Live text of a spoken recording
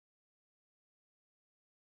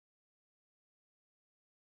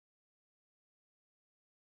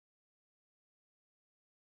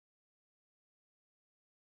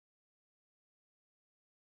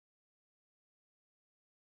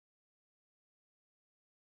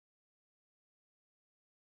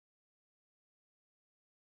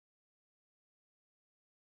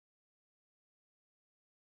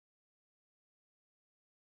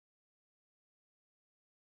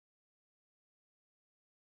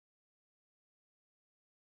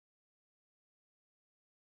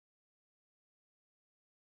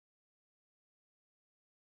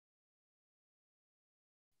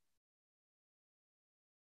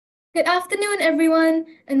Good afternoon, everyone,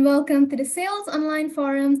 and welcome to the Sales Online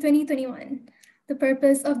Forum 2021. The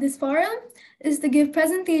purpose of this forum is to give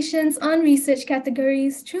presentations on research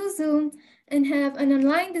categories through Zoom and have an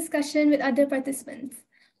online discussion with other participants.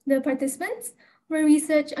 The participants will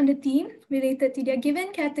research on the theme related to their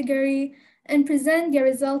given category and present their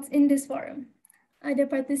results in this forum. Other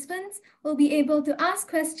participants will be able to ask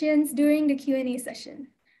questions during the Q&A session.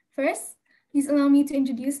 First, please allow me to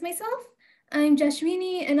introduce myself. I'm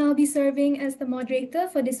Jashwini, and I'll be serving as the moderator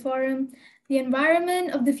for this forum, The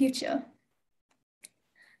Environment of the Future.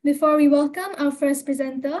 Before we welcome our first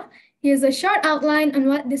presenter, here's a short outline on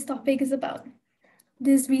what this topic is about.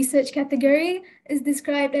 This research category is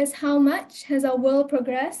described as how much has our world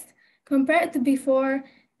progressed compared to before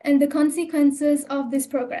and the consequences of this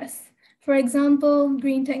progress. For example,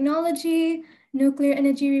 green technology, nuclear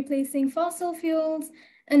energy replacing fossil fuels,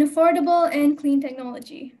 and affordable and clean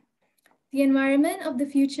technology. The environment of the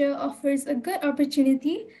future offers a good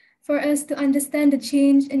opportunity for us to understand the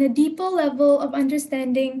change in a deeper level of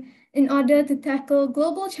understanding in order to tackle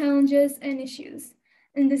global challenges and issues.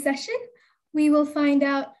 In this session, we will find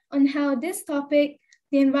out on how this topic,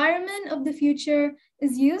 the environment of the future,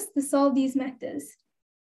 is used to solve these matters.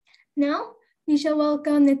 Now, we shall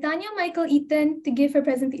welcome Netanya Michael Eaton to give her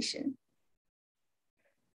presentation.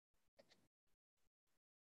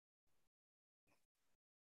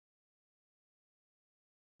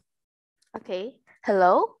 Okay,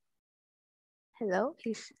 hello. Hello,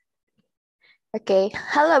 please. Okay,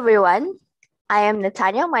 hello everyone. I am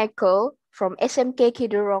Netanya Michael from SMK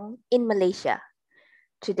Kidurong in Malaysia.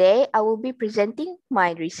 Today, I will be presenting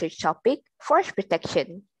my research topic, forest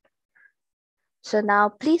protection. So now,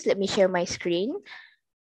 please let me share my screen.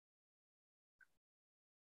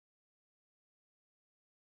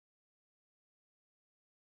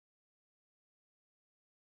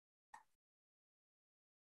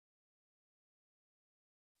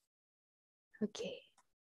 Okay.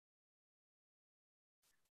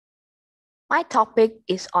 My topic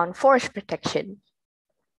is on forest protection.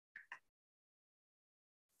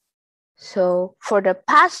 So for the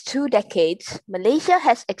past 2 decades, Malaysia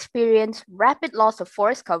has experienced rapid loss of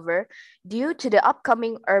forest cover due to the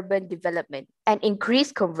upcoming urban development and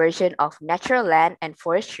increased conversion of natural land and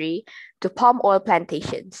forestry to palm oil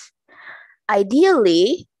plantations.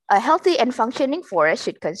 Ideally, a healthy and functioning forest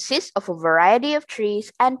should consist of a variety of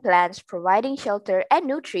trees and plants providing shelter and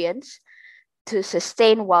nutrients to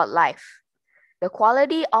sustain wildlife. The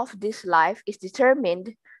quality of this life is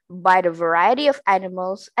determined by the variety of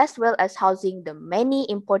animals as well as housing the many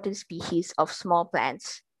important species of small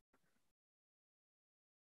plants.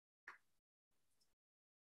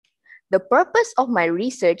 The purpose of my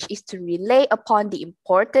research is to rely upon the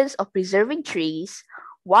importance of preserving trees,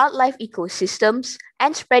 wildlife ecosystems,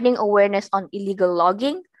 and spreading awareness on illegal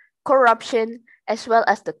logging, corruption, as well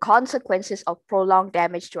as the consequences of prolonged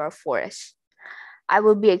damage to our forests. I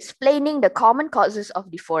will be explaining the common causes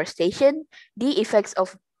of deforestation, the effects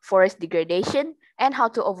of forest degradation, and how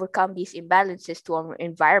to overcome these imbalances to our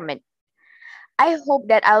environment. I hope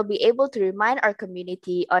that I'll be able to remind our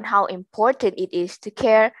community on how important it is to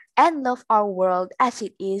care and love our world as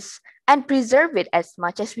it is and preserve it as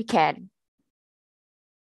much as we can.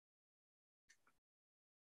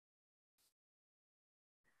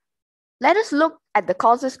 Let us look at the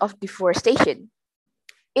causes of deforestation.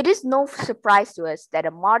 It is no surprise to us that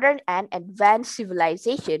a modern and advanced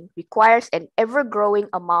civilization requires an ever-growing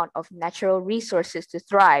amount of natural resources to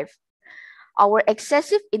thrive. Our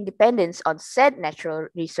excessive dependence on said natural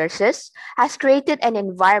resources has created an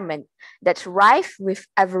environment that's rife with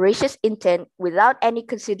avaricious intent without any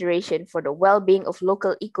consideration for the well-being of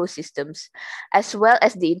local ecosystems, as well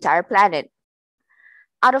as the entire planet.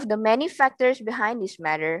 Out of the many factors behind this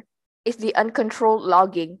matter is the uncontrolled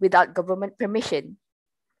logging without government permission.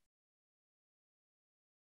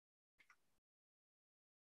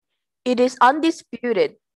 It is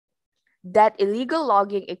undisputed that illegal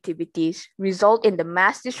logging activities result in the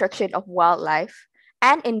mass destruction of wildlife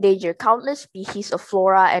and endanger countless species of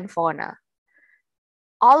flora and fauna.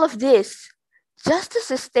 All of this just to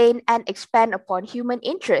sustain and expand upon human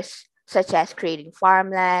interests, such as creating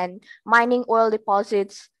farmland, mining oil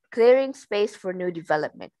deposits, clearing space for new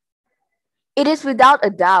development. It is without a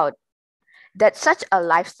doubt that such a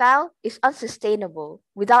lifestyle is unsustainable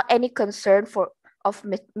without any concern of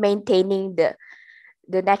maintaining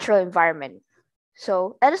the natural environment.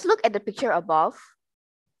 So let us look at the picture above.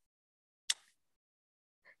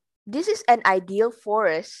 This is an ideal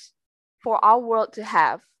forest for our world to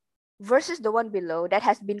have versus the one below that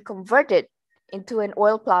has been converted into an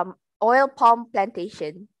oil palm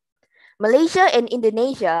plantation. Malaysia and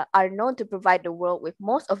Indonesia are known to provide the world with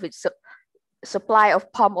most of its supply of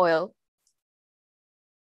palm oil.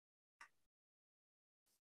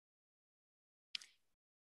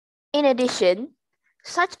 In addition,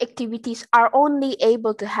 such activities are only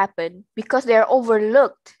able to happen because they are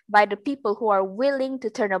overlooked by the people who are willing to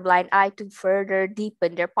turn a blind eye to further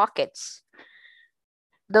deepen their pockets.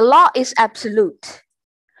 The law is absolute,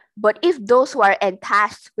 but if those who are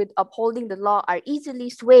entasked with upholding the law are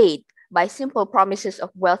easily swayed by simple promises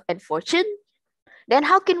of wealth and fortune, then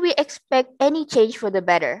how can we expect any change for the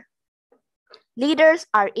better? Leaders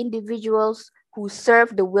are individuals who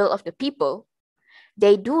serve the will of the people.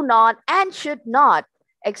 They do not and should not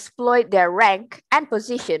exploit their rank and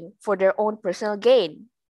position for their own personal gain.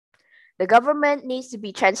 The government needs to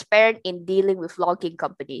be transparent in dealing with logging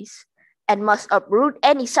companies and must uproot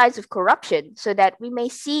any signs of corruption so that we may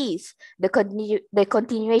cease the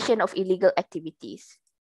continuation of illegal activities.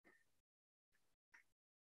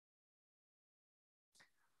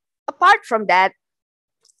 Apart from that,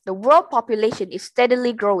 the world population is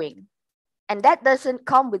steadily growing, and that doesn't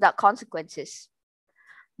come without consequences.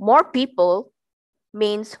 More people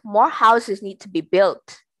means more houses need to be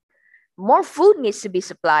built, more food needs to be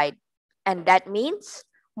supplied, and that means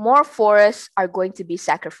more forests are going to be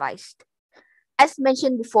sacrificed. As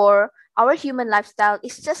mentioned before, our human lifestyle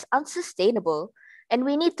is just unsustainable, and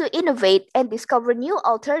we need to innovate and discover new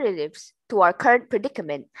alternatives to our current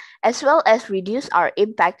predicament, as well as reduce our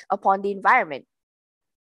impact upon the environment.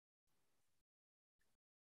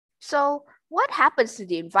 So, what happens to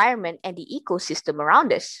the environment and the ecosystem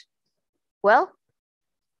around us? Well,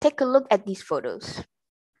 take a look at these photos.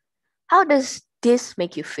 How does this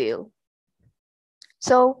make you feel?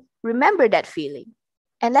 So, remember that feeling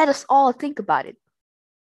and let us all think about it.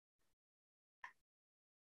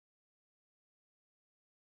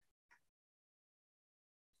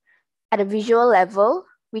 At a visual level,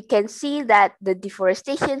 we can see that the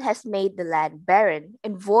deforestation has made the land barren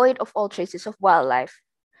and void of all traces of wildlife.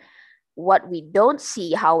 What we don't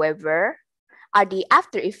see, however, are the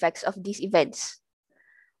after effects of these events.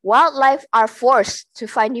 Wildlife are forced to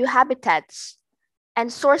find new habitats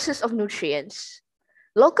and sources of nutrients.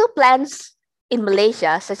 Local plants in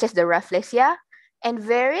Malaysia, such as the Rafflesia, and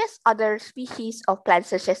various other species of plants,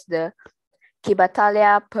 such as the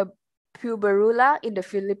Kibatalia puberula in the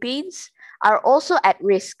Philippines, are also at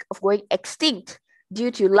risk of going extinct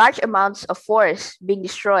due to large amounts of forests being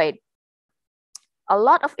destroyed. A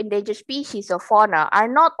lot of endangered species of fauna are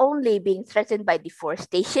not only being threatened by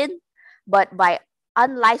deforestation, but by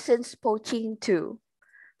unlicensed poaching too.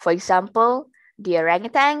 For example, the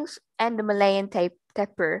orangutans and the Malayan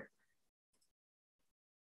tapir.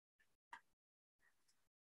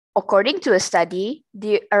 According to a study,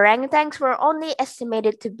 the orangutans were only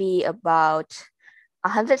estimated to be about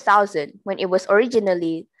 100,000 when it was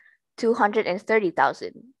originally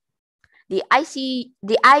 230,000. The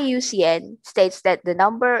IUCN states that the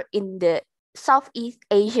number in the Southeast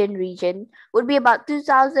Asian region would be about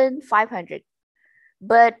 2,500,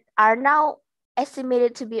 but are now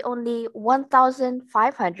estimated to be only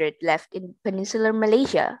 1,500 left in peninsular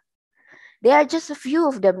Malaysia. There are just a few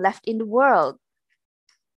of them left in the world.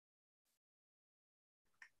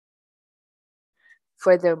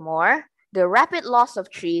 Furthermore, the rapid loss of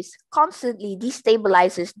trees constantly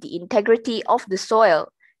destabilizes the integrity of the soil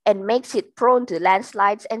and makes it prone to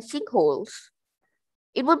landslides and sinkholes.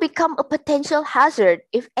 It will become a potential hazard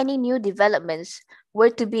if any new developments were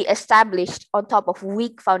to be established on top of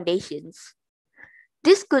weak foundations.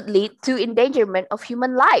 This could lead to endangerment of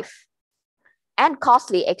human life and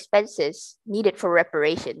costly expenses needed for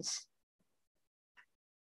reparations.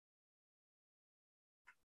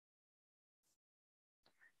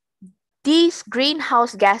 These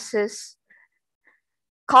greenhouse gases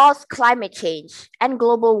cause climate change and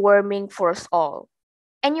global warming for us all.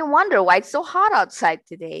 And you wonder why it's so hot outside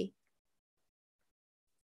today.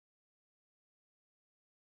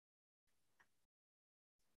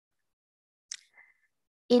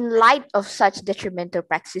 In light of such detrimental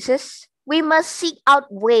practices, we must seek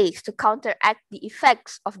out ways to counteract the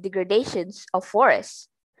effects of degradations of forests.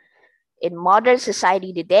 In modern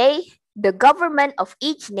society today, the government of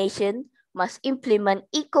each nation must implement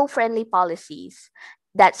eco-friendly policies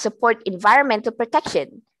that support environmental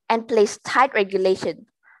protection and place tight regulation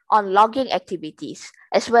on logging activities,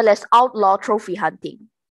 as well as outlaw trophy hunting.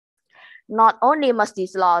 Not only must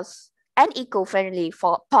these laws and eco-friendly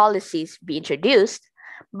policies be introduced,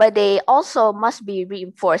 but they also must be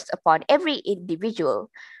reinforced upon every individual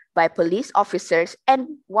by police officers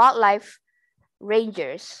and wildlife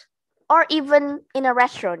rangers, or even in a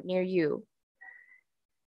restaurant near you.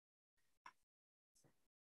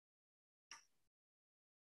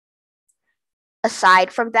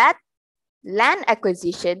 Aside from that, land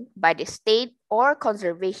acquisition by the state or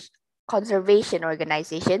conservation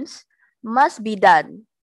organizations must be done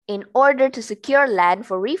in order to secure land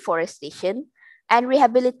for reforestation and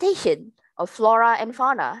rehabilitation of flora and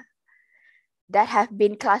fauna that have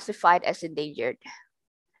been classified as endangered.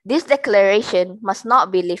 This declaration must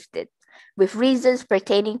not be lifted, with reasons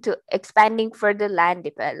pertaining to expanding further land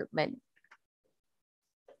development.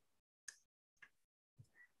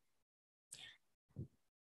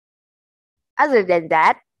 Other than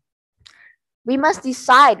that, we must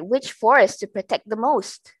decide which forest to protect the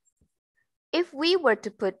most. If we were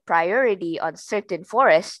to put priority on certain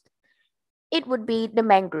forests, it would be the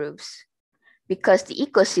mangroves, because the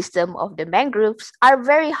ecosystem of the mangroves are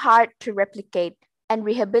very hard to replicate and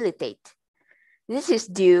rehabilitate. This is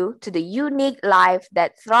due to the unique life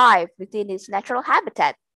that thrive within its natural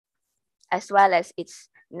habitat, as well as its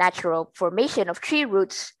natural formation of tree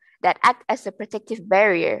roots that act as a protective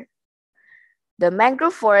barrier. The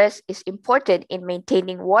mangrove forest is important in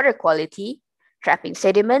maintaining water quality, trapping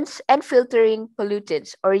sediments, and filtering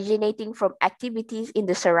pollutants originating from activities in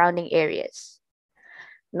the surrounding areas.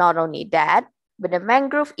 Not only that, but the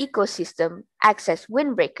mangrove ecosystem acts as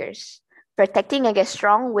windbreakers, protecting against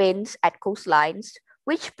strong winds at coastlines,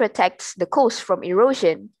 which protects the coast from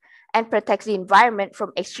erosion and protects the environment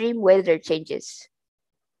from extreme weather changes.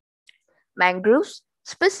 Mangroves,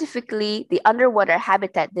 specifically the underwater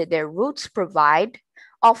habitat that their roots provide,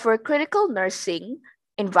 offer critical nursing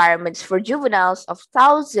environments for juveniles of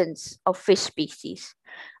thousands of fish species,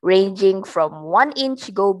 ranging from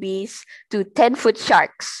 1-inch gobies to 10-foot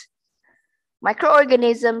sharks.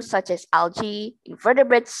 Microorganisms such as algae,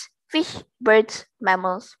 invertebrates, fish, birds,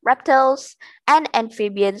 mammals, reptiles, and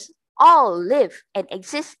amphibians all live and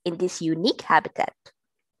exist in this unique habitat.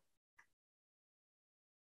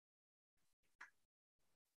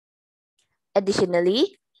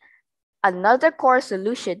 Additionally, another core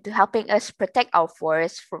solution to helping us protect our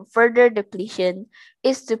forests from further depletion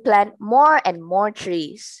is to plant more and more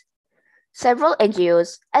trees. Several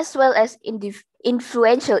NGOs, as well as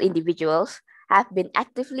influential individuals, have been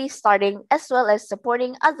actively starting as well as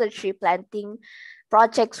supporting other tree planting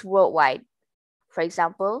projects worldwide. For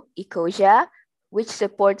example, Ecosia, which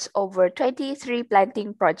supports over 23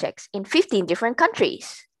 planting projects in 15 different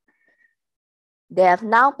countries. They have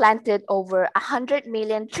now planted over 100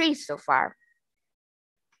 million trees so far.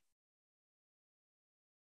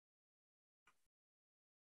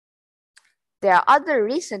 There are other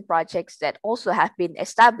recent projects that also have been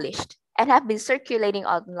established and have been circulating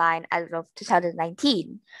online as of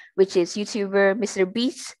 2019, which is YouTuber Mr.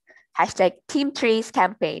 Beast's hashtag Team Trees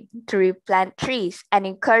campaign to replant trees and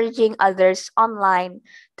encouraging others online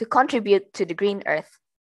to contribute to the green earth.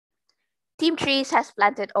 Team Trees has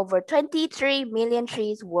planted over 23 million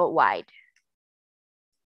trees worldwide.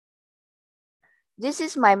 This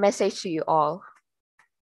is my message to you all.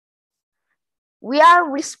 We are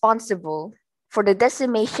responsible for the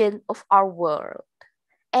decimation of our world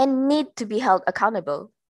and need to be held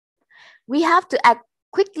accountable. We have to act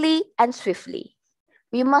quickly and swiftly.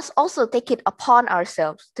 We must also take it upon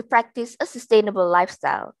ourselves to practice a sustainable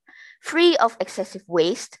lifestyle, free of excessive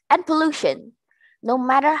waste and pollution. No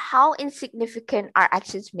matter how insignificant our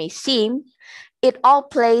actions may seem, it all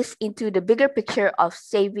plays into the bigger picture of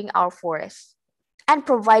saving our forests and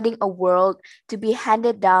providing a world to be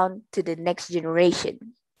handed down to the next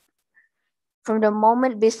generation. From the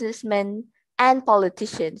moment businessmen and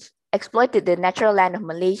politicians exploited the natural land of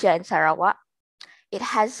Malaysia and Sarawak, it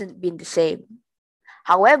hasn't been the same.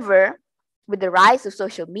 However, with the rise of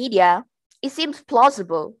social media, it seems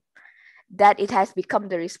plausible that it has become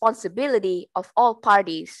the responsibility of all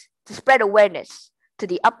parties to spread awareness to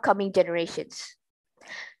the upcoming generations,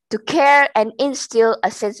 to care and instill a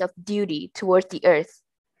sense of duty towards the earth.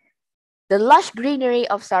 The lush greenery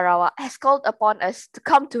of Sarawak has called upon us to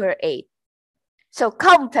come to her aid. So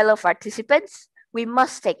come, fellow participants, we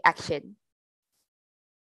must take action.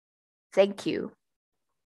 Thank you.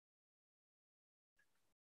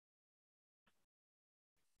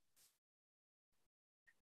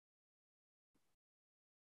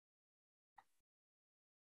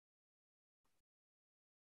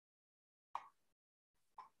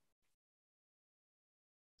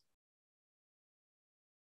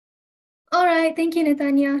 All right, thank you,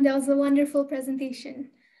 Netanya. That was a wonderful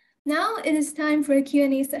presentation. Now it is time for a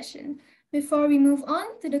Q&A session. Before we move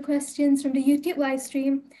on to the questions from the YouTube live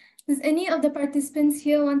stream, does any of the participants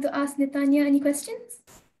here want to ask Netanya any questions?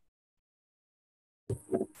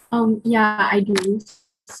 Yeah, I do.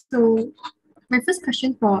 So my first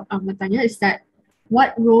question for Natanya is that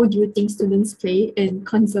what role do you think students play in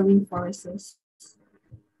conserving forests?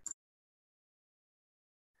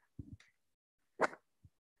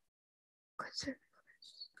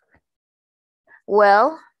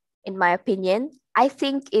 Well, in my opinion, I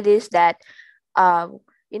think it is that,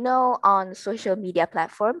 on social media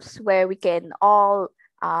platforms where we can all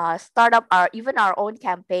start up even our own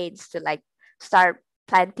campaigns to like start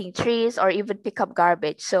planting trees or even pick up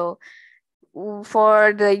garbage. So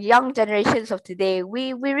for the young generations of today,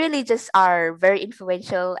 we really just are very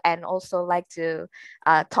influential and also like to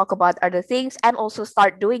talk about other things and also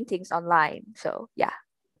start doing things online. So yeah.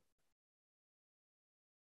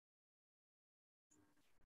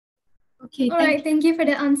 Okay, All right, thank you for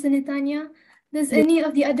the answer, Netanya. Does any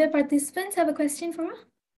of the other participants have a question for her?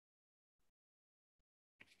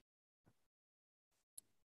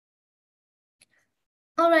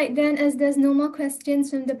 All right, then, as there's no more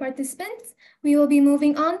questions from the participants, we will be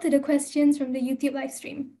moving on to the questions from the YouTube live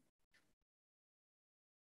stream.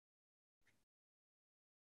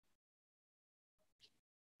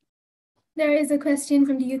 There is a question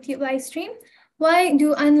from the YouTube live stream. Why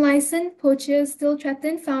do unlicensed poachers still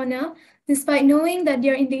threaten fauna despite knowing that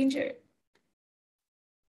they're endangered?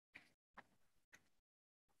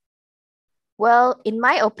 Well, in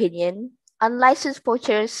my opinion, unlicensed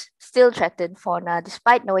poachers still threaten fauna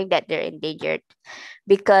despite knowing that they're endangered,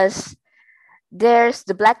 because there's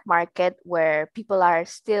the black market where people are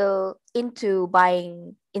still into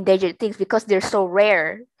buying endangered things because they're so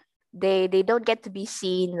rare. They don't get to be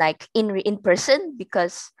seen like in person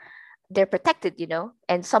because they're protected,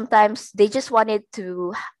 and sometimes they just want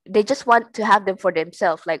to have them for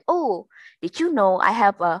themselves, like, oh, did you know I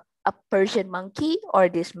have a Persian monkey or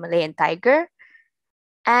this Malayan tiger?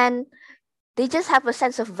 And they just have a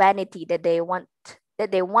sense of vanity that they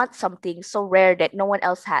want something so rare that no one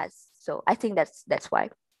else has. So I think that's why.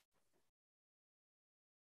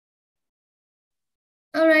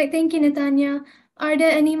 All right, thank you, Netanya. Are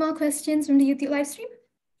there any more questions from the YouTube live stream?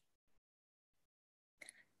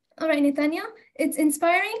 All right, Netanya, it's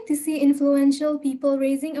inspiring to see influential people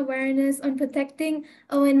raising awareness on protecting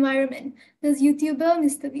our environment. Does YouTuber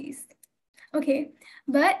Mr. Beast? Okay,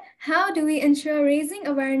 but how do we ensure raising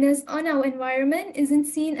awareness on our environment isn't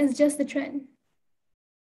seen as just a trend?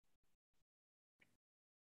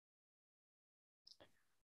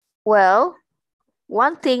 Well,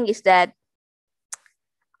 one thing is that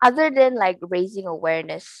other than like raising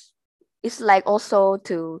awareness, it's like also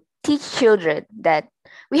to teach children that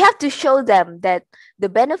we have to show them that the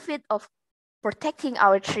benefit of protecting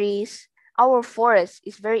our trees, our forests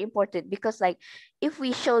is very important, because like if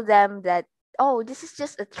we show them that, oh, this is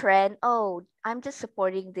just a trend, oh, I'm just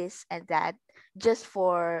supporting this and that just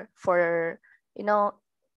for you know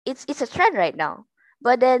it's a trend right now.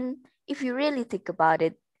 But then if you really think about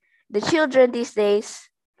it, the children these days,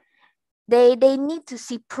 they need to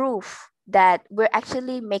see proof that we're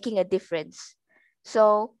actually making a difference.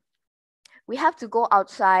 So we have to go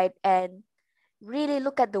outside and really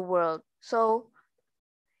look at the world. So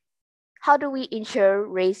how do we ensure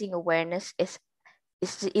raising awareness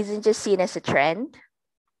isn't just seen as a trend?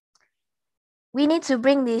 We need to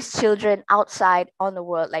bring these children outside on the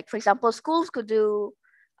world. Like, for example, schools could do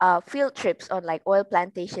field trips on like oil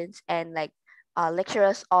plantations and like lecture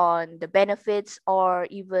us on the benefits or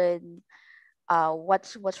even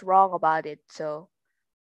what's wrong about it. So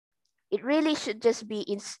it really should just be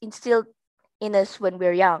instilled in us when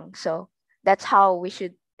we're young. So that's how we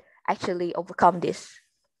should actually overcome this.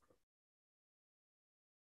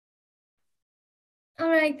 All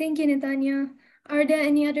right, thank you, Netanya. Are there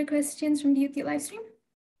any other questions from the YouTube live stream?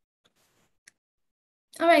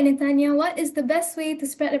 All right, Netanya, what is the best way to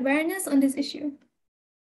spread awareness on this issue?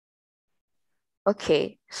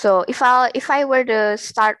 Okay, so if I were to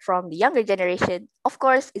start from the younger generation, of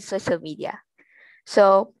course, it's social media.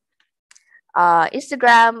 So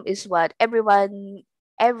Instagram is what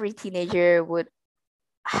every teenager would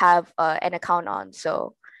have an account on.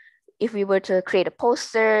 So if we were to create a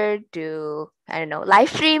poster, do, I don't know, live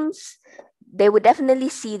streams, they would definitely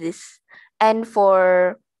see this. And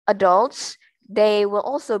for adults, they will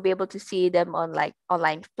also be able to see them on like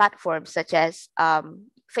online platforms such as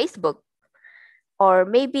Facebook, or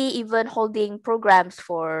maybe even holding programs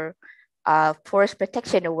for forest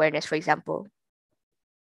protection awareness, for example.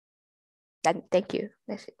 And thank you.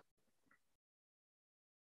 That's it.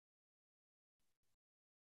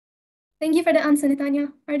 Thank you for the answer,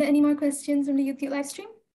 Netanya. Are there any more questions from the YouTube live stream?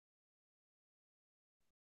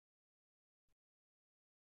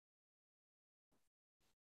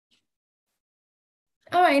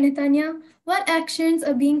 All right, Netanya, what actions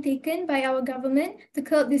are being taken by our government to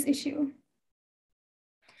curb this issue?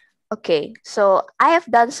 Okay, so I have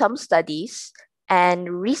done some studies, and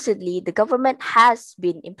recently the government has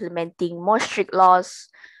been implementing more strict laws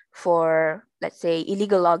for, let's say,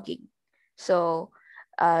 illegal logging. So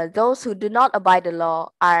those who do not abide the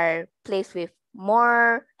law are placed with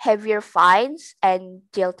more heavier fines and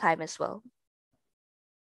jail time as well.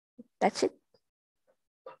 That's it.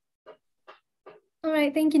 All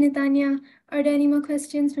right, thank you, Netanya. Are there any more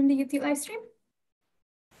questions from the YouTube live stream?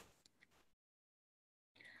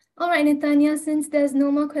 All right, Netanya, since there's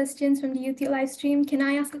no more questions from the YouTube live stream, can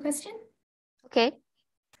I ask a question? Okay.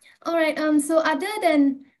 All right, so other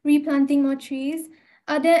than replanting more trees,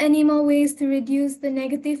 are there any more ways to reduce the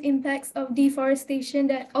negative impacts of deforestation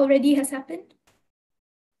that already has happened?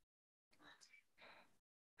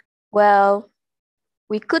 Well,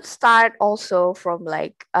 we could start also from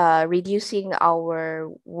like reducing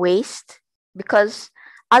our waste, because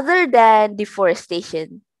other than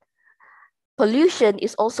deforestation, pollution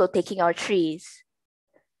is also taking our trees,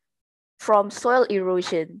 from soil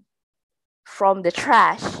erosion, from the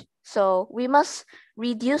trash. So we must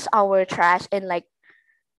reduce our trash and like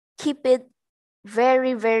keep it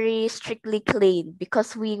very, very strictly clean,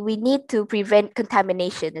 because we need to prevent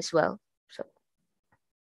contamination as well. So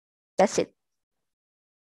that's it.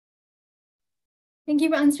 Thank you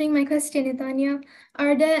for answering my question, Netanya.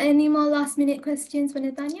 Are there any more last minute questions for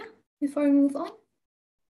Netanya before we move on?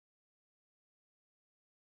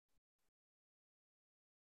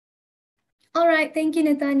 All right, thank you,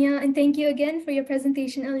 Netanya, and thank you again for your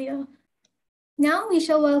presentation earlier. Now we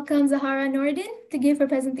shall welcome Zahara Nordin to give her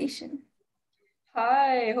presentation.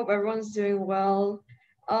 Hi, hope everyone's doing well.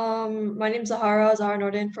 My name is Zahara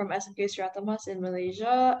Nordin from SMK Stratamas in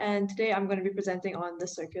Malaysia, and today I'm going to be presenting on the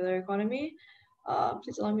circular economy.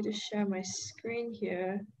 Please allow me to share my screen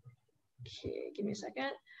here. Okay, give me a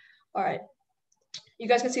second. All right, you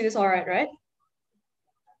guys can see this all right?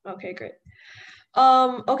 Okay, great.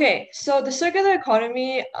 Okay, so the circular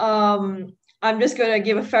economy, I'm just going to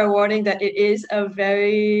give a fair warning that it is a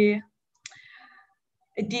very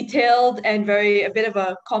detailed and a bit of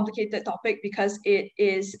a complicated topic, because it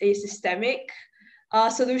is a systemic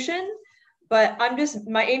solution. But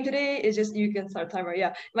my aim today is just, you can start timer,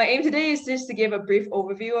 yeah. My aim today is just to give a brief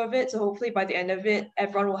overview of it. So hopefully by the end of it,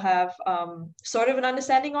 everyone will have sort of an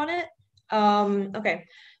understanding on it. Okay,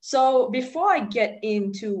 so before I get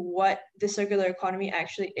into what the circular economy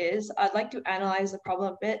actually is, I'd like to analyze the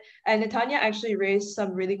problem a bit. And Netanya actually raised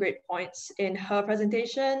some really great points in her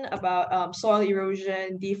presentation about soil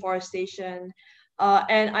erosion, deforestation,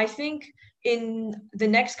 and I think in the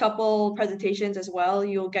next couple presentations as well,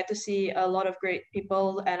 you'll get to see a lot of great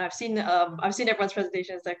people, and I've seen everyone's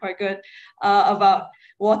presentations; they're quite good, about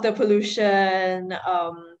water pollution,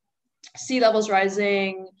 sea levels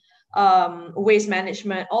rising, waste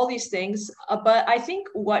management, all these things. But I think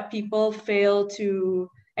what people fail to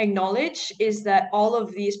acknowledge is that all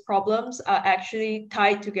of these problems are actually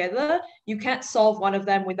tied together. You can't solve one of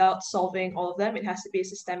them without solving all of them. It has to be a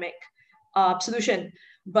systemic solution.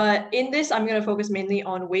 But in this, I'm going to focus mainly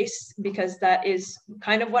on waste, because that is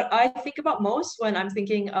kind of what I think about most when I'm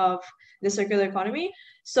thinking of the circular economy.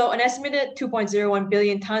 So an estimated 2.01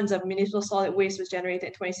 billion tons of municipal solid waste was generated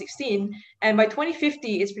in 2016. And by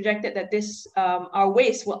 2050, it's projected that this our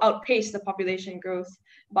waste will outpace the population growth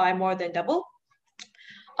by more than double.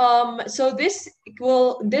 So this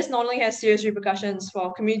not only has serious repercussions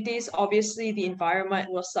for communities. Obviously, the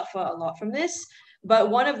environment will suffer a lot from this.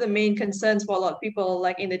 But one of the main concerns for a lot of people,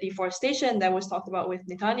 like in the deforestation that was talked about with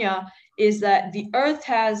Netanya, is that the earth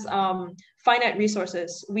has finite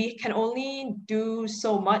resources. We can only do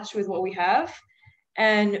so much with what we have.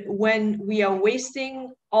 And when we're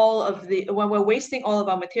wasting all of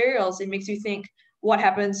our materials, it makes you think, what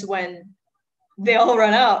happens when they all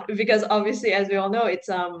run out? Because obviously, as we all know,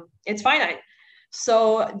 it's finite.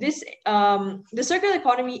 So this the circular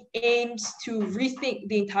economy aims to rethink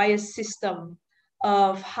the entire system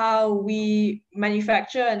of how we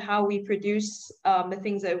manufacture and how we produce the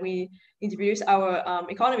things that we need to produce our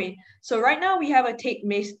economy. So right now we have a take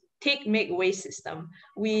make waste system.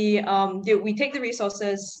 We take the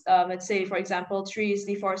resources, let's say for example trees,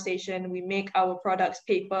 deforestation, we make our products,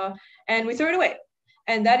 paper, and we throw it away.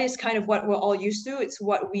 And that is kind of what we're all used to. It's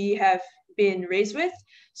what we have been raised with.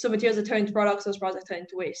 So materials are turned into products, those products are turned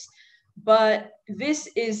into waste. But this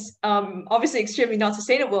is obviously extremely not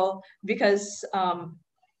sustainable, because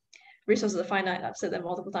resources are finite. I've said that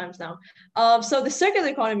multiple times now. So the circular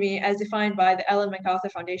economy, as defined by the Ellen MacArthur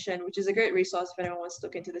Foundation, which is a great resource if anyone wants to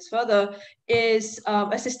look into this further, is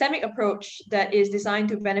a systemic approach that is designed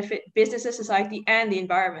to benefit businesses, society, and the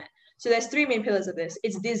environment. So there's three main pillars of this.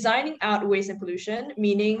 It's designing out waste and pollution,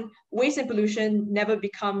 meaning waste and pollution never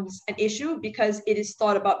becomes an issue because it is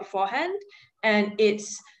thought about beforehand and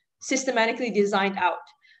it's systematically designed out.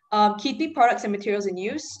 keeping products and materials in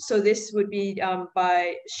use. So this would be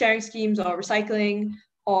by sharing schemes or recycling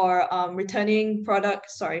or returning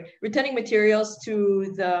materials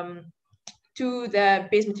to the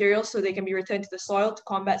base materials so they can be returned to the soil to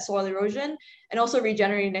combat soil erosion, and also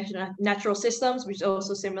regenerating natural systems, which is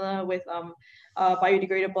also similar with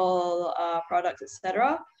biodegradable products,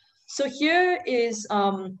 etc. So here is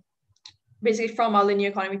basically from our linear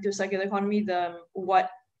economy to circular economy,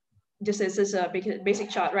 this is a basic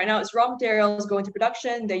chart. Right now, it's raw materials go into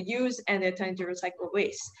production, they're used, and they're turned into recyclable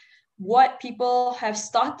waste. What people have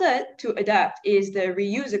started to adapt is the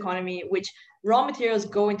reuse economy, which raw materials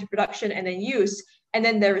go into production and then used, and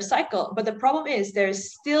then they're recycled. But the problem is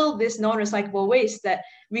there's still this non-recyclable waste that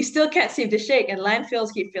we still can't seem to shake, and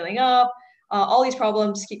landfills keep filling up. All these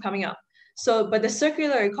problems keep coming up. But the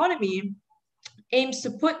circular economy aims to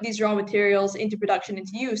put these raw materials into production,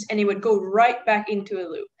 into use, and it would go right back into a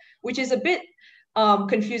loop, which is a bit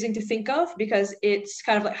confusing to think of because it's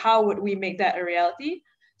kind of like, how would we make that a reality?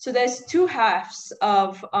 So there's two halves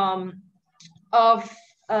of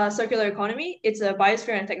circular economy. It's a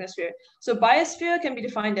biosphere and a technosphere. So biosphere can be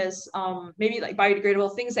defined as maybe like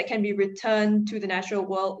biodegradable things that can be returned to the natural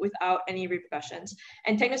world without any repercussions.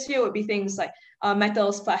 And technosphere would be things like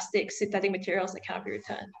metals, plastics, synthetic materials that cannot be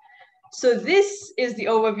returned. So this is the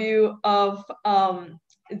overview of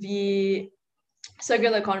the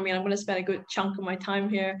circular economy, and I'm going to spend a good chunk of my time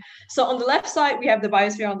here. So on the left side, we have the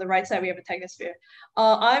biosphere. On the right side, we have a technosphere.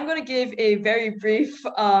 I'm going to give a very brief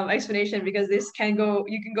explanation because you can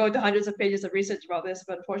go into hundreds of pages of research about this,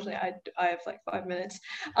 but unfortunately, I have like 5 minutes.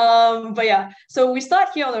 But yeah, so we start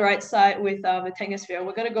here on the right side with the technosphere.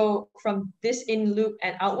 We're going to go from this in loop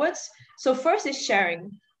and outwards. So first is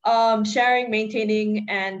sharing. Sharing, maintaining,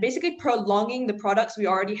 and basically prolonging the products we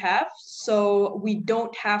already have so we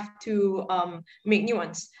don't have to make new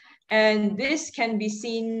ones. And this can be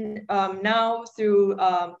seen now through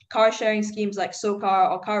car sharing schemes like SoCar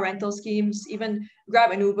or car rental schemes, even Grab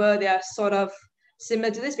and Uber. They are sort of similar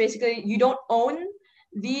to this. Basically, you don't own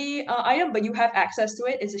the item, but you have access to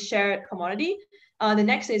it. It's a shared commodity. The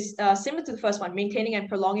next is similar to the first one, maintaining and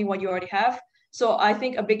prolonging what you already have. So I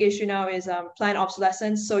think a big issue now is planned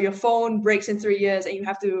obsolescence. So your phone breaks in 3 years and you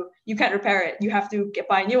can't repair it. You have to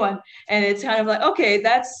buy a new one. And it's kind of like, okay,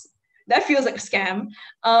 that feels like a scam.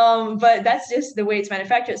 But that's just the way it's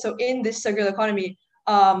manufactured. So in this circular economy,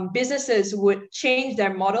 businesses would change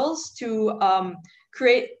their models to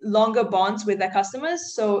create longer bonds with their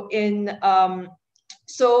customers. So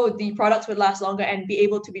so the products would last longer and be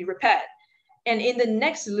able to be repaired. And in the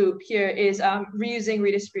next loop here is reusing,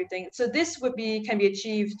 redistributing. So this can be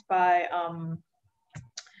achieved by,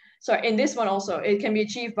 in this one also, it can be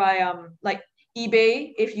achieved by like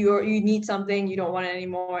eBay. If you need something, you don't want it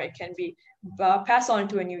anymore, it can be passed on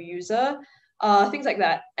to a new user, things like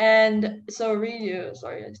that. And so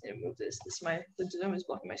sorry, I just need to move this. The Zoom is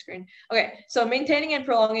blocking my screen. Okay, so maintaining and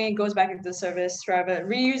prolonging goes back into the service driver.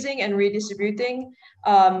 Reusing and redistributing,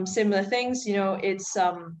 similar things, it's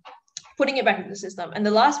putting it back into the system. And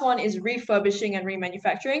the last one is refurbishing and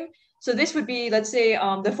remanufacturing. So this would be, let's say,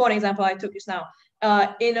 the phone example I took just now.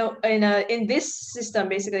 In this system,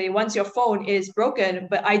 basically, once your phone is broken,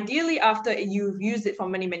 but ideally after you've used it for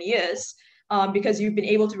many, many years, because you've been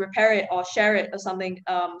able to repair it or share it or something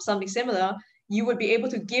similar, you would be able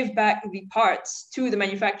to give back the parts to the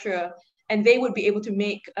manufacturer, and they would be able to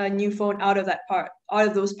make a new phone out of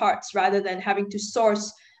those parts, rather than having to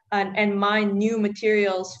source and mine new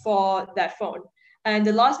materials for that phone. And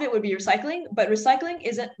the last bit would be recycling, but recycling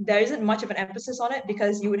there isn't much of an emphasis on it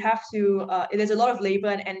because you would have to, there's a lot of labor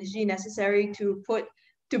and energy necessary to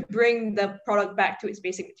bring the product back to its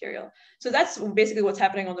basic material. So that's basically what's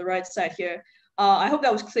happening on the right side here. I hope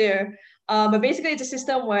that was clear. But basically it's a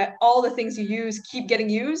system where all the things you use keep getting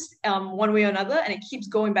used one way or another, and it keeps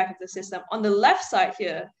going back into the system. On the left side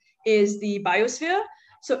here is the biosphere.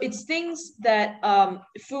 So it's things that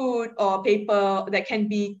food or paper that can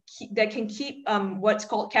keep what's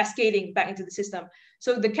called cascading back into the system.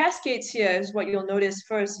 So the cascades here is what you'll notice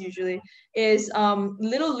first usually is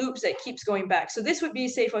little loops that keeps going back. So this would be,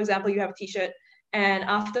 say, for example, you have a t-shirt, and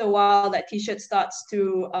after a while that t-shirt starts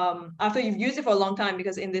to, after you've used it for a long time,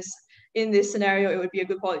 because in this scenario, it would be a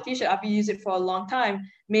good quality t-shirt. After you use it for a long time,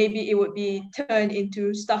 maybe it would be turned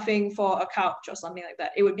into stuffing for a couch or something like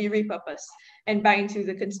that. It would be repurposed and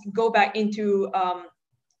go back to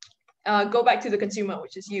the consumer,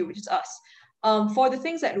 which is you, which is us. For the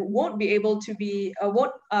things that won't be able to be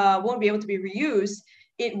reused,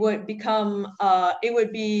 it would be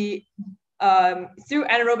through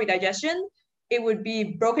anaerobic digestion. It would be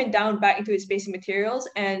broken down back into its basic materials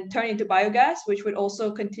and turned into biogas, which would also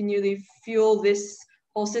continually fuel this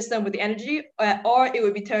whole system with the energy, or it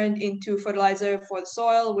would be turned into fertilizer for the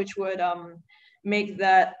soil, which would make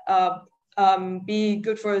that be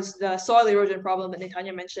good for the soil erosion problem that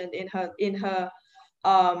Netanya mentioned in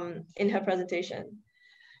her presentation.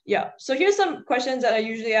 Yeah, so here's some questions that I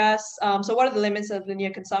usually ask. So what are the limits of linear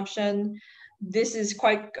consumption? This is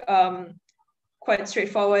quite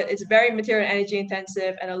straightforward. It's very material and energy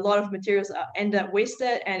intensive, and a lot of materials end up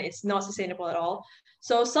wasted, and it's not sustainable at all.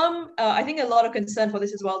 So I think a lot of concern for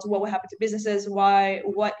this as well is what will happen to businesses,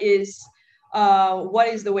 what is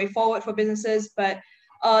the way forward for businesses, but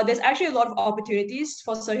there's actually a lot of opportunities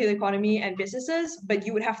for circular economy and businesses, but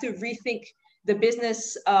you would have to rethink the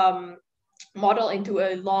business model into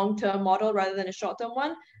a long-term model rather than a short-term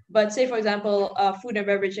one. But say, for example, food and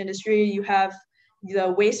beverage industry, you have the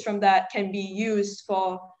waste from that can be used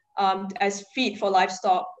for as feed for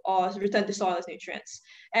livestock or return to soil as nutrients.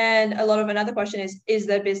 And a lot of another question is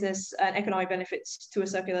there business and economic benefits to a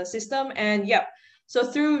circular system? And yeah, so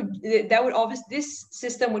through that would obviously, this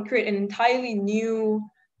system would create an entirely new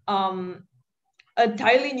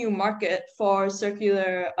market for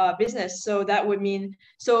circular business. So that would mean,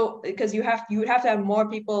 because you would have to have more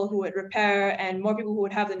people who would repair and more people who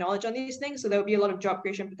would have the knowledge on these things. So there would be a lot of job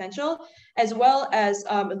creation potential, as well as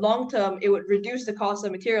long term, it would reduce the cost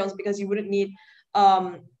of materials because you wouldn't need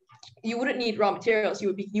raw materials.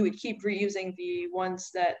 You would keep reusing the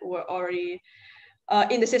ones that were already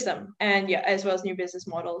in the system, and yeah, as well as new business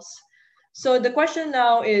models. So the question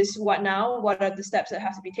now is, what now? What are the steps that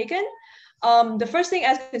have to be taken? The first thing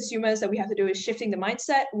as consumers that we have to do is shifting the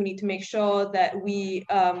mindset. We need to make sure that we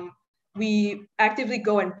actively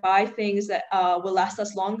go and buy things that will last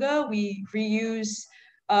us longer. We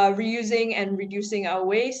reusing and reducing our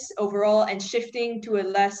waste overall, and shifting to a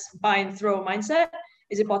less buy and throw mindset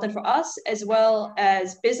is important for us, as well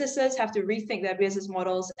as businesses have to rethink their business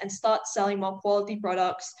models and start selling more quality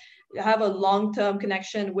products, have a long-term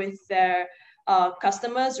connection with their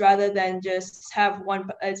customers rather than just have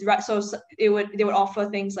one. So they would offer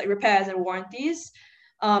things like repairs and warranties,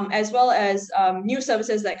 as well as new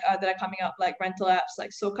services that are coming up, like rental apps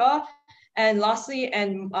like Soka. And lastly,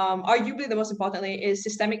 and arguably the most importantly, is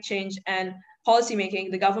systemic change and policy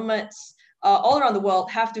making. The governments all around the world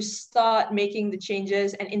have to start making the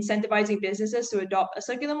changes and incentivizing businesses to adopt a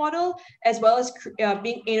circular model, as well as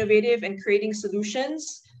being innovative and creating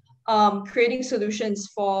solutions for the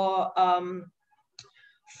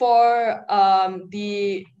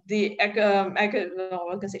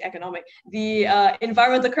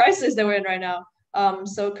environmental crisis that we're in right now.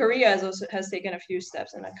 So Korea has taken a few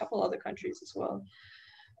steps, and a couple other countries as well.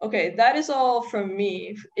 Okay, that is all from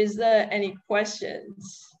me. Is there any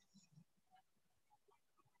questions?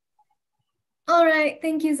 All right,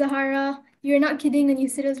 thank you, Zahara. You're not kidding when you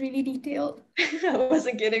said it was really detailed. I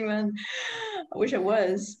wasn't kidding, man. I wish I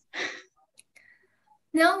was.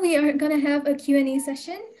 Now we are going to have a Q&A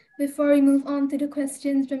session. Before we move on to the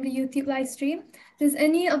questions from the YouTube live stream, does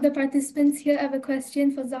any of the participants here have a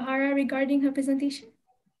question for Zahara regarding her presentation?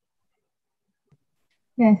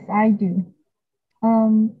 Yes, I do.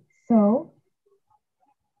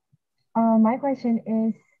 My question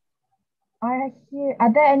is, are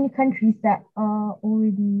there any countries that are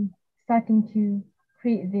already starting to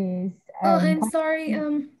create this? I'm sorry.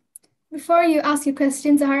 Before you ask your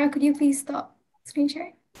question, Zahara, could you please stop screen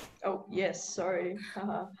sharing? Oh, yes, sorry.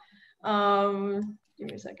 Give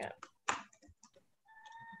me a second.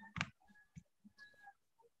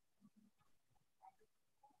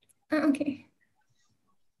 Okay.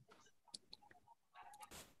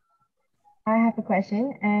 I have a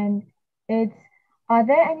question, and it's, are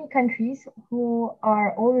there any countries who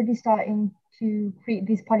are already starting to create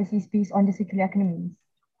these policies based on the circular economies?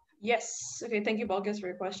 Yes. Okay. Thank you, Balkis, for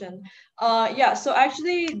your question. Yeah. So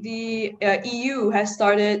actually, the EU has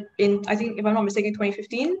started in, I think, if I'm not mistaken,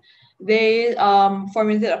 2015. They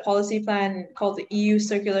formulated a policy plan called the EU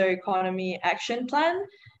Circular Economy Action Plan.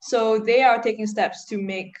 So they are taking steps to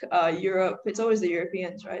make Europe. It's always the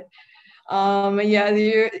Europeans, right? Yeah,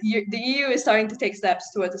 the EU is starting to take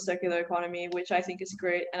steps towards a circular economy, which I think is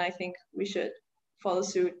great, and I think we should follow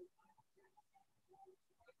suit.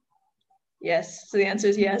 Yes, so the answer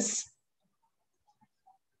is yes.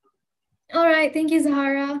 All right, thank you,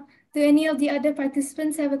 Zahara. Do any of the other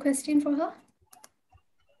participants have a question for her?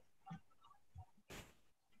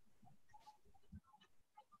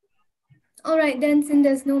 All right, then, since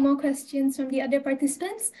there's no more questions from the other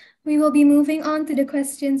participants, we will be moving on to the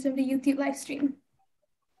questions from the YouTube live stream.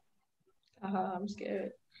 I'm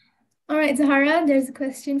scared. All right, Zahara, there's a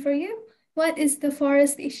question for you. What is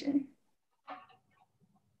deforestation?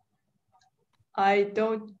 I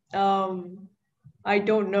don't know.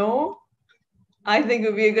 I think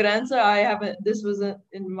would be a good answer. This wasn't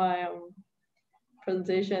in my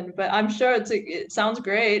presentation, but I'm sure it sounds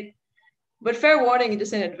great. But fair warning,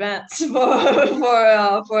 just in advance for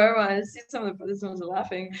everyone. I see some of the participants are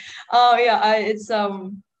laughing. I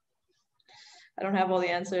don't have all the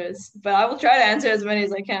answers, but I will try to answer as many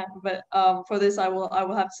as I can. But for this, I will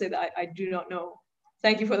have to say that I do not know.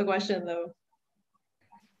 Thank you for the question, though.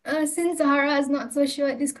 Since Zahara is not so sure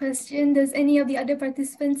at this question, does any of the other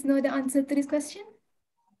participants know the answer to this question?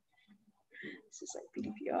 This is like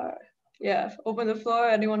PDPR. Yeah, open the floor.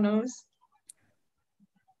 Anyone knows?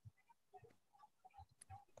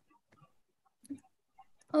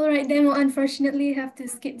 All right, then we'll unfortunately have to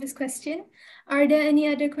skip this question. Are there any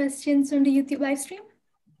other questions from the YouTube live stream?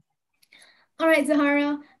 All right,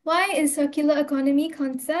 Zahara, why is circular economy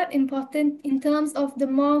concept important in terms of the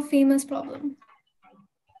more famous problem?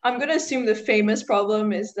 I'm going to assume the famous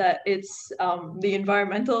problem is that it's the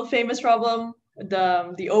environmental famous problem,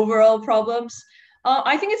 the overall problems.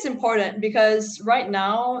 I think it's important because right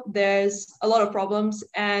now there's a lot of problems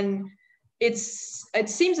and it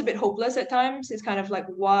seems a bit hopeless at times. It's kind of like,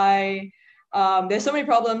 why there's so many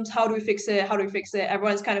problems. How do we fix it? How do we fix it?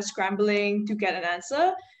 Everyone's kind of scrambling to get an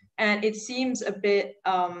answer. And it seems a bit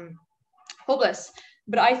hopeless.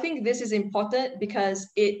 But I think this is important because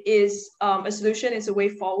it is a solution. It's a way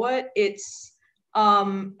forward. It's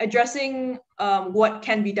addressing what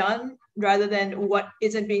can be done rather than what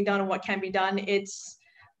isn't being done and what can be done. It's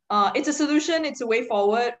a solution. It's a way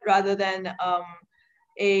forward rather than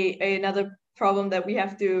another problem that we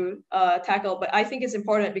have to tackle. But I think it's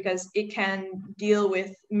important because it can deal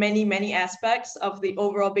with many aspects of the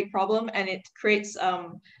overall big problem, and it creates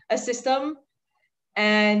a system,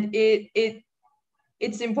 and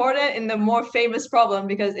it's important in the more famous problem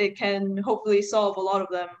because it can hopefully solve a lot of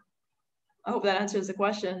them. I hope that answers the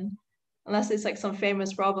question, unless it's like some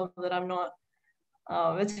famous problem that I'm not.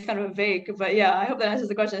 It's kind of vague, but yeah, I hope that answers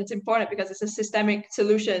the question. It's important because it's a systemic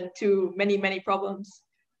solution to many problems.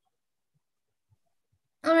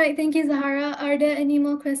 All right, thank you, Zahara. Are there any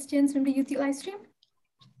more questions from the YouTube live stream?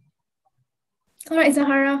 All right,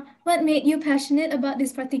 Zahara, what made you passionate about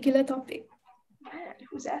this particular topic? Man,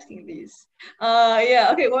 who's asking these?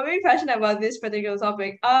 Okay, what made me passionate about this particular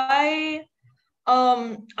topic? I've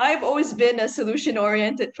always been a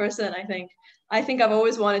solution-oriented person, I think. I've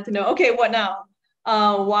always wanted to know, okay, what now?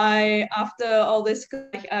 Why after all this,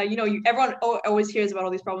 everyone always hears about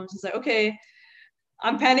all these problems. It's like, okay,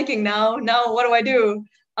 I'm panicking now. Now what do I do?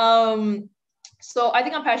 So I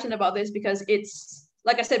think I'm passionate about this because it's,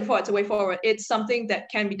 like I said before, it's a way forward. It's something that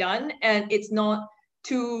can be done, and it's not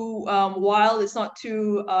too wild. It's not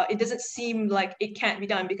too, it doesn't seem like it can't be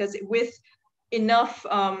done, because with enough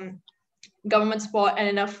government support and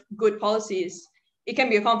enough good policies, it can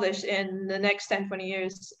be accomplished in the next 10-20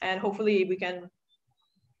 years, and hopefully we can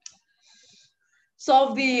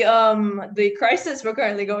solve the crisis we're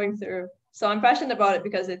currently going through. So I'm passionate about it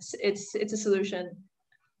because it's a solution.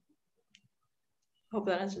 Hope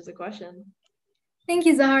that answers the question. Thank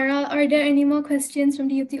you, Zahara. Are there any more questions from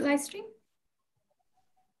the YouTube live stream?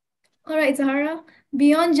 All right, Zahara,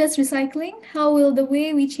 beyond just recycling, how will the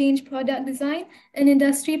way we change product design and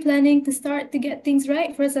industry planning to start to get things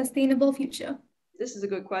right for a sustainable future? This is a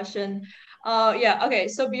good question. Okay,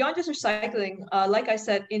 so beyond just recycling, like I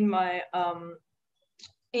said in my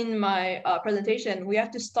presentation, we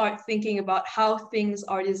have to start thinking about how things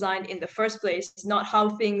are designed in the first place, not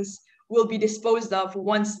how things will be disposed of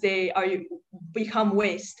once they become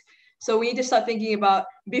waste. So we need to start thinking about,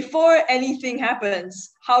 before anything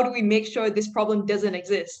happens, how do we make sure this problem doesn't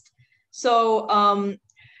exist? So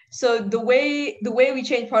the way we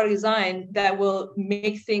change product design that will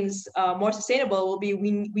make things more sustainable will be,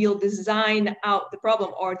 we'll design out the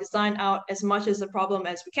problem, or design out as much as the problem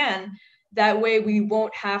as we can. That way we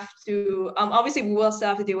won't have to, obviously we will still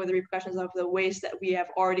have to deal with the repercussions of the waste that we have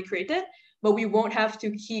already created, but we won't have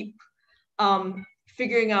to keep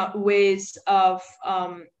figuring out ways of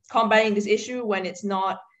combating this issue when it's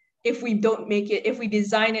not, if we don't make it, if we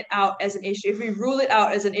design it out as an issue, if we rule it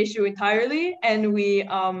out as an issue entirely, and we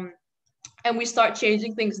start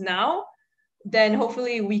changing things now, then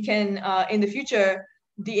hopefully we can, in the future,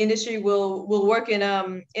 the industry will work in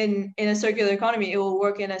a circular economy. It will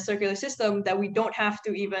work in a circular system that we don't have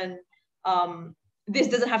to even, this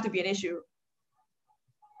doesn't have to be an issue.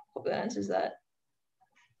 Hope that answers that.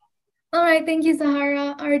 All right, thank you,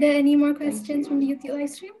 Zahara. Are there any more questions from the YouTube live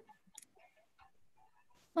stream?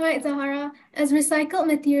 All right, Zahara, as recycled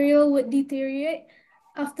material would deteriorate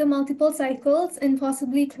after multiple cycles and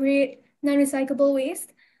possibly create non-recyclable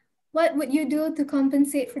waste, what would you do to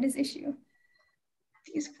compensate for this issue?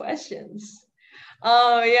 These questions.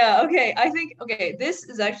 Oh yeah, okay. I think this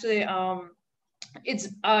is actually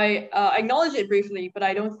I acknowledged it briefly, but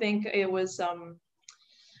I don't think it was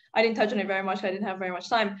I didn't touch on it very much. I didn't have very much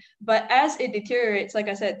time. But as it deteriorates, like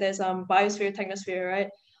I said, there's biosphere, technosphere, right?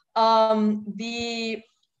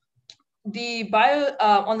 The bio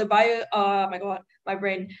on the bio my god, my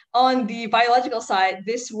brain, on the biological side,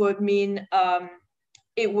 this would mean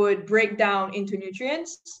it would break down into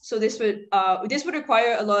nutrients. So this would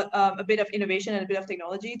require a bit of innovation and a bit of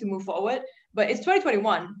technology to move forward. But it's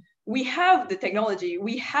 2021. We have the technology,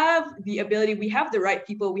 we have the ability, we have the right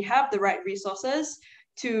people, we have the right resources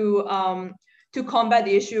to combat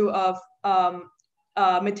the issue of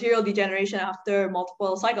material degeneration after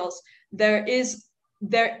multiple cycles. There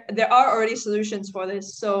are already solutions for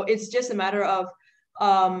this. So it's just a matter of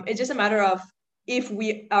if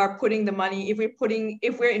we are putting the money, if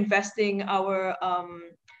we're investing our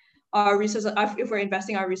resources, if we're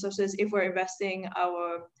investing our resources, if we're investing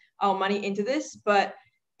our money into this. But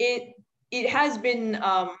it has been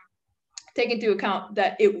taken into account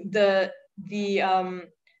that the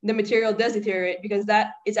material does deteriorate, because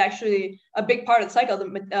that is actually a big part of the cycle.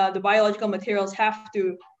 The biological materials have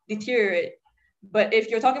to deteriorate. But if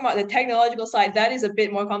you're talking about the technological side, that is a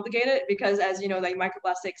bit more complicated, because, as you know, like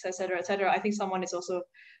microplastics, et cetera, I think someone is also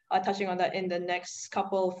touching on that in the next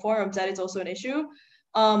couple forums. That is also an issue.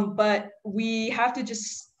 But we have to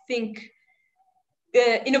just think,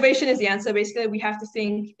 innovation is the answer. Basically, we have to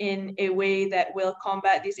think in a way that will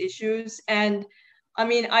combat these issues. And I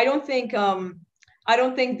mean, I don't think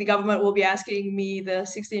the government will be asking me, the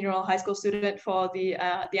 16-year-old high school student, for the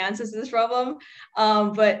answers to this problem.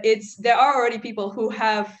 But there are already people who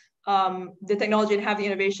have the technology and have the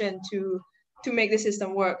innovation to make the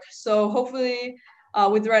system work. So hopefully,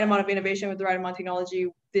 with the right amount of innovation, with the right amount of technology,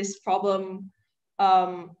 this problem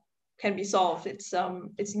can be solved. It's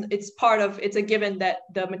a given that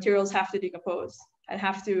the materials have to decompose and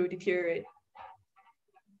have to deteriorate.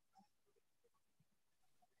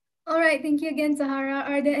 All right, thank you again, Zahara.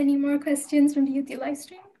 Are there any more questions from the YouTube live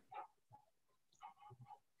stream?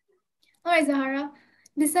 All right, Zahara.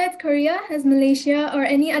 Besides Korea, has Malaysia or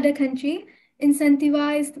any other country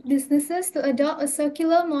incentivized businesses to adopt a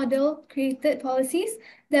circular model, created policies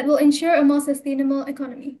that will ensure a more sustainable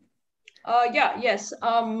economy? Yes.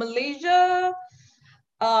 Malaysia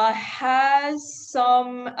has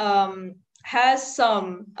some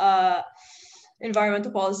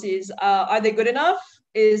environmental policies. Are they good enough?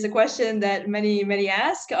 Is a question that many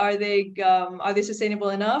ask. Are they sustainable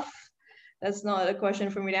enough? That's not a question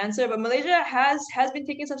for me to answer. But Malaysia has been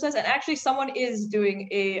taking some steps, and actually someone is doing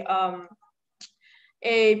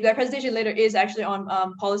their presentation later is actually on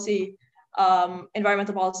policy,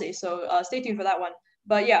 environmental policy. So stay tuned for that one.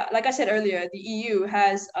 But yeah, like I said earlier, the EU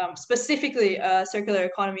has specifically a circular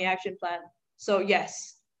economy action plan. So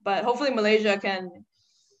yes, but hopefully Malaysia can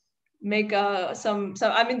make some.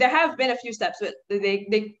 I mean, there have been a few steps, but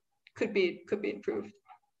they could be improved.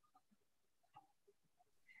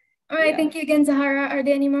 All right, Thank you again, Zahara. Are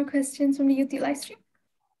there any more questions from the YouTube live stream?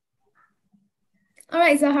 All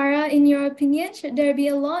right, Zahara, in your opinion, should there be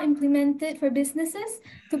a law implemented for businesses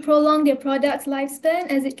to prolong their product's lifespan,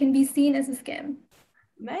 as it can be seen as a scam?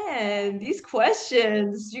 Man, these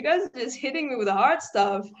questions, you guys are just hitting me with the hard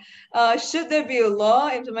stuff. Should there be a law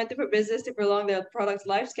implemented for business to prolong their product's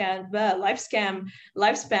lifespan?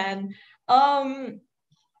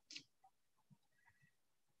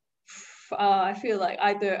 I feel like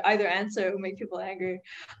either answer will make people angry.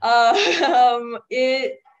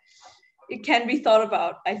 It can be thought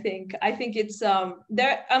about. I think it's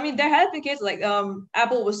there. I mean, there has been cases like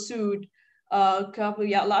Apple was sued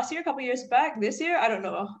last year, a couple years back. This year, I don't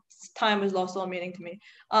know. Time has lost all meaning to me.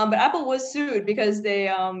 But Apple was sued because they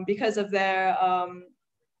because of their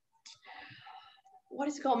what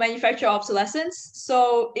is it called, manufacturer obsolescence.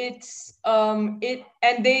 So it's I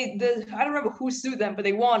don't remember who sued them, but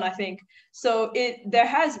they won, I think. So there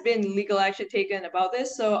has been legal action taken about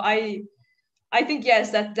this. So I think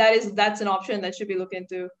yes, that's an option that should be looked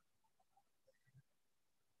into.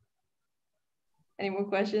 Any more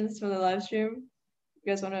questions from the live stream?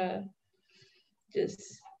 You guys want to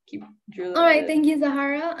just keep drilling? All right, thank you,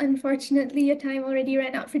 Zahara. Unfortunately, your time already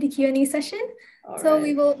ran out for the Q&A session.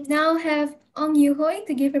 We will now have Ong Yu-Hoi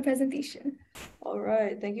to give her presentation. All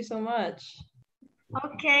right, thank you so much.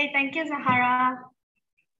 Okay, thank you, Zahara.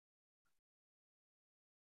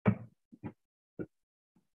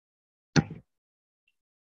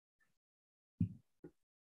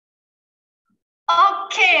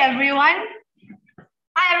 Okay, everyone.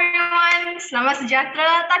 Hi, everyone. Selamat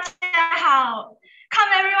sejahtera.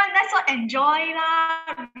 Come, everyone. Let's all enjoy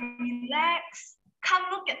lah. Relax. come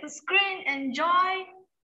look at the screen, enjoy.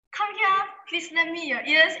 Come here, please lend me your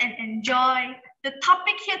ears and enjoy. The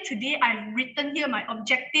topic here today, I've written here, my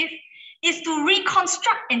objective is to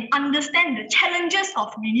reconstruct and understand the challenges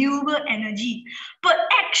of renewable energy. But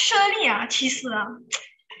actually, 其实,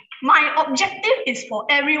 my objective is for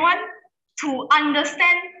everyone to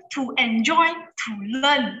understand, to enjoy, to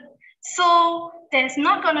learn. So there's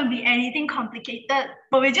not going to be anything complicated,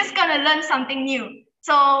 but we're just going to learn something new.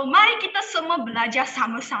 So mari kita semua belajar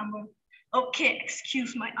sama-sama. Okay,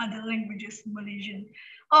 excuse my other languages, Malaysian.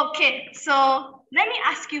 Okay, so let me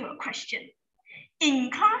ask you a question. In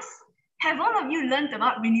class, have all of you learned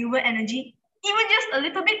about renewable energy, even just a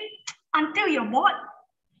little bit, until you're bored?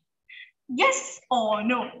 Yes or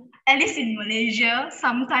no? At least in Malaysia,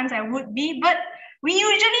 sometimes I would be, but we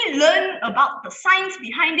usually learn about the science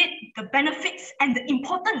behind it, the benefits and the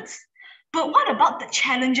importance. But what about the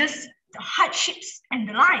challenges, the hardships and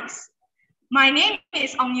the lies? My name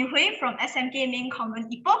is Ong Yu Hui from SMK Main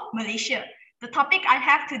Convent Ipoh, Malaysia. The topic I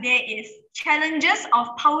have today is challenges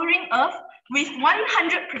of powering Earth with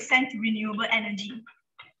 100% renewable energy.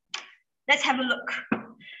 Let's have a look.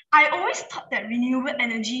 I always thought that renewable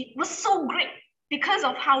energy was so great because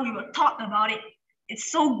of how we were taught about it.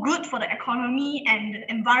 It's so good for the economy and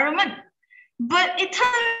the environment. But it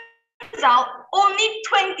turns out only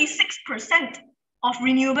 26% of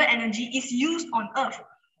renewable energy is used on Earth.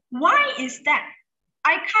 Why is that?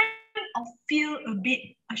 I kind of feel a bit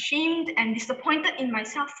ashamed and disappointed in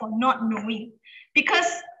myself for not knowing. Because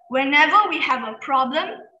whenever we have a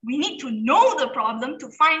problem, we need to know the problem to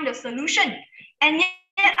find a solution. And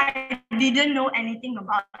yet I didn't know anything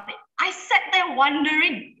about it. I sat there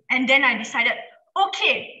wondering, and then I decided,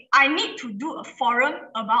 okay, I need to do a forum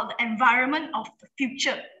about the environment of the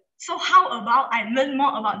future. So how about I learn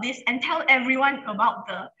more about this and tell everyone about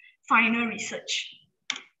the final research?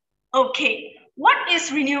 Okay, what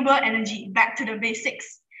is renewable energy? Back to the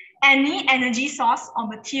basics. Any energy source or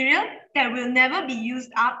material that will never be used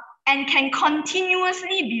up and can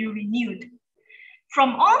continuously be renewed.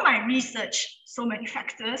 From all my research, so many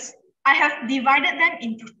factors, I have divided them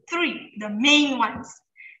into three, the main ones.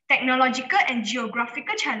 Technological and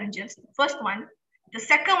geographical challenges, the first one. The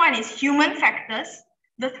second one is human factors.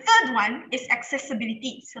 The third one is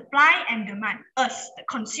accessibility, supply and demand, us, the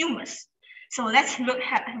consumers. So let's have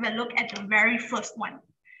a look at the very first one.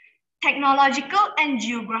 Technological and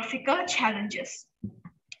geographical challenges.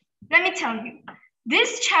 Let me tell you,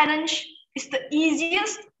 this challenge is the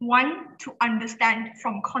easiest one to understand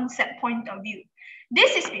from concept point of view.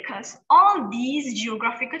 This is because all these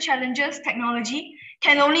geographical challenges, technology,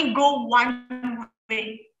 can only go one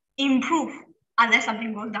way, improve, unless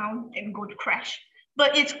something goes down and go to crash.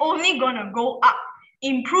 But it's only gonna go up,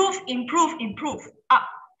 improve, improve, improve, up.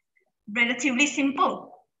 Relatively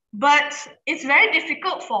simple, but it's very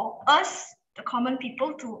difficult for us, the common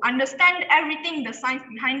people, to understand everything, the science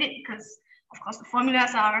behind it, because of course the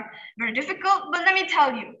formulas are very difficult. But let me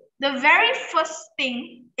tell you, the very first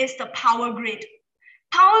thing is the power grid.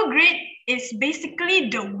 Power grid is basically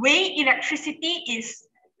the way electricity is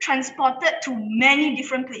transported to many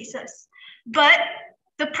different places. But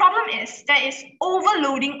the problem is there is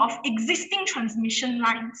overloading of existing transmission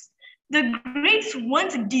lines. The grids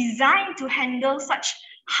weren't designed to handle such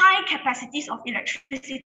high capacities of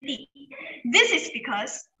electricity. This is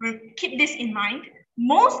because, keep this in mind,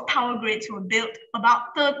 most power grids were built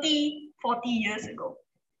about 30, 40 years ago.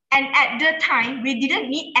 And at the time, we didn't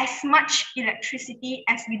need as much electricity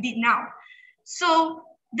as we did now. So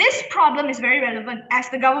this problem is very relevant as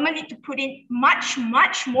the government need to put in much,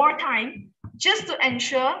 much more time just to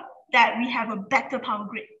ensure that we have a better power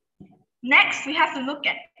grid. Next, we have to look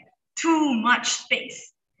at too much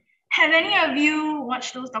space. Have any of you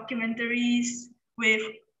watched those documentaries with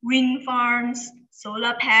wind farms,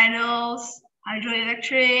 solar panels,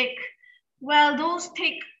 hydroelectric? Well, those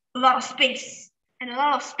take a lot of space. And a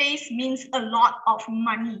lot of space means a lot of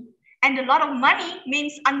money. And a lot of money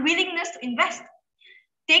means unwillingness to invest.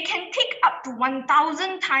 They can take up to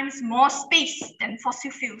 1,000 times more space than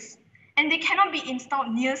fossil fuels. And they cannot be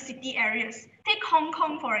installed near city areas. Take Hong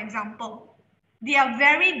Kong, for example. They are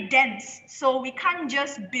very dense, so we can't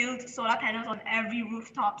just build solar panels on every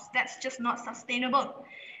rooftops. That's just not sustainable.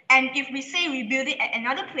 And if we say we build it at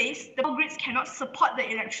another place, the power grids cannot support the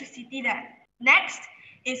electricity there. Next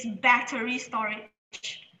is battery storage.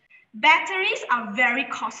 Batteries are very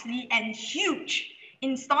costly and huge.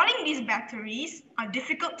 Installing these batteries are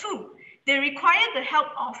difficult too. They require the help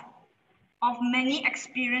of many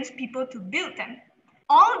experienced people to build them.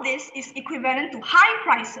 All this is equivalent to high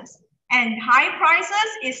prices, and high prices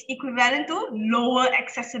is equivalent to lower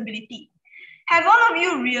accessibility. Have all of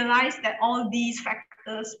you realized that all these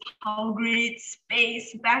factors, power grid,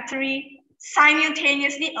 space, battery,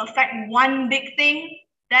 simultaneously affect one big thing?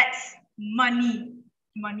 That's money.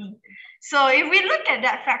 Money. So if we look at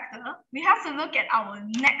that factor, we have to look at our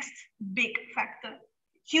next big factor,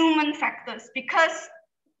 human factors, because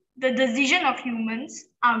the decision of humans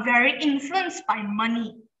are very influenced by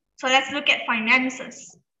money. So let's look at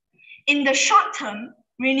finances. In the short term,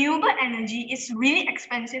 renewable energy is really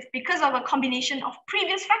expensive because of a combination of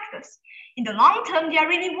previous factors. In the long term, they are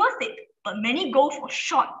really worth it, but many go for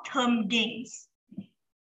short-term gains.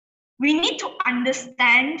 We need to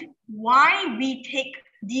understand why we take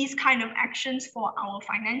these kind of actions for our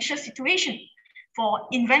financial situation, for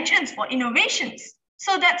inventions, for innovations.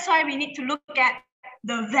 So that's why we need to look at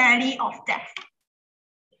the valley of death.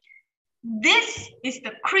 This is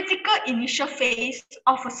the critical initial phase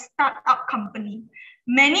of a startup company.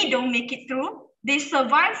 Many don't make it through. They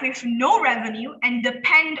survive with no revenue and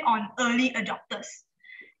depend on early adopters.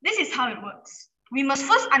 This is how it works. We must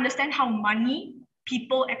first understand how money,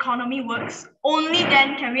 people, economy works. Only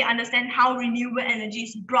then can we understand how renewable energy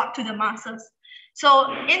is brought to the masses.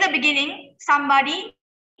 So in the beginning, somebody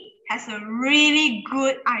has a really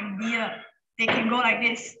good idea. They can go like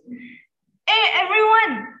this. Hey,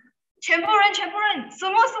 everyone, 全部人, 什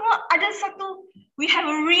么ada satu. We have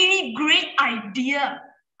a really great idea.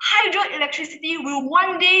 Hydroelectricity will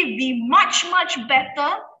one day be much, much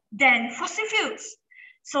better than fossil fuels.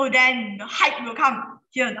 So then the height will come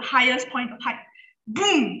here, the highest point of height.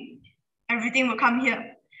 Boom! Everything will come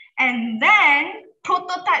here. And then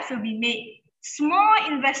prototypes will be made. Small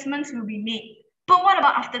investments will be made. But what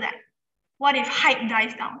about after that? What if hype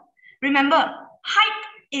dies down? Remember, hype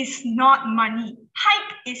is not money.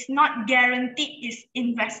 Hype is not guaranteed is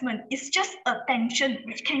investment. It's just attention,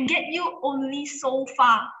 which can get you only so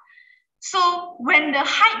far. So when the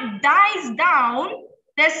hype dies down,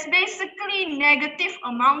 there's basically negative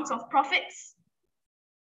amounts of profits.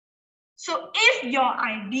 So if your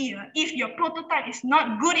idea, if your prototype is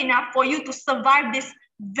not good enough for you to survive this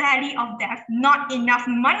valley of death, not enough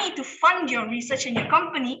money to fund your research in your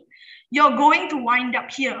company, you're going to wind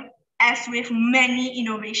up here, as with many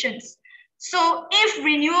innovations. So if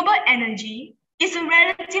renewable energy is a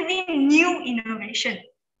relatively new innovation,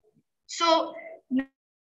 so now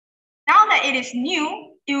that it is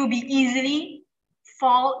new, it will be easily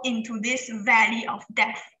fall into this valley of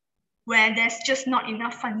death, where there's just not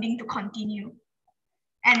enough funding to continue.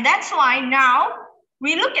 And that's why now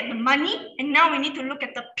we look at the money, and now we need to look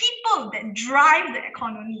at the people that drive the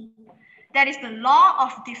economy. That is the law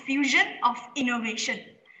of diffusion of innovation.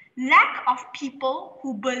 Lack of people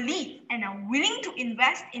who believe and are willing to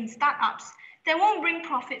invest in startups that won't bring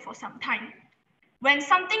profit for some time. When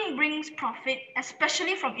something brings profit,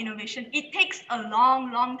 especially from innovation, it takes a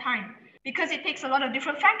long, long time because it takes a lot of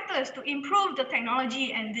different factors to improve the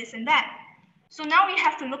technology and this and that. So now we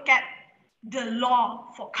have to look at the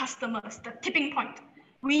law for customers, the tipping point.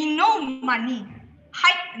 We know money.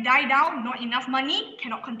 Hype die down, not enough money,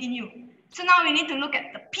 cannot continue. So now we need to look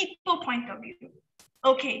at the people point of view.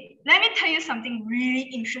 Okay, let me tell you something really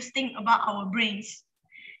interesting about our brains.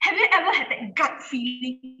 Have you ever had that gut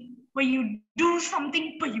feeling where you do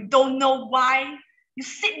something but you don't know why? You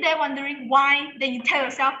sit there wondering why, then you tell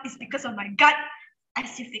yourself it's because of my gut,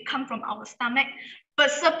 as if they come from our stomach. But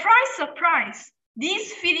surprise, surprise,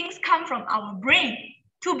 these feelings come from our brain.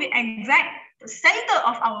 To be exact, the center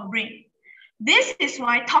of our brain. This is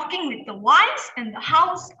why talking with the whys and the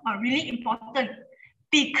hows are really important,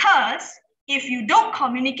 because if you don't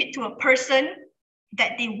communicate to a person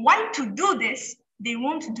that they want to do this, they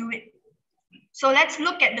won't do it. So let's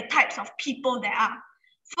look at the types of people there are.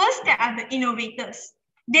 First, there are the innovators.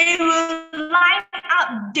 They will line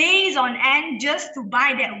up days on end just to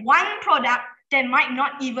buy that one product that might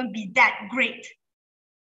not even be that great.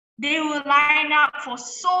 They will line up for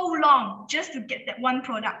so long just to get that one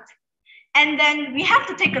product. And then we have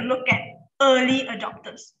to take a look at early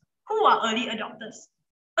adopters. Who are early adopters?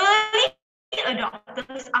 Early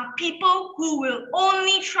adopters are people who will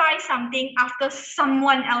only try something after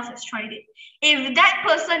someone else has tried it. If that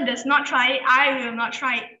person does not try it, I will not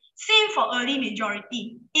try it. Same for early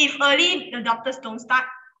majority. If early adopters don't start,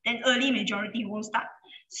 then early majority won't start.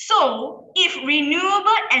 So if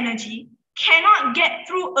renewable energy cannot get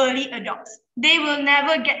through early adopters, they will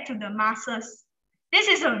never get to the masses. This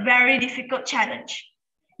is a very difficult challenge.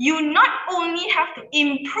 You not only have to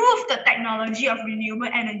improve the technology of renewable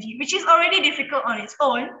energy, which is already difficult on its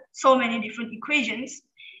own, so many different equations,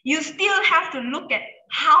 you still have to look at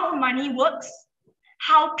how money works,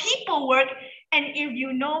 how people work, and if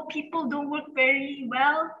you know people don't work very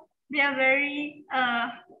well, they are very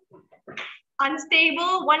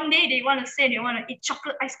unstable. One day they want to say they want to eat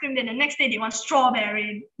chocolate ice cream, then the next day they want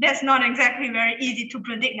strawberry. That's not exactly very easy to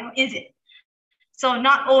predict now, is it? So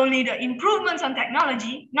not only the improvements on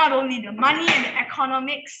technology, not only the money and the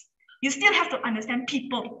economics, you still have to understand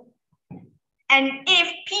people. And if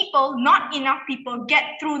people, not enough people get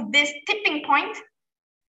through this tipping point,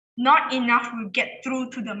 not enough will get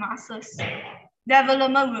through to the masses.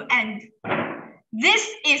 Development will end. This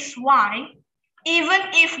is why, even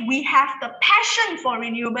if we have the passion for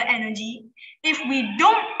renewable energy, if we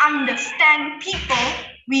don't understand people,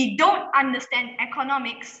 we don't understand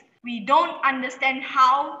economics, we don't understand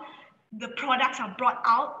how the products are brought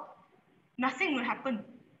out, nothing will happen.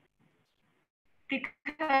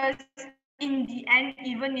 Because in the end,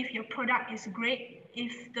 even if your product is great,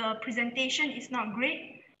 if the presentation is not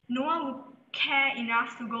great, no one will care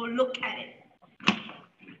enough to go look at it.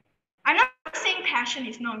 I'm not saying passion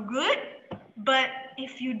is not good, but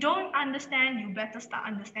if you don't understand, you better start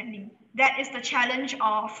understanding. That is the challenge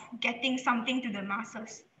of getting something to the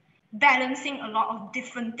masses, balancing a lot of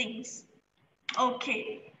different things.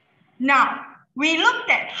 Okay, now we looked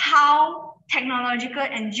at how technological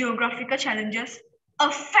and geographical challenges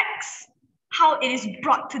affects how it is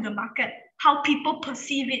brought to the market, how people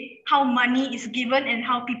perceive it, how money is given, and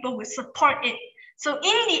how people will support it. So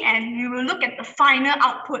in the end, we will look at the final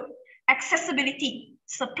output, accessibility,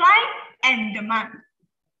 supply, and demand.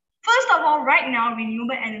 First of all, right now,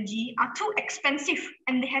 renewable energy are too expensive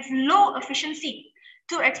and they have low efficiency.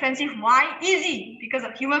 Too expensive, why? Easy, because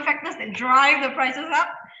of human factors that drive the prices up,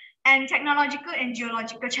 and technological and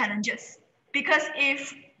geological challenges. Because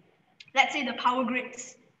if, let's say, the power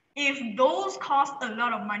grids, if those cost a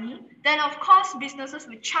lot of money, then of course businesses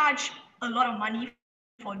will charge a lot of money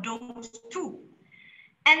for those too.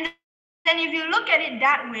 And then if you look at it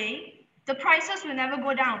that way, the prices will never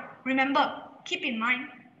go down. Remember, keep in mind,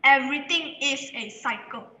 everything is a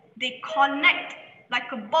cycle. They connect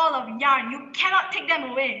like a ball of yarn. You cannot take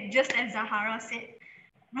them away, just as Zahara said.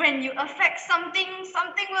 When you affect something,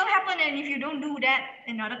 something will happen. And if you don't do that,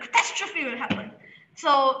 another catastrophe will happen.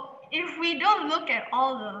 So if we don't look at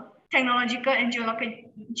all the technological and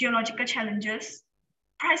geological challenges,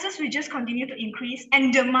 prices will just continue to increase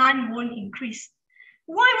and demand won't increase.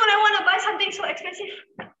 Why would I want to buy something so expensive?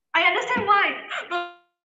 I understand why. But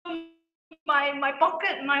my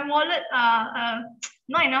pocket, my wallet,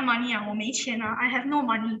 not enough money. I have no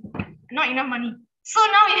money. Not enough money. So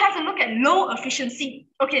now you have to look at low efficiency.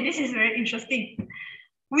 Okay, this is very interesting.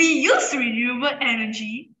 We use renewable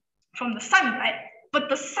energy from the sun, right? But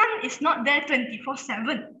the sun is not there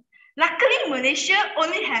 24/7. Luckily, Malaysia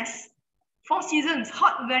only has 4 seasons: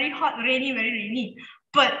 hot, very hot, rainy, very rainy.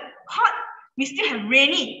 But hot, we still have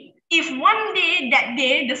rainy. If one day, that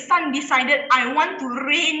day, the sun decided, I want to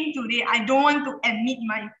rain today, I don't want to emit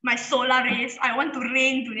my solar rays, I want to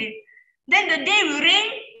rain today, then the day will rain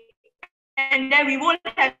and then we won't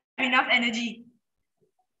have enough energy.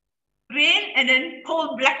 Rain and then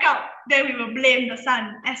cold blackout, then we will blame the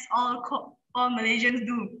sun, as all Malaysians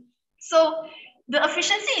do. So the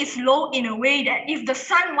efficiency is low in a way that if the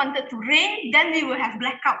sun wanted to rain, then we will have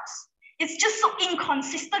blackouts. It's just so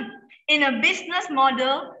inconsistent. In a business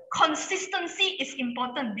model, consistency is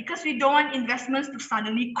important because we don't want investments to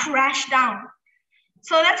suddenly crash down.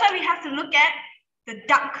 So that's why we have to look at the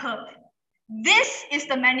duck curve. This is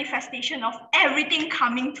the manifestation of everything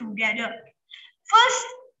coming together. First,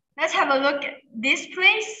 let's have a look at this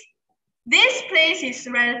place. This place is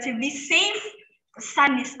relatively safe. The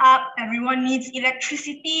sun is up, everyone needs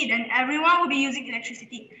electricity, then everyone will be using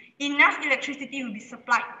electricity. Enough electricity will be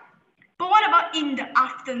supplied. But what about in the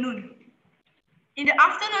afternoon? In the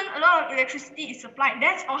afternoon, a lot of electricity is supplied.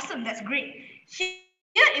 That's awesome, that's great.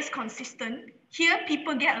 Here is consistent. Here,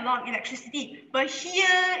 people get a lot of electricity. But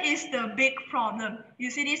here is the big problem.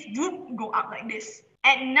 You see this, whoop, go up like this.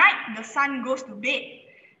 At night, the sun goes to bed.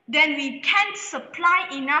 Then we can't supply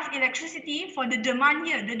enough electricity for the demand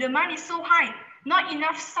here. The demand is so high. Not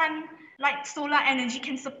enough sun, like solar energy,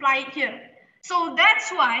 can supply it here. So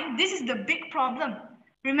that's why this is the big problem.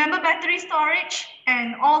 Remember battery storage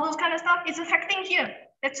and all those kind of stuff? It's affecting here.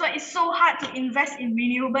 That's why it's so hard to invest in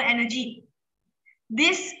renewable energy.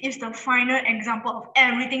 This is the final example of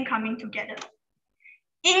everything coming together.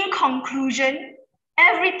 In conclusion,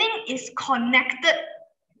 everything is connected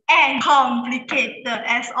and complicated,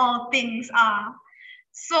 as all things are.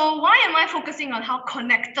 So why am I focusing on how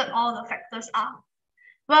connected all the factors are?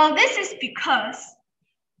 Well, this is because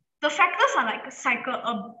the factors are like a cycle,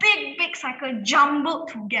 a big cycle jumbled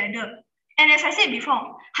together. And as I said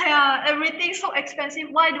before, everything's so expensive.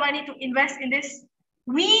 Why do I need to invest in this?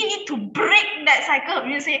 We need to break that cycle.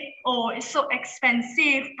 We say, oh, it's so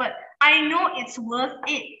expensive, but I know it's worth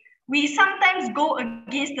it. We sometimes go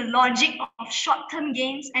against the logic of short-term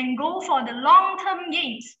gains and go for the long-term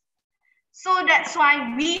gains. So that's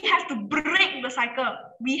why we have to break the cycle.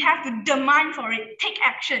 We have to demand for it, take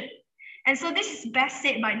action. And so this is best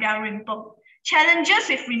said by Dalrymple. Challenges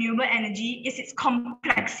with renewable energy is its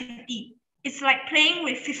complexity. It's like playing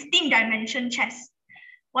with 15-dimension chess.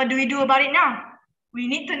 What do we do about it now? We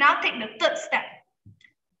need to now take the third step.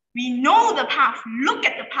 We know the path, look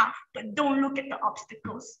at the path, but don't look at the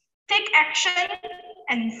obstacles. Take action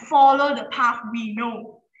and follow the path we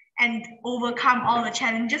know and overcome all the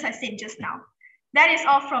challenges I said just now. That is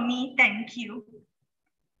all from me. Thank you.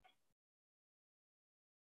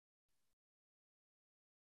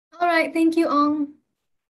 All right, thank you, Ong.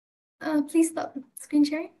 Please stop screen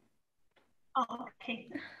sharing. Oh, okay.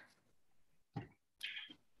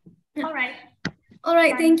 All right. All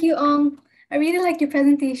right, thank you, Ong. I really like your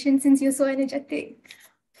presentation since you're so energetic.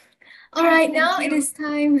 All right, now it is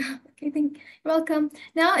time. Okay, you're welcome.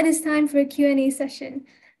 Now it is time for a Q&A session.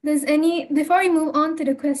 Before we move on to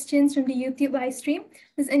the questions from the YouTube live stream,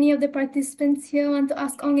 does any of the participants here want to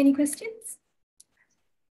ask Ong any questions?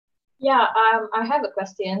 Yeah, I have a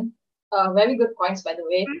question. Very good points, by the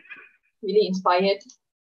way. Really inspired.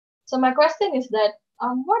 So my question is that,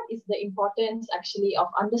 what is the importance actually of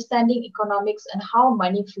understanding economics and how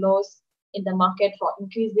money flows in the market for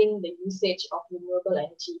increasing the usage of renewable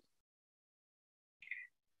energy?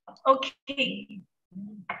 Okay.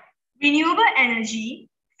 Renewable energy,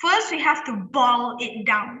 first we have to boil it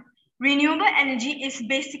down. Renewable energy is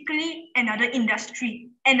basically another industry,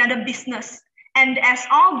 another business. And as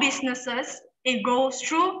all businesses, it goes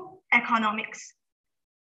through economics.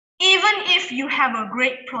 Even if you have a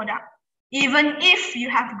great product, even if you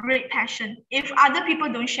have great passion, if other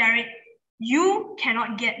people don't share it, you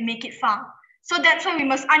cannot make it far. So that's why we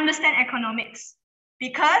must understand economics,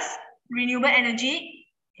 because renewable energy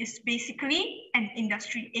is basically an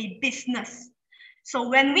industry, a business. So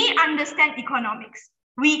when we understand economics,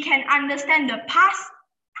 we can understand the past,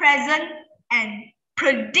 present, and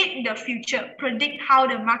predict the future, predict how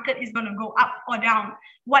the market is going to go up or down.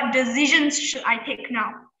 What decisions should I take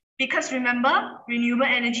now? Because remember, renewable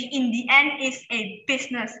energy in the end is a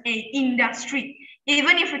business, a industry.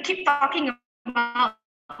 Even if we keep talking about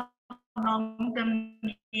long-term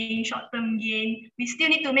gain, short-term gain, we still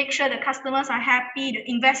need to make sure the customers are happy, the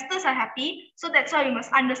investors are happy. So that's why we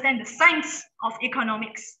must understand the science of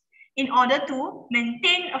economics in order to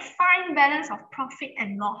maintain a fine balance of profit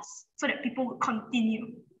and loss so that people will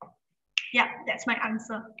continue. Yeah, that's my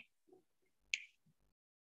answer.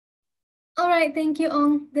 All right, thank you,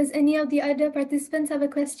 Ong. Does any of the other participants have a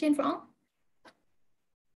question for Ong?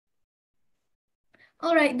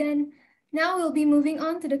 All right, then. Now we'll be moving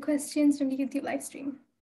on to the questions from the YouTube live stream.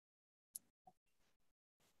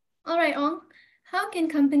 All right, Ong. How can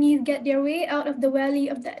companies get their way out of the valley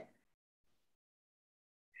of debt?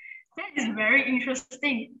 That is very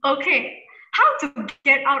interesting. Okay, how to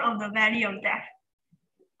get out of the valley of debt?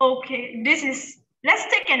 Okay, let's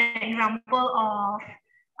take an example of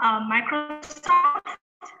Microsoft.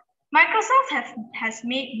 Microsoft has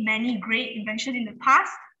made many great inventions in the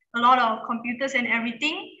past, a lot of computers and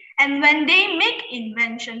everything. And when they make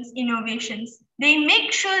innovations, they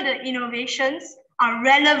make sure the innovations are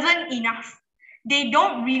relevant enough. They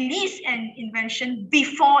don't release an invention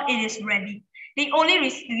before it is ready. They only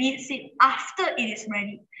release it after it is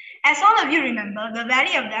ready. As all of you remember, the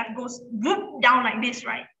valley of death goes whoop down like this,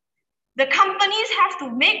 right? The companies have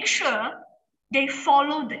to make sure they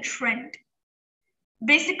follow the trend.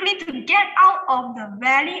 Basically, to get out of the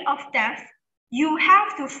valley of death, you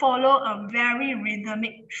have to follow a very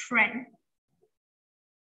rhythmic trend.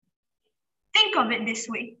 Think of it this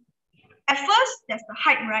way. At first, there's the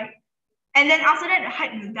hype, right? And then after that, the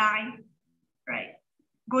hype will die, right?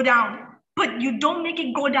 Go down. But you don't make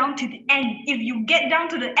it go down to the end. If you get down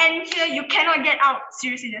to the end here, you cannot get out.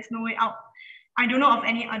 Seriously, there's no way out. I don't know of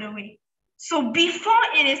any other way. So before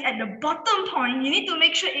it is at the bottom point, you need to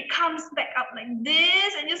make sure it comes back up like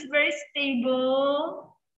this and just very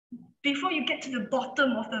stable before you get to the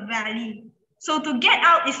bottom of the valley. So to get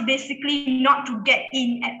out is basically not to get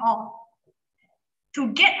in at all.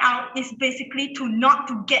 To get out is basically to not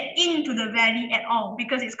to get into the valley at all,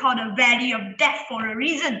 because it's called a valley of death for a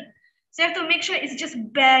reason. So you have to make sure it's just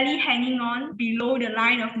barely hanging on below the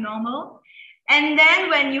line of normal. And then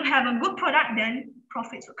when you have a good product, then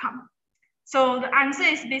profits will come. So the answer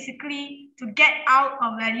is basically to get out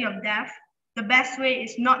of valley of death, the best way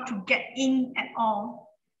is not to get in at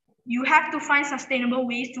all. You have to find sustainable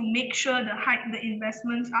ways to make sure the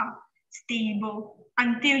investments are stable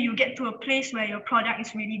until you get to a place where your product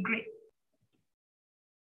is really great.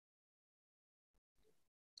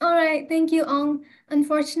 All right, thank you, Ong.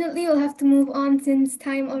 Unfortunately, we'll have to move on since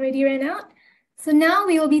time already ran out. So now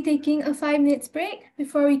we will be taking a 5 minutes break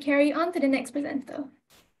before we carry on to the next presenter.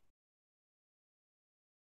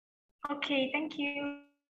 Okay, thank you.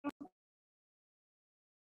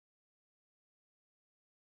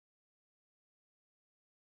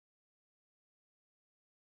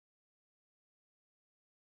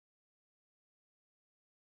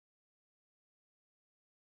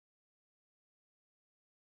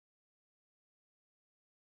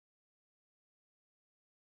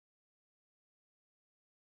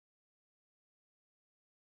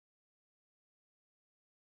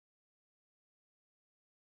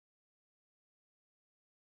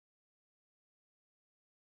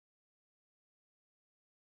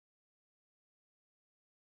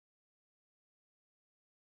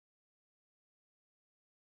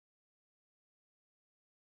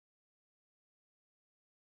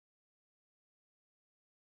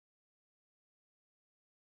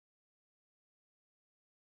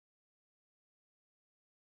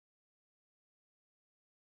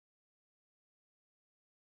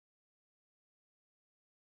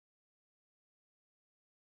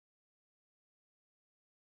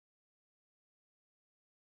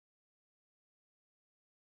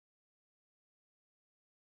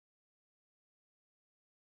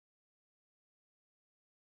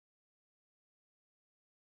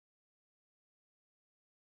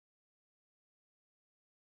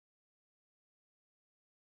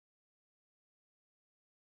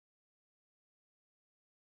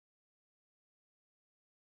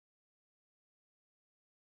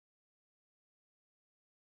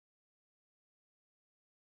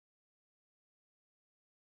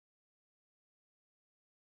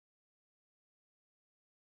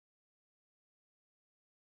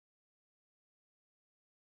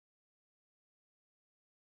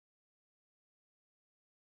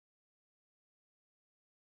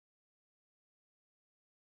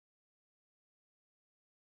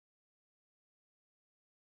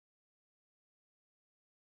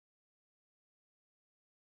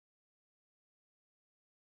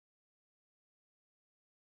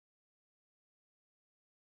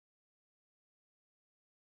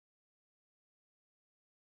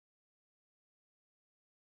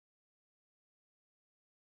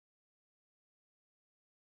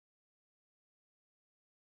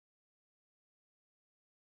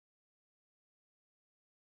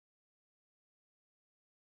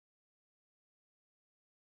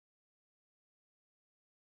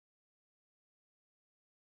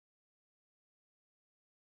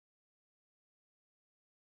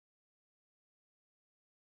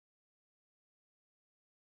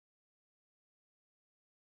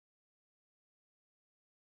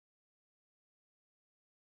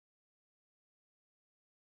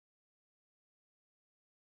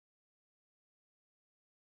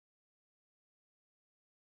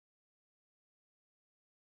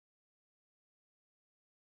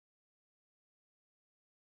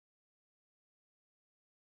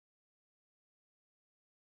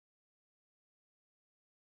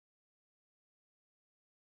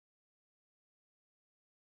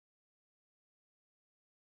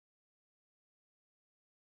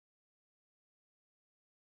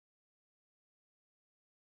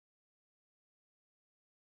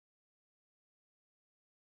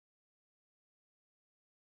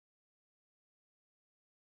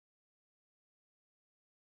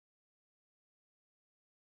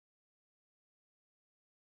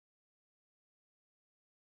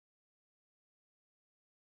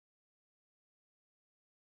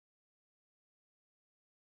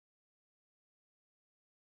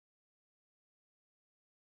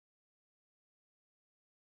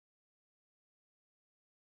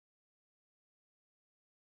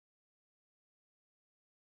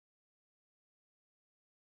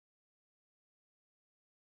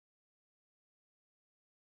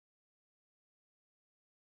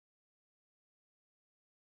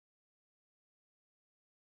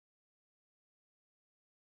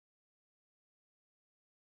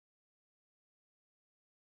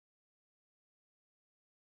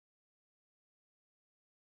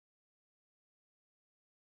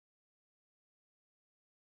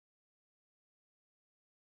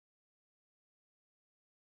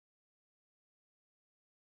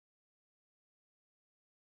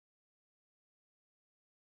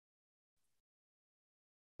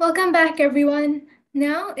 Welcome back, everyone.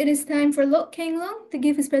 Now it is time for Lok Keng Long to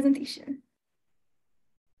give his presentation.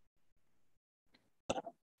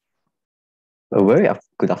 A very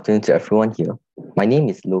good afternoon to everyone here. My name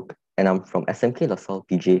is Luke, and I'm from SMK LaSalle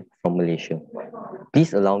PJ from Malaysia.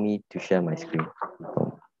 Please allow me to share my screen.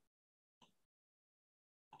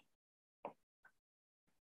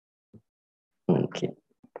 Okay,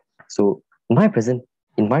 so in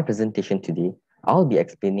my presentation today, I'll be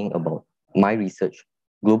explaining about my research,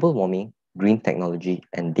 global warming, green technology,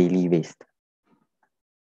 and daily waste.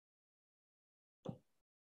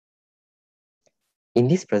 In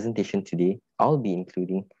this presentation today, I'll be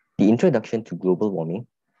including the introduction to global warming,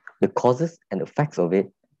 the causes and effects of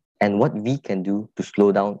it, and what we can do to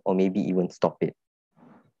slow down or maybe even stop it.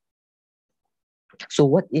 So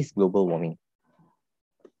what is global warming?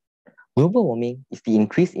 Global warming is the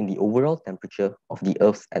increase in the overall temperature of the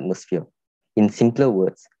Earth's atmosphere. In simpler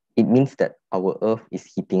words, it means that our Earth is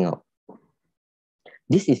heating up.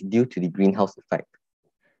 This is due to the greenhouse effect.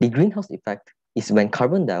 The greenhouse effect is when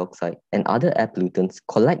carbon dioxide and other air pollutants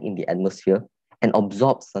collide in the atmosphere and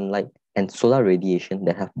absorb sunlight and solar radiation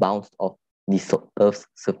that have bounced off the Earth's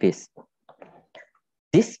surface.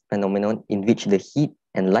 This phenomenon in which the heat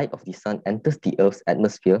and light of the sun enters the Earth's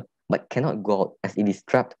atmosphere but cannot go out as it is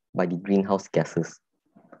trapped by the greenhouse gases.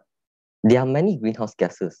 There are many greenhouse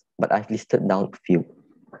gases, but I've listed down a few,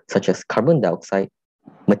 such as carbon dioxide,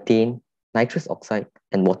 methane, nitrous oxide,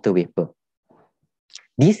 and water vapor.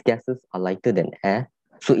 These gases are lighter than air,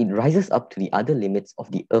 so it rises up to the other limits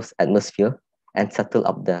of the Earth's atmosphere and settle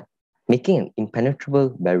up there, making an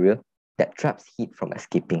impenetrable barrier that traps heat from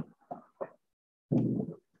escaping.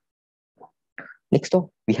 Next up,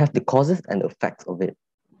 we have the causes and effects of it.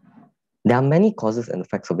 There are many causes and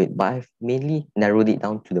effects of it, but I've mainly narrowed it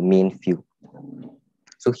down to the main few.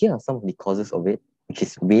 So here are some of the causes of it, which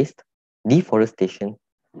is waste, deforestation,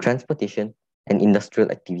 transportation, and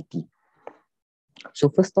industrial activity. So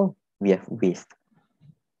first off, we have waste.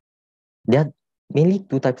 There are mainly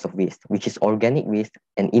two types of waste, which is organic waste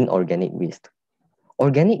and inorganic waste.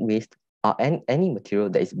 Organic waste are any material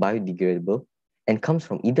that is biodegradable and comes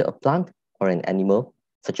from either a plant or an animal,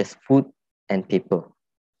 such as food and paper.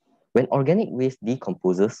 When organic waste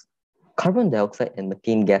decomposes, carbon dioxide and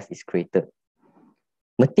methane gas is created.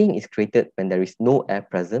 Methane is created when there is no air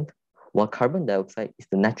present, while carbon dioxide is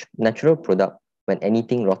the natural product when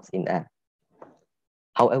anything rots in air.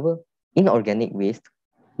 However, inorganic waste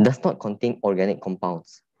does not contain organic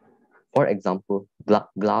compounds. For example,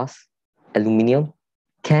 glass, aluminium,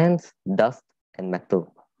 cans, dust, and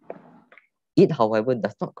metal. It, however,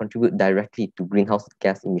 does not contribute directly to greenhouse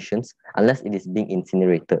gas emissions unless it is being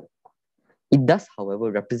incinerated. It does,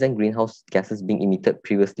 however, represent greenhouse gases being emitted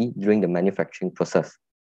previously during the manufacturing process.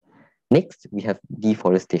 Next, we have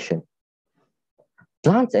deforestation.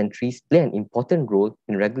 Plants and trees play an important role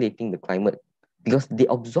in regulating the climate because they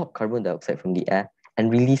absorb carbon dioxide from the air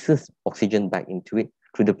and releases oxygen back into it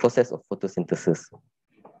through the process of photosynthesis.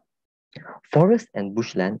 Forest and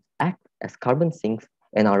bushland act as carbon sinks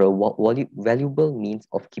and are a valuable means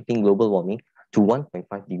of keeping global warming to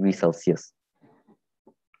 1.5 degrees Celsius.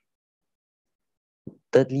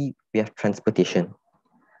 Thirdly, we have transportation.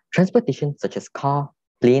 Transportation such as car,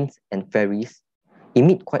 planes, and ferries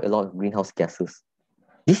emit quite a lot of greenhouse gases.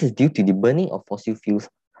 This is due to the burning of fossil fuels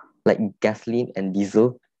like gasoline and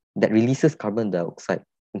diesel that releases carbon dioxide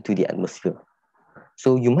into the atmosphere.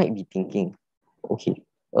 So you might be thinking, okay,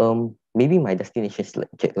 maybe my destination is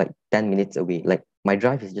like 10 minutes away, like my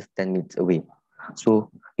drive is just 10 minutes away.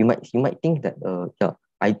 So you might think that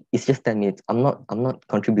it's just 10 minutes. I'm not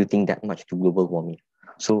contributing that much to global warming.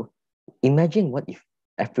 So imagine what if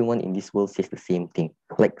everyone in this world says the same thing.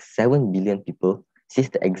 Like 7 billion people says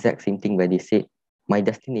the exact same thing where they say, my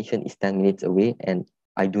destination is 10 minutes away and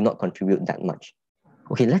I do not contribute that much.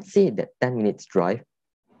 Okay, let's say that 10 minutes drive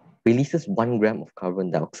releases 1 gram of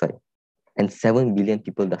carbon dioxide and 7 billion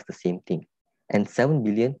people does the same thing. And 7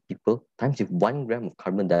 billion people times with 1 gram of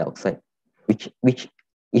carbon dioxide, which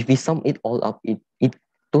if we sum it all up, it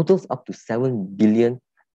totals up to 7 billion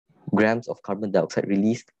grams of carbon dioxide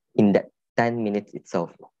released in that 10 minutes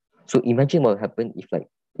itself. So imagine what will happen if like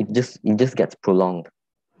it just gets prolonged.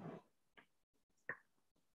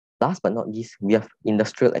 Last but not least, we have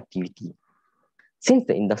industrial activity. Since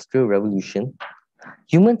the Industrial Revolution,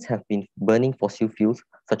 humans have been burning fossil fuels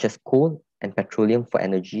such as coal and petroleum for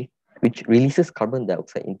energy, which releases carbon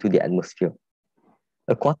dioxide into the atmosphere.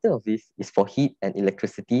 A quarter of this is for heat and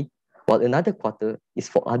electricity, while another quarter is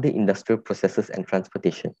for other industrial processes and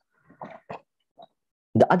transportation.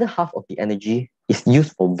 The other half of the energy is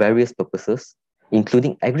used for various purposes,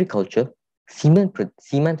 including agriculture, cement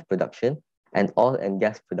production, and oil and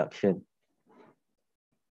gas production.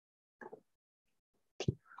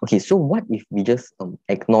 Okay, so what if we just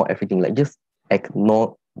ignore everything, like just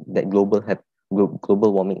ignore that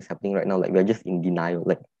global warming is happening right now, like we're just in denial,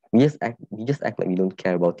 like we just act like we don't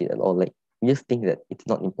care about it at all. Like we just think that it's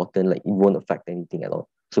not important, like it won't affect anything at all.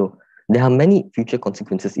 So there are many future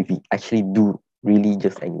consequences if we actually do really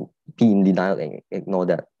just be in denial and ignore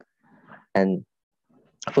that. And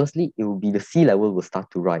firstly, it will be the sea level will start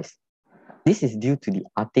to rise. This is due to the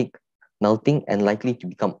Arctic melting and likely to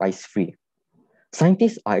become ice-free.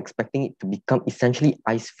 Scientists are expecting it to become essentially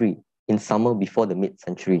ice-free in summer before the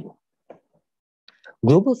mid-century.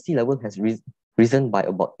 Global sea level has risen by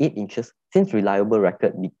about 8 inches since reliable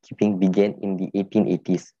record keeping began in the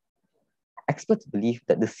 1880s. Experts believe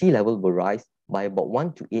that the sea level will rise by about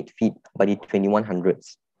 1 to 8 feet by the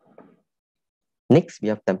 2100s. Next, we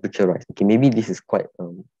have temperature rise. Okay, maybe this is quite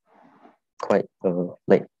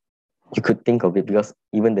like you could think of it because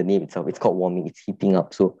even the name itself, it's called warming, it's heating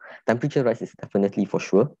up. So temperature rise is definitely for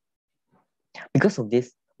sure. Because of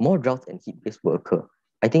this, more droughts and heat waves will occur.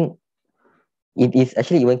 I think it is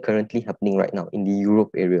actually even currently happening right now in the Europe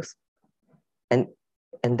areas. And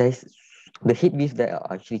there's the heat waves that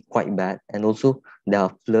are actually quite bad. And also there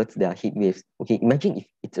are floods, there are heat waves. Okay, imagine if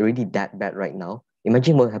it's already that bad right now.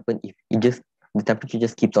 Imagine what happened if the temperature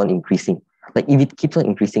just keeps on increasing. Like if it keeps on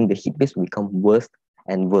increasing, the heat waves will become worse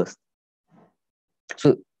and worse.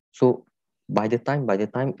 So by the time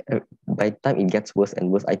it gets worse and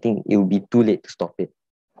worse, I think it will be too late to stop it.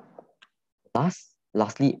 Last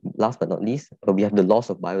but not least, we have the loss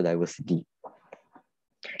of biodiversity.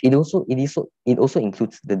 It also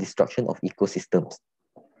includes the destruction of ecosystems.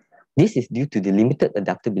 This is due to the limited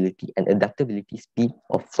adaptability and adaptability speed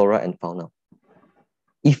of flora and fauna.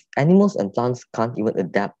 If animals and plants can't even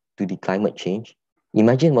adapt to the climate change,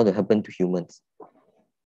 imagine what will happen to humans.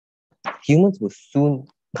 Humans will soon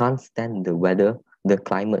can't stand the weather, the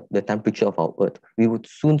climate, the temperature of our earth. We would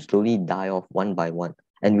soon slowly die off one by one,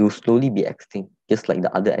 and we will slowly be extinct, just like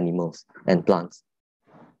the other animals and plants.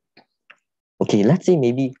 Okay, let's say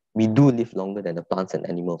maybe we do live longer than the plants and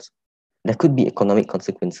animals. There could be economic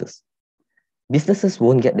consequences. Businesses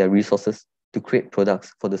won't get their resources to create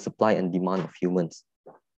products for the supply and demand of humans.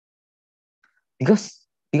 Because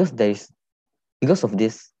of this,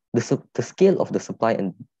 the scale of the supply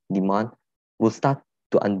and demand will start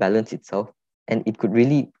to unbalance itself, and it could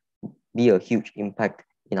really be a huge impact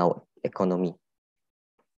in our economy.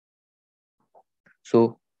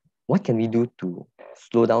 So what can we do to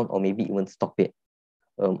slow down or maybe even stop it?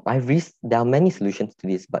 There are many solutions to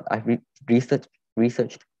this, but I've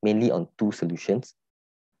researched mainly on 2 solutions,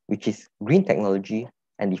 which is green technology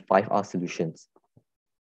and the 5R solutions.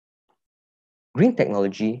 Green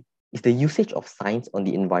technology is the usage of science on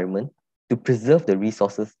the environment to preserve the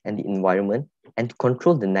resources and the environment and to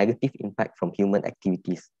control the negative impact from human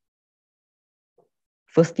activities.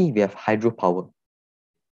 Firstly, we have hydropower.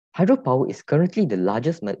 Hydropower is currently the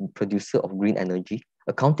largest producer of green energy,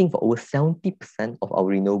 accounting for over 70% of our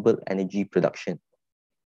renewable energy production.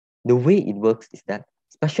 The way it works is that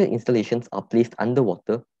special installations are placed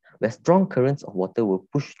underwater where strong currents of water will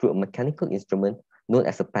push through a mechanical instrument known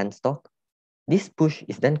as a penstock. This push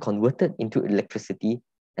is then converted into electricity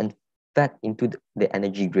and fed into the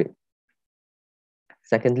energy grid.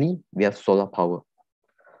 Secondly, we have solar power.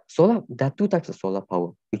 There are 2 types of solar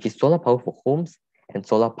power, which is solar power for homes and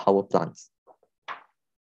solar power plants.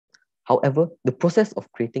 However, the process of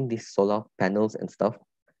creating these solar panels and stuff,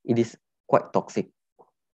 it is quite toxic.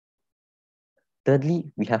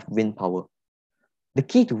 Thirdly, we have wind power. The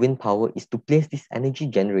key to wind power is to place these energy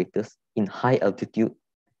generators in high altitude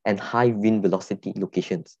and high wind velocity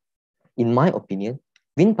locations. In my opinion,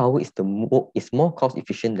 wind power is more cost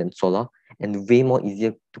efficient than solar and way more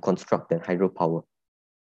easier to construct than hydropower.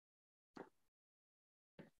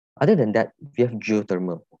 Other than that, we have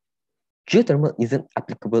geothermal. Geothermal isn't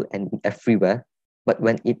applicable and everywhere, but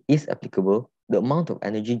when it is applicable, the amount of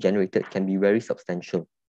energy generated can be very substantial.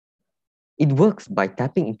 It works by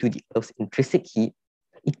tapping into the Earth's intrinsic heat.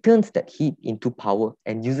 It turns that heat into power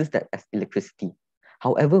and uses that as electricity.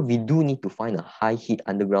 However, we do need to find a high heat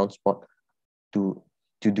underground spot to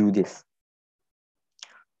do this.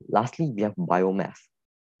 Lastly, we have biomass.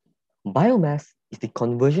 Biomass is the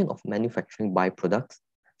conversion of manufacturing byproducts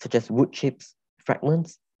such as wood chips,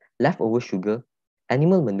 fragments, leftover sugar,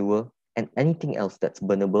 animal manure, and anything else that's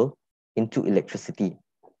burnable into electricity.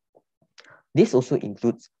 This also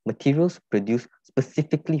includes materials produced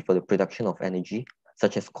specifically for the production of energy,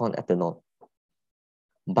 such as corn ethanol.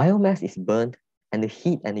 Biomass is burned and the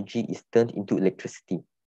heat energy is turned into electricity,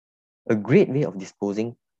 a great way of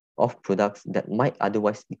disposing of products that might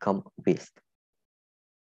otherwise become waste.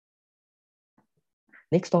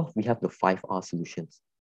 Next off, we have the 5R solutions.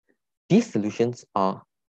 These solutions are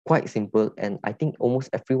quite simple, and I think almost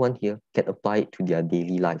everyone here can apply it to their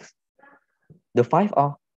daily lives. The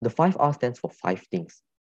 5R The 5R stands for 5 things.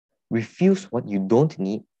 Refuse what you don't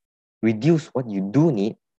need, reduce what you do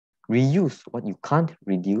need, reuse what you can't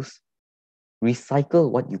reduce, recycle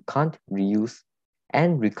what you can't reuse,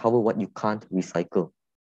 and recover what you can't recycle.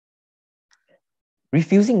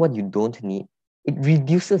 Refusing what you don't need, it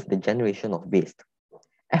reduces the generation of waste.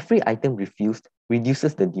 Every item refused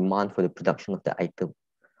reduces the demand for the production of the item.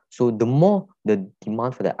 So the more the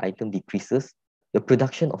demand for that item decreases, the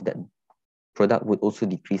production of that product would also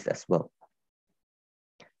decrease as well.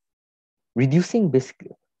 Reducing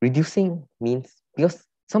means, because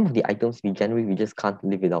some of the items we just can't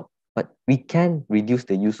live without, but we can reduce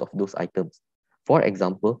the use of those items. For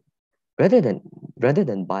example, rather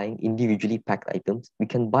than buying individually packed items, we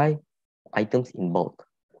can buy items in bulk.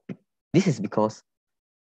 This is because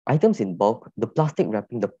items in bulk, the plastic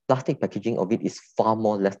wrapping, the plastic packaging of it is far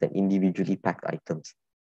more less than individually packed items.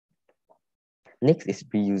 Next is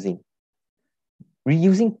reusing.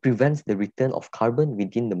 Reusing prevents the return of carbon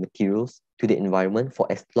within the materials to the environment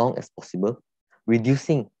for as long as possible,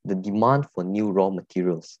 reducing the demand for new raw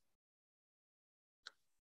materials.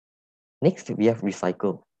 Next, we have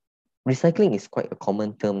recycle. Recycling is quite a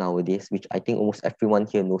common term nowadays, which I think almost everyone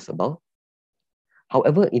here knows about.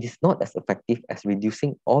 However, it is not as effective as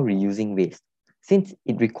reducing or reusing waste, since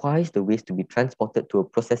it requires the waste to be transported to a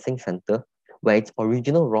processing center where its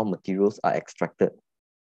original raw materials are extracted.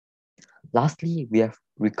 Lastly, we have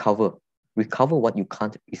recover. Recover what you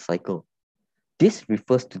can't recycle. This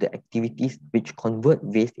refers to the activities which convert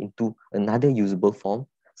waste into another usable form,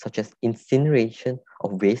 such as incineration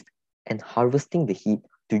of waste and harvesting the heat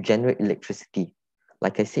to generate electricity.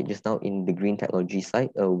 Like I said just now in the green technology side,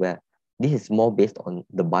 where this is more based on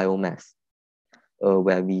the biomass,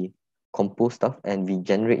 where we compose stuff and we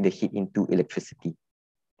generate the heat into electricity.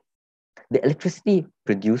 The electricity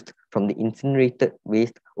produced from the incinerated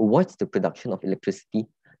waste avoids the production of electricity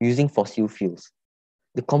using fossil fuels.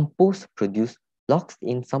 The compost produced locks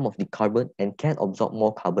in some of the carbon and can absorb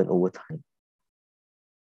more carbon over time.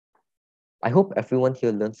 I hope everyone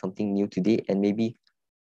here learned something new today, and maybe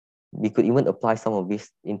we could even apply some of this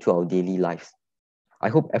into our daily lives. I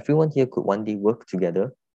hope everyone here could one day work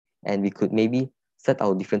together, and we could maybe set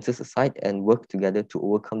our differences aside and work together to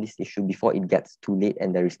overcome this issue before it gets too late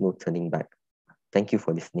and there is no turning back. Thank you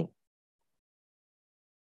for listening.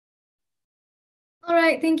 All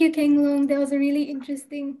right, thank you, Keng Long. That was a really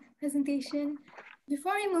interesting presentation.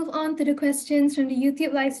 Before we move on to the questions from the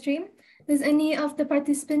YouTube live stream, does any of the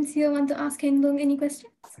participants here want to ask Keng Long any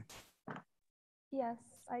questions? Yes,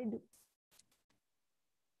 I do.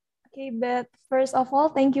 Okay, but first of all,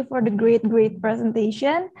 thank you for the great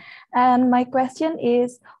presentation. And my question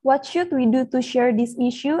is, what should we do to share this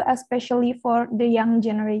issue, especially for the young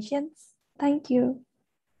generations? Thank you.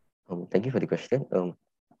 Thank you for the question.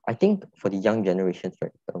 I think for the young generations,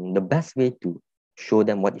 right, the best way to show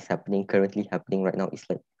them what is currently happening right now is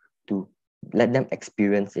like to let them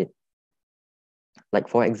experience it. Like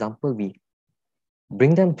for example, we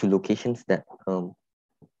bring them to locations that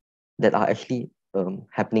that are actually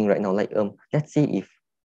happening right now. Like let's say if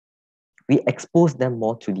we expose them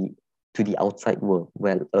more to the outside world,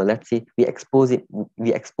 well, let's say we expose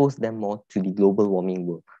them more to the global warming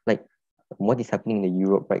world, like what is happening in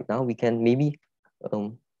Europe right now. We can maybe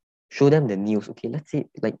show them the news. Okay, let's say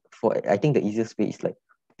like I think the easiest way is like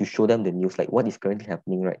to show them the news, like what is currently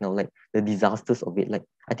happening right now, like the disasters of it. Like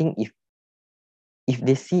I think if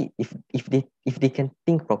they see, if they can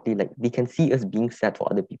think properly, like they can see us being sad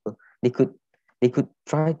for other people, they could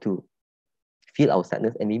try to feel our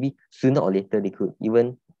sadness, and maybe sooner or later they could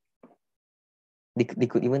even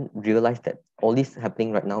realize that all this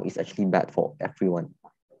happening right now is actually bad for everyone.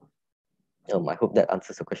 I hope that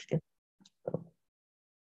answers the question.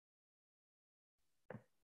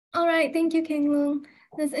 All right, thank you, Keng Long.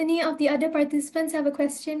 Does any of the other participants have a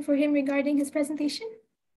question for him regarding his presentation?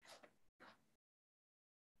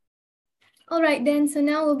 All right then, so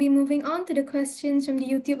now we'll be moving on to the questions from the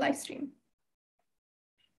YouTube live stream.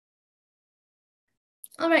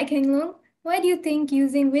 All right, Keng Long, why do you think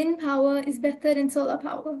using wind power is better than solar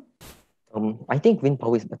power? I think wind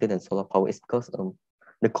power is better than solar power is because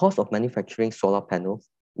the cost of manufacturing solar panels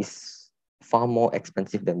is far more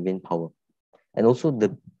expensive than wind power. And also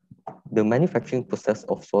the manufacturing process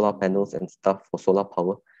of solar panels and stuff for solar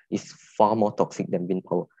power is far more toxic than wind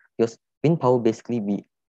power. Because wind power, basically,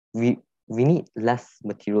 we need less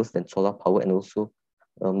materials than solar power, and also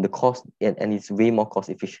the cost, and it's way more cost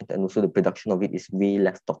efficient, and also the production of it is way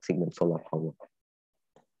less toxic than solar power.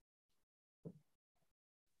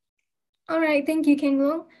 All right, thank you, Keng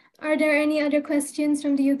Long. Are there any other questions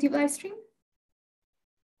from the YouTube live stream?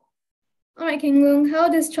 All right, King Lung, how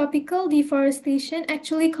does tropical deforestation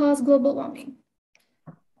actually cause global warming?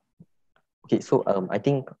 Okay, so I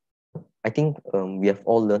think we have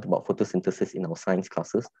all learned about photosynthesis in our science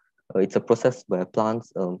classes. It's a process where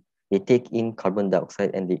plants they take in carbon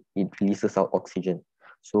dioxide and it releases out oxygen.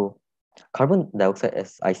 So carbon dioxide,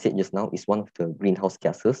 as I said just now, is one of the greenhouse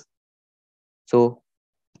gases. So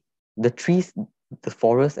the trees, the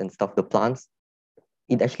forests and stuff, the plants,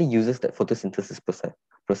 it actually uses that photosynthesis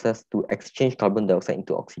process to exchange carbon dioxide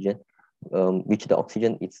into oxygen, which the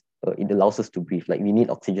oxygen it allows us to breathe. Like we need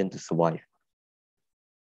oxygen to survive.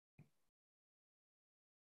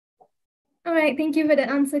 All right, thank you for that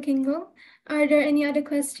answer, King Lung. Are there any other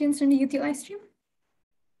questions from the YouTube live stream?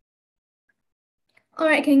 All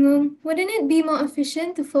right, King Lung, wouldn't it be more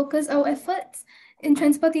efficient to focus our efforts in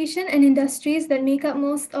transportation and industries that make up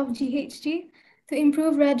most of GHG to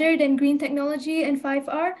improve rather than green technology and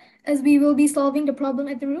 5R, as we will be solving the problem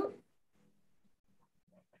at the root?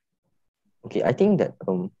 Okay, I think that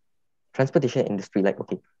transportation industry, like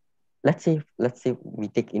okay, let's say we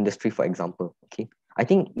take industry for example. Okay, I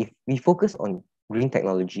think if we focus on green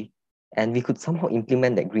technology and we could somehow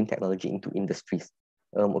implement that green technology into industries.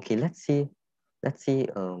 Okay, let's say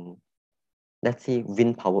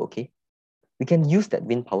wind power. Okay, we can use that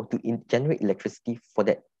wind power to generate electricity for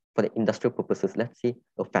the industrial purposes. Let's say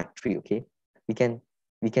a factory. Okay, we can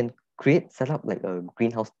set up like a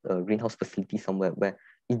greenhouse facility somewhere where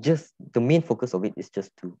the main focus of it is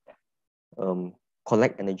just to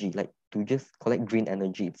collect energy, like to just collect green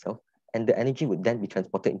energy itself, and the energy would then be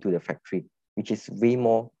transported into the factory, which is way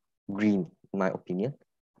more green in my opinion.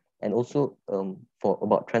 And also for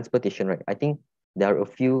about transportation, right, I think there are a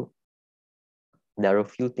few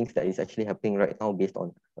things that is actually happening right now based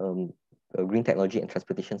on green technology and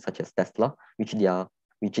transportation, such as Tesla, which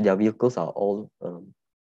their vehicles are all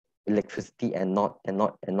electricity and not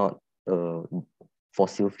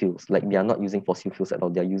fossil fuels. Like they are not using fossil fuels at all.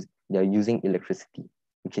 They are using electricity,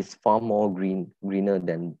 which is far more greener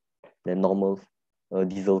than normal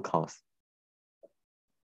diesel cars.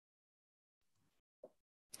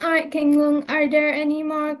 All right, King Lung, are there any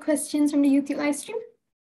more questions from the YouTube live stream?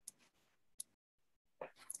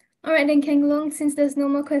 All right, then, King Lung, since there's no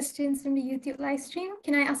more questions from the YouTube live stream,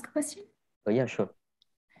 can I ask a question? Yeah, sure.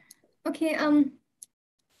 Okay,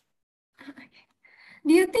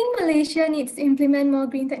 do you think Malaysia needs to implement more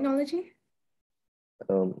green technology?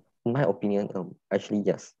 In my opinion, actually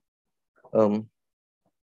yes.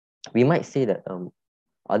 We might say that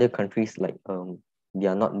other countries they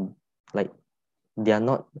are not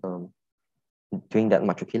doing that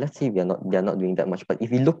much. Okay, let's say they are not doing that much. But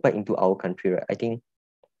if we look back into our country, right, I think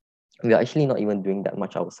we are actually not even doing that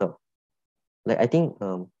much ourselves. Like I think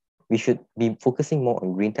we should be focusing more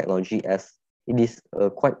on green technology, as it is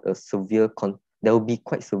quite a severe there will be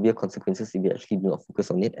quite severe consequences if we actually do not focus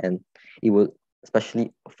on it, and it will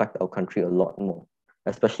especially affect our country a lot more.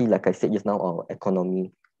 Especially like I said just now, our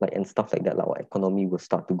economy, like and stuff like that, like our economy will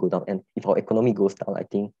start to go down. And if our economy goes down, I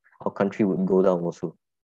think our country would go down also.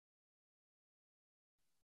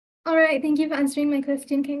 All right, thank you for answering my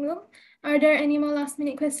question, King Lung. Are there any more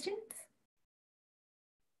last-minute questions?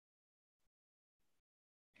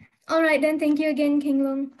 All right, then thank you again, King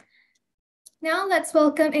Lung. Now let's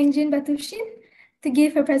welcome Engjin Batufshin to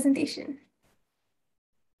give her presentation.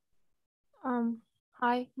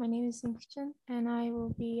 Hi, my name is Engjin, and I will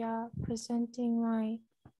be presenting my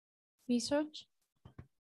research.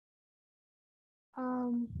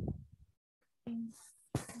 All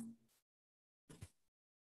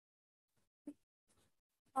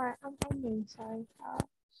right, I'm really sorry.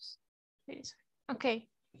 Okay.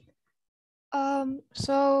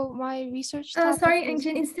 So my research topic sorry, is...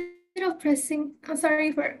 Engjin, instead of pressing, I'm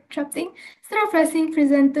sorry for interrupting. Instead of pressing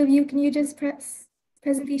presenter view, can you just press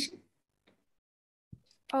presentation?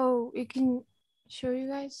 Oh, it can show you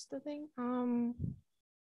guys the thing.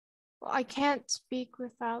 Well, I can't speak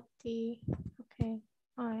without the... Okay,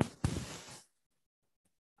 all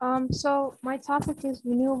right. So my topic is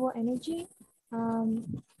renewable energy.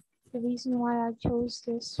 The reason why I chose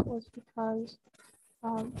this was because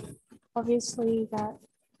obviously that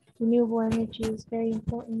renewable energy is very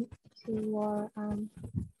important to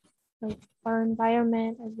our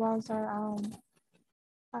environment as well as our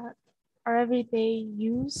everyday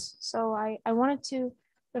use. So I wanted to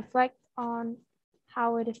reflect on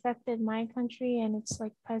how it affected my country and its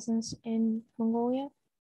presence in Mongolia.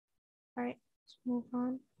 All right, let's move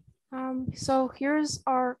on. So here's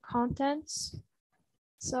our contents.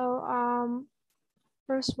 So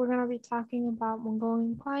first we're gonna be talking about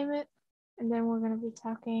Mongolian climate, and then we're gonna be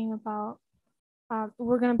talking about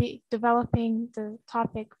we're gonna be developing the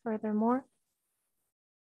topic furthermore.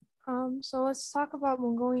 So let's talk about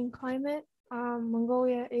Mongolian climate.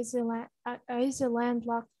 Mongolia is a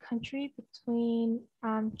landlocked country between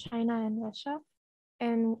China and Russia,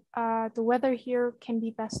 and the weather here can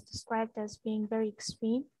be best described as being very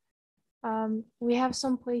extreme. We have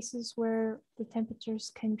some places where the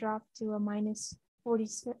temperatures can drop to a minus 40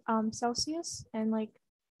 Celsius, and like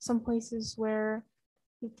some places where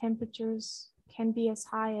the temperatures can be as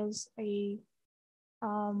high as I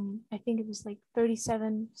think it was like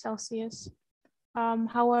 37 Celsius.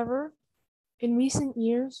 However, in recent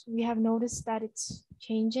years, we have noticed that it's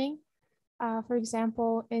changing. For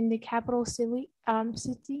example, in the capital city,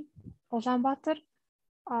 Ulaanbaatar,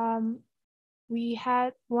 we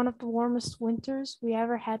had one of the warmest winters we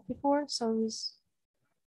ever had before. So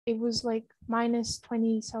it was like minus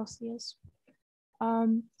 20 Celsius.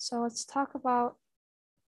 So let's talk about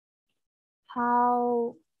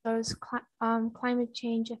how does climate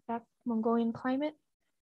change affect Mongolian climate.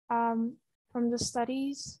 From the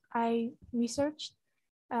studies I researched,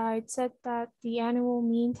 it said that the annual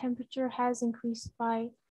mean temperature has increased by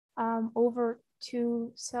over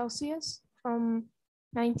 2 Celsius from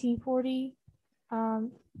 1940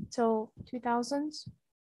 till 2000s.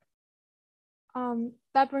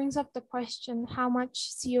 That brings up the question, how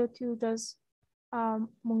much CO2 does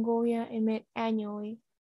Mongolia emit annually?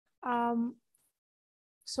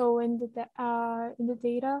 So in the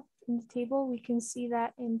data, in the table, we can see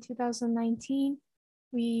that in 2019,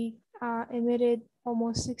 we emitted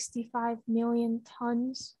almost 65 million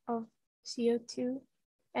tons of CO2,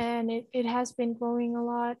 and it has been growing a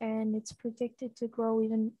lot, and it's predicted to grow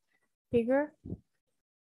even bigger.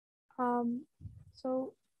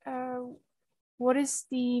 What is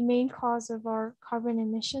the main cause of our carbon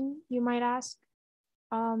emission, you might ask?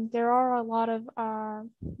 There are a lot of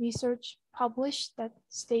research published that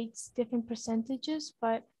states different percentages,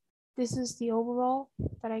 but this is the overall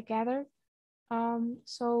that I gathered.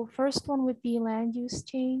 So first one would be land use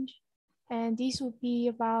change, and these would be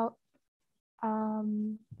about,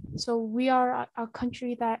 so we are a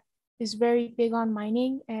country that is very big on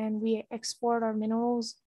mining, and we export our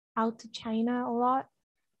minerals out to China a lot.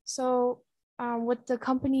 So what the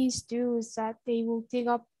companies do is that they will dig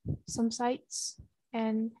up some sites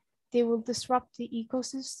and they will disrupt the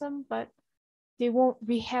ecosystem, but they won't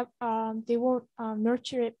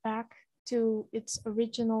nurture it back to its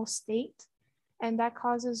original state. And that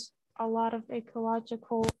causes a lot of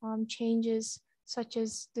ecological changes, such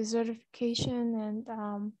as desertification,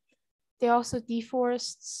 and they also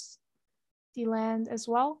deforest the land as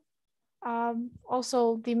well.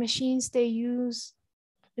 Also, the machines they use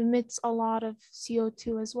emits a lot of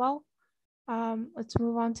CO2 as well. Let's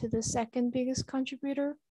move on to the second biggest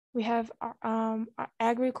contributor. We have our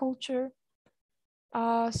agriculture.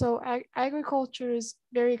 Agriculture is a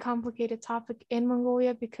very complicated topic in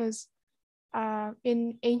Mongolia because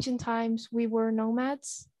in ancient times we were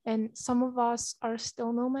nomads, and some of us are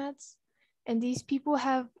still nomads. And these people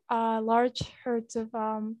have large herds of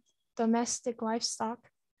domestic livestock,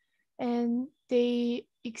 and they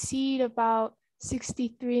exceed about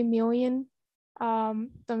 63 million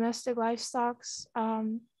domestic livestock,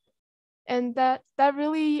 and that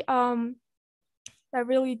really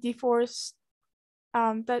deforests,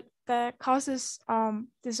 that causes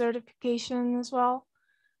desertification as well,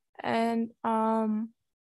 and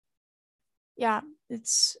yeah,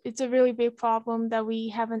 it's a really big problem that we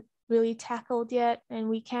haven't really tackled yet, and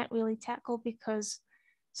we can't really tackle because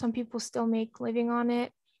some people still make living on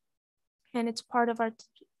it, and it's part of our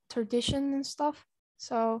tradition and stuff.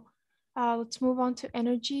 So let's move on to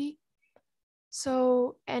energy.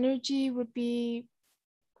 So energy would be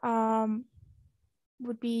the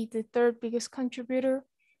third biggest contributor.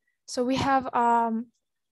 So we have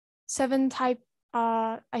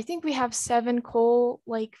I think we have 7 coal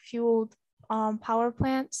like fueled power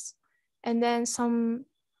plants, and then some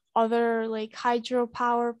other like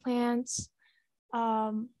hydropower plants.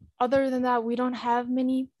 Other than that, we don't have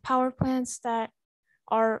many power plants that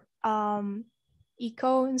are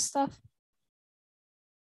eco and stuff.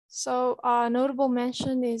 So notable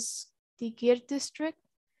mention is the Gir district,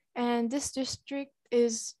 and this district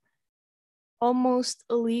is almost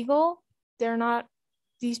illegal.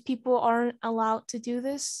 These people aren't allowed to do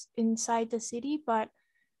this inside the city, but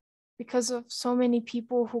because of so many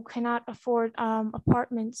people who cannot afford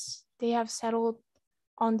apartments, they have settled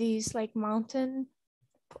on these like mountain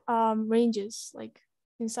ranges, like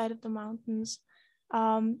inside of the mountains.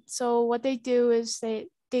 So what they do is they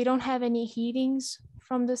don't have any heatings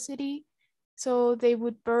from the city, so they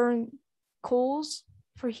would burn coals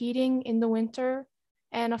for heating in the winter.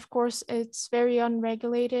 And of course, it's very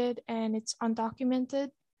unregulated and it's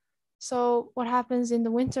undocumented. So what happens in the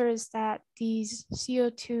winter is that these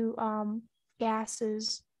CO2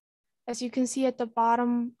 gases, as you can see at the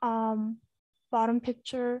bottom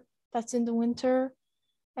picture, that's in the winter,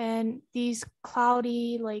 and these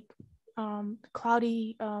cloudy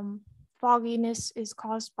fogginess is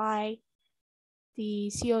caused by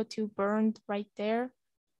the CO2 burned right there.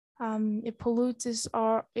 It pollutes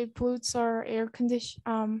our air conditions,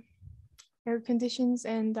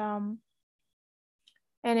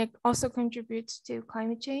 and it also contributes to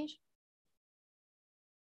climate change.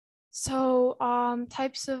 So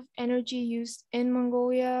types of energy used in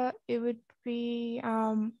Mongolia, it would be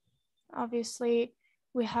obviously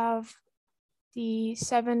we have the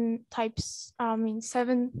seven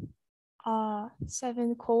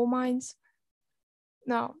coal mines.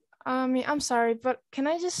 No, I'm sorry, but can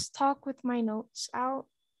I just talk with my notes out?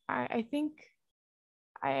 I think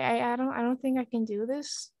I don't think I can do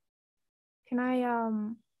this. Can I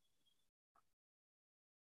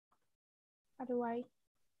how do I?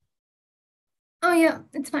 Oh yeah,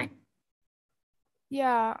 it's fine.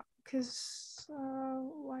 Yeah, because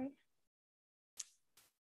why?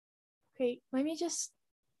 Okay, let me just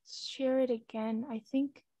share it again. I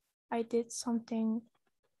think I did something.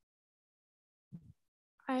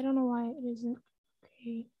 I don't know why it isn't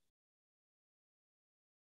okay.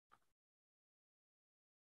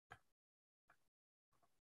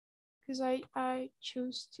 Because I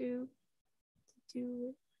choose to do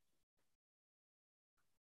it.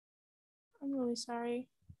 I'm really sorry.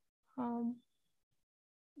 Do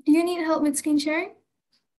you need help with screen sharing?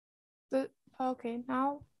 Okay,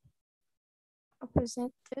 now I'll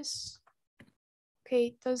present this.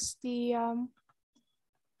 Okay, does the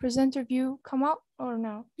presenter view come up or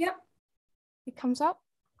no? Yep. It comes up?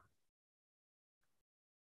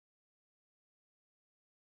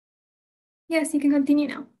 Yes, you can continue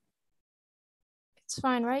now. It's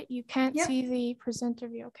fine, right? You can't Yep. see the presenter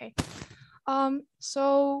view. Okay.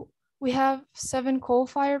 So we have 7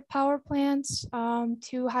 coal-fired power plants, 2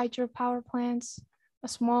 hydropower plants, a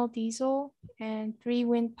small diesel, and 3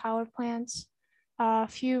 wind power plants, a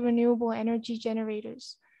few renewable energy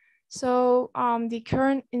generators. So the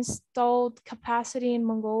current installed capacity in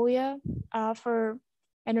Mongolia for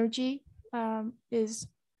energy is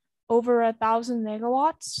over 1,000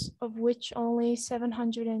 megawatts, of which only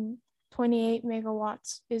 728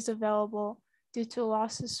 megawatts is available due to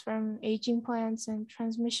losses from aging plants and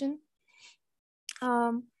transmission.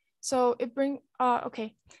 So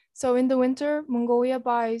in the winter, Mongolia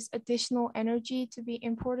buys additional energy to be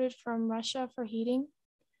imported from Russia for heating.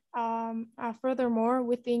 Furthermore,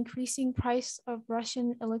 with the increasing price of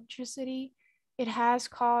Russian electricity, it has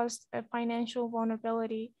caused a financial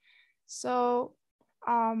vulnerability. So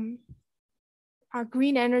our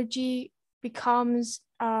green energy becomes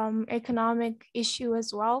economic issue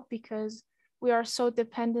as well, because we are so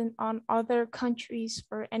dependent on other countries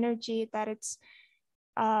for energy that it's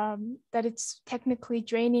technically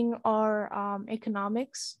draining our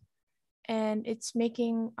economics, and it's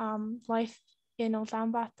making life in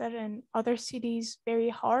Ulaanbaatar and other cities very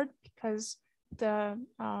hard, because the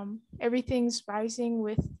everything's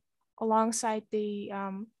rising alongside the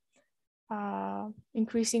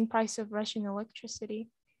increasing price of Russian electricity.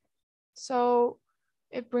 So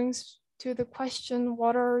it brings to the question,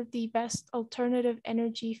 what are the best alternative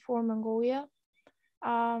energy for Mongolia?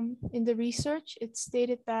 In the research, it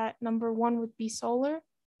stated that number 1 would be solar,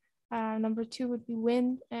 number 2 would be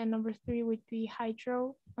wind, and number 3 would be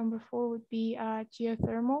hydro, number 4 would be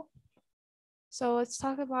geothermal. So let's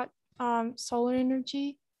talk about solar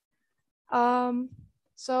energy.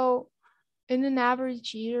 So in an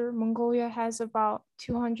average year, Mongolia has about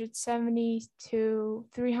 270 to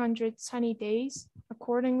 300 sunny days.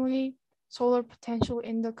 Accordingly, solar potential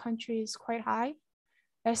in the country is quite high,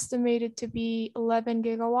 estimated to be 11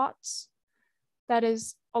 gigawatts. That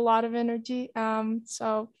is a lot of energy.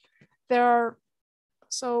 So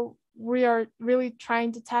we are really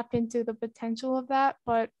trying to tap into the potential of that,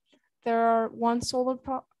 but there are 1 solar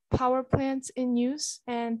power plants in use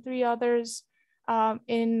and 3 others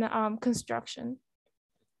in construction.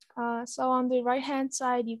 So on the right-hand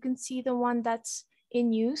side, you can see the one that's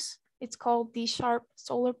in use. It's called the Sharp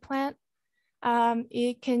Solar Plant.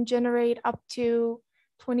 It can generate up to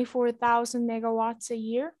 24,000 megawatts a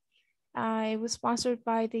year. It was sponsored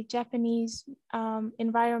by the Japanese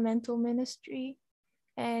Environmental Ministry,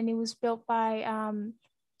 and it was built by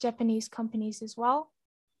Japanese companies as well.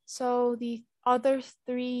 So the other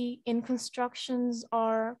 3 in constructions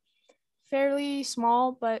are fairly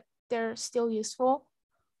small, but they're still useful.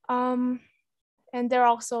 And they're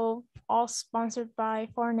also all sponsored by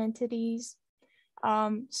foreign entities.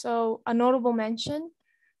 So a notable mention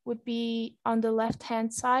would be on the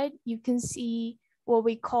left-hand side. You can see what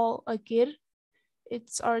we call a gir.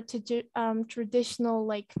 It's our traditional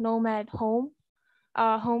like nomad home.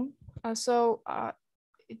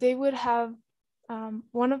 They would have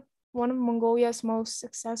one of Mongolia's most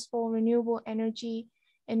successful renewable energy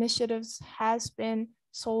initiatives has been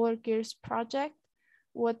Solar Gears project.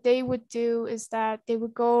 What they would do is that they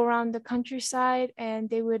would go around the countryside and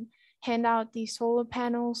they would hand out these solar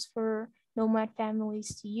panels for nomad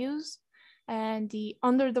families to use. And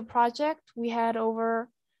under the project, we had over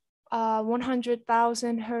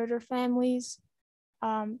 100,000 herder families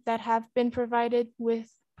that have been provided with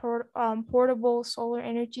portable solar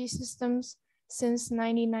energy systems since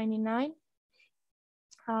 1999.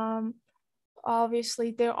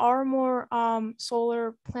 Obviously, there are more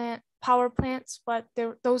solar power plants, but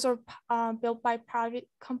those are built by private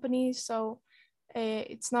companies, so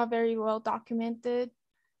it's not very well documented.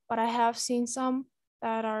 But I have seen some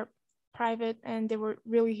that are private and they were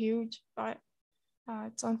really huge, but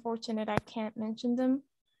it's unfortunate I can't mention them.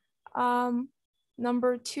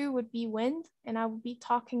 Number 2 would be wind, and I will be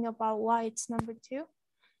talking about why it's number 2.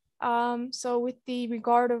 So with the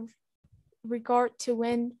regard to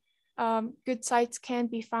wind, good sites can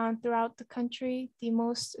be found throughout the country. The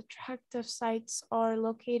most attractive sites are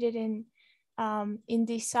located in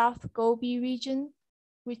the South Gobi region,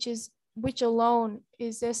 which alone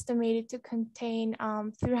is estimated to contain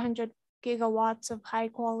 300 gigawatts of high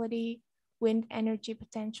quality wind energy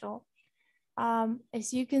potential.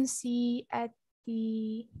 As you can see at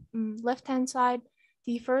the left-hand side,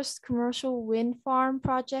 the first commercial wind farm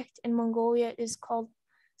project in Mongolia is called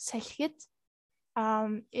SAEYLS.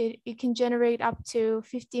 It can generate up to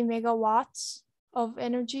 50 megawatts of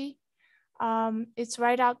energy. It's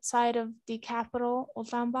right outside of the capital,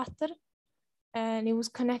 Ulaanbaatar, and it was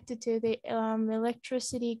connected to the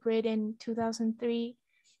electricity grid in 2003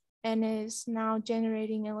 and is now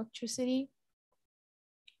generating electricity.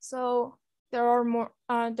 So there are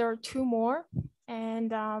 2 more,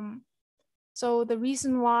 and so the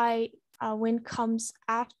reason why wind comes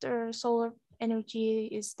after solar energy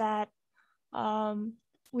is that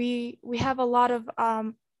we have a lot of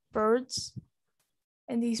birds,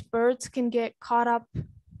 and these birds can get caught up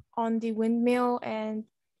on the windmill, and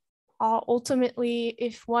ultimately,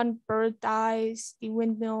 if one bird dies, the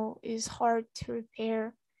windmill is hard to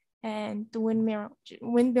repair, and the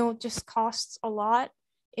windmill just costs a lot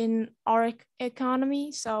in our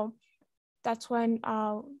economy. So that's when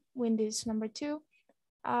wind is number 2.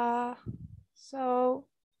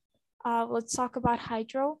 Let's talk about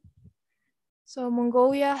hydro. So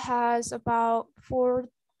Mongolia has about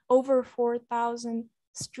over 4,000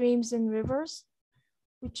 streams and rivers,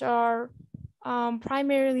 which are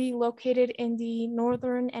primarily located in the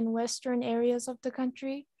northern and western areas of the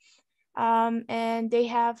country. And they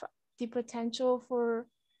have the potential for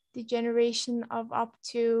the generation of up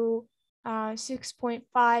to 6.5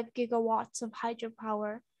 gigawatts of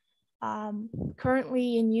hydropower.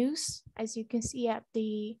 Currently in use, as you can see at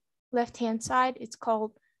the left-hand side, it's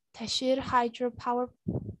called Tashir Hydropower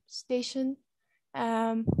Station.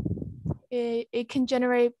 It can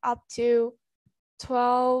generate up to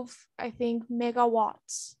 12, I think,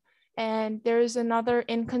 megawatts. And there is another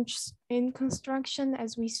in construction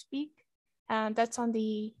as we speak, and that's on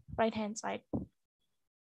the right-hand side.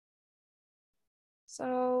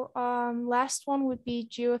 So last one would be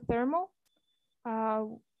geothermal.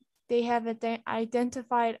 They have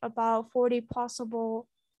identified about 40 possible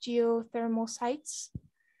geothermal sites,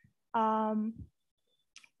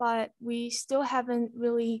 but we still haven't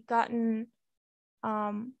really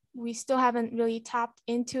tapped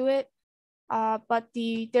into it. But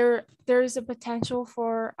there is a potential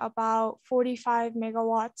for about 45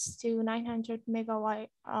 megawatts to 900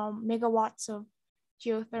 megawatts of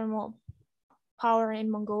geothermal power in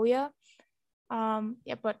Mongolia.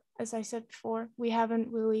 But as I said before, we haven't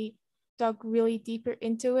really dug really deeper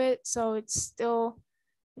into it, so it's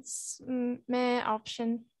meh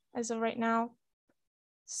option as of right now.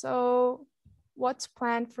 So what's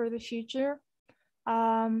planned for the future?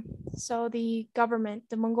 So the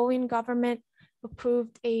Mongolian government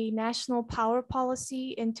approved a national power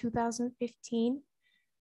policy in 2015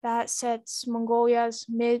 that sets Mongolia's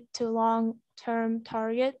mid to long-term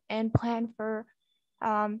target and plan for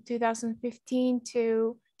 2015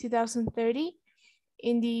 to 2030.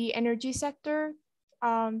 In the energy sector,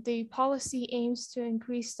 the policy aims to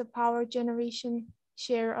increase the power generation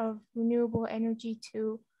share of renewable energy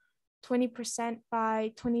to 20%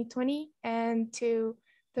 by 2020 and to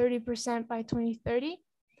 30% by 2030.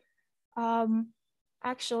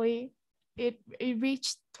 Actually, it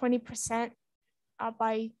reached 20%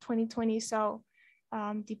 by 2020. So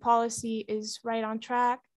the policy is right on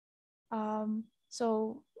track.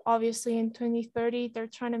 So obviously in 2030, they're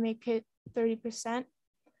trying to make it 30%.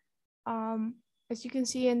 As you can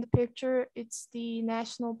see in the picture, it's the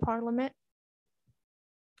national parliament.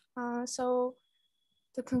 So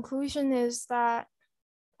the conclusion is that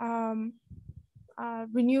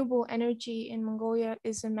renewable energy in Mongolia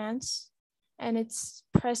is immense, and its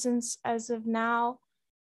presence as of now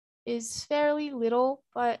is fairly little,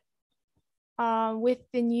 but with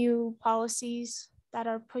the new policies that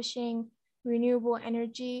are pushing renewable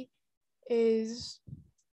energy is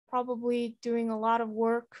probably doing a lot of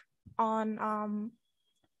work on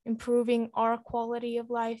improving our quality of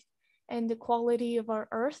life and the quality of our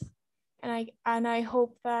earth. And I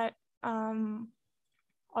hope that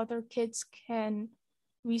other kids can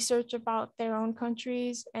research about their own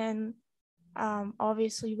countries and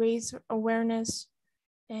obviously raise awareness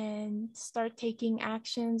and start taking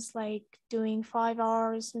actions like doing 5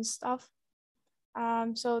 Rs and stuff.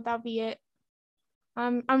 So that'll be it.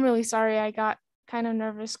 I'm really sorry. I got kind of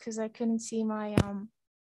nervous because I couldn't see my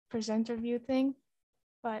presenter view thing,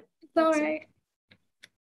 but it's all right.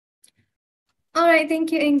 All right,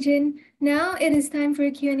 thank you, Ingjin. Now it is time for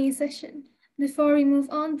a Q&A session. Before we move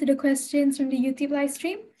on to the questions from the YouTube live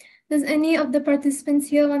stream, does any of the participants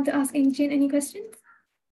here want to ask Ingjin any questions?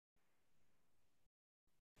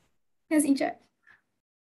 Yes, Ijat.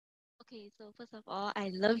 Okay, so first of all,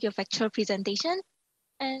 I love your factual presentation.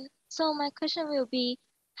 And so my question will be,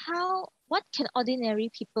 what can ordinary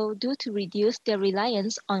people do to reduce their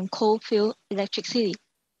reliance on coal-fueled electricity?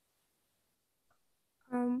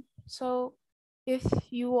 So if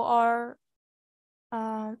you are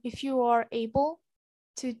able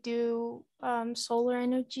to do solar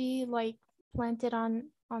energy, like planted on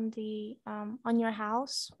your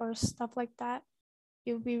house or stuff like that,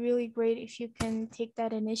 it would be really great if you can take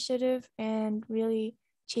that initiative and really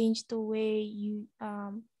change the way you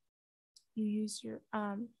use your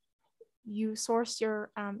you source your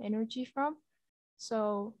energy from.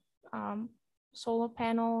 So solar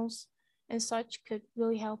panels and such could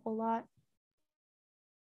really help a lot.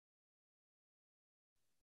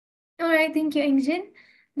 All right, thank you, Ingjin.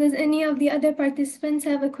 Does any of the other participants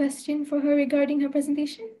have a question for her regarding her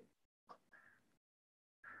presentation?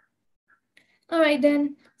 All right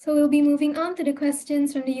then, so we'll be moving on to the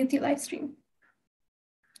questions from the YouTube live stream.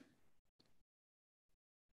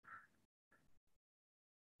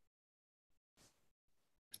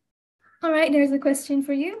 All right, there's a question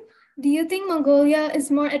for you. Do you think Mongolia is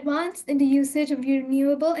more advanced in the usage of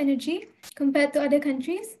renewable energy compared to other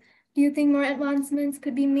countries? Do you think more advancements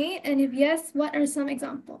could be made? And if yes, what are some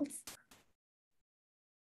examples?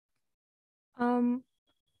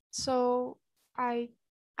 So I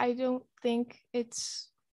don't think it's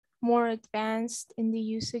more advanced in the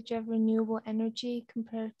usage of renewable energy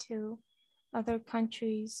compared to other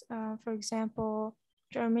countries, for example,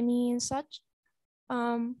 Germany and such.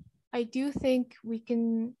 I do think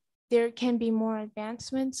there can be more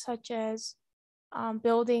advancements, such as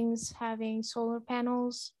buildings having solar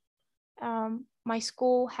panels. My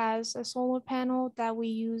school has a solar panel that we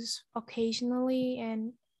use occasionally,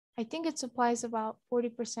 and I think it supplies about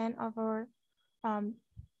 40% of our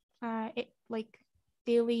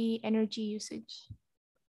daily energy usage.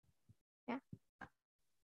 Yeah.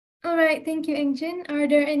 All right, thank you, Ingjin. Are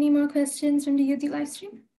there any more questions from the YouTube live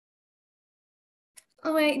stream?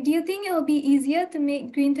 All right, do you think it will be easier to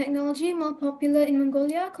make green technology more popular in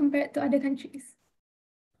Mongolia compared to other countries?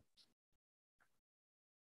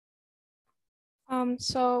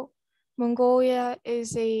 So Mongolia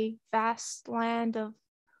is a vast land of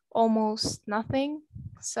almost nothing.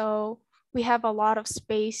 So we have a lot of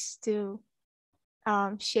space to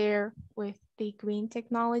share with the green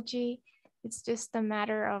technology. It's just a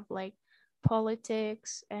matter of like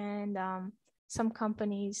politics and some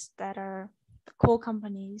companies that are coal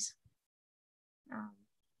companies.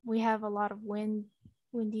 We have a lot of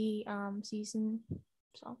windy season.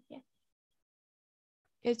 So yeah,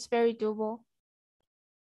 it's very doable.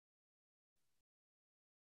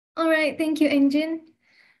 All right, thank you, Ingjin.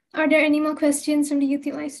 Are there any more questions from the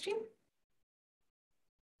YouTube live stream?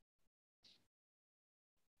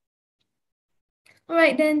 All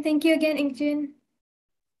right, then. Thank you again, Ingjin.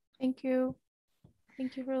 Thank you.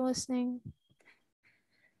 Thank you for listening.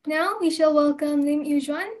 Now we shall welcome Lim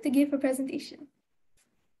Yujuan to give her presentation.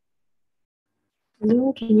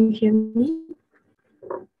 Hello, can you hear me?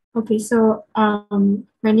 Okay, so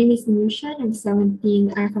my name is Nushan. I'm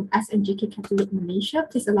 17. I'm from SNJK Catholic Malaysia.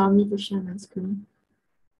 Please allow me to share my screen.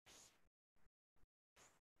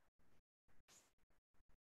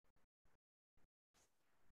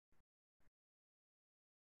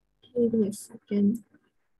 Give me a second.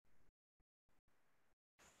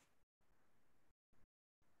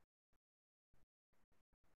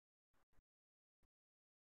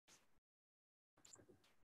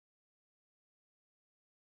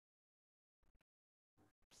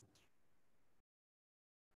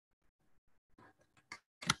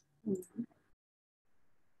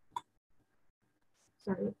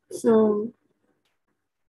 Sorry. So,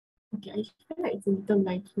 okay, I feel like it's a little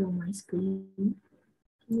light here on my screen.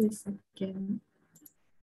 Give me a second.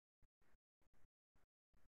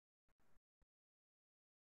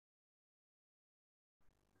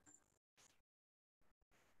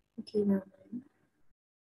 Okay, now.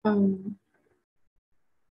 Um,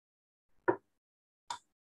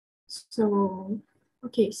 so,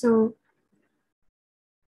 okay, so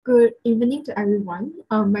good evening to everyone.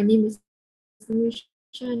 My name is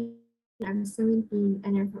Lucian. I'm 17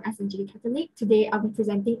 and I'm from SNG Catholic. Today I'll be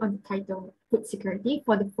presenting on the title Food Security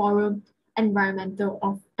for the Forum Environment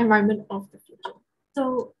of the Future.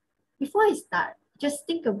 So before I start, just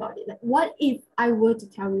think about it. Like, what if I were to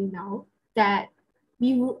tell you now that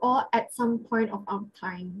we will all at some point of our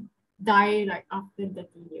time die like after 30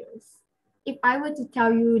 years? If I were to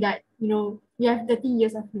tell you that, you have 30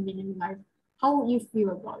 years of remaining life, how would you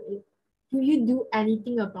feel about it? Do you do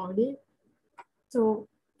anything about it? So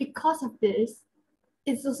because of this,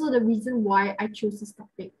 it's also the reason why I chose this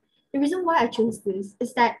topic. The reason why I chose this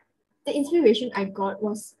is that the inspiration I got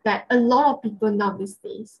was that a lot of people now these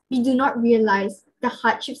days, we do not realize the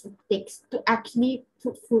hardships it takes to actually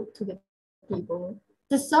put food to the table.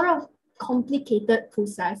 The sort of complicated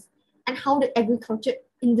process and how the agriculture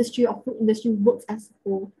industry or food industry works as a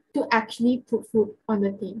whole to actually put food on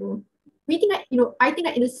the table. We think that, I think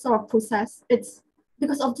that in this sort of process, it's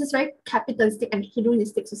because of this very capitalistic and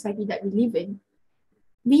hedonistic society that we live in,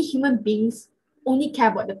 we human beings only care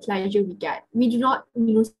about the pleasure we get. We do not,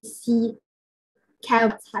 care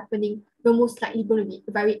what's happening. We're most likely going to be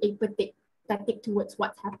very apathetic towards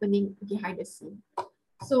what's happening behind the scene.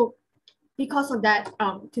 So because of that,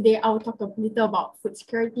 today I will talk a little about food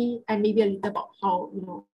security and maybe a little about how,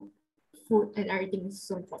 food and everything is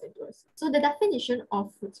so important to us. So the definition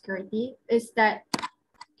of food security is that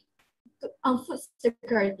food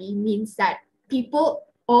security means that people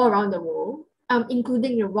all around the world,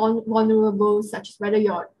 including the vulnerable, such as whether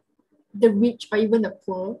you're the rich or even the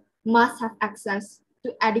poor, must have access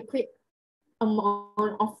to adequate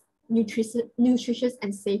amount of nutritious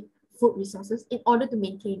and safe food resources in order to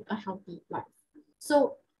maintain a healthy life.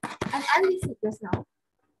 So, as I listed just now,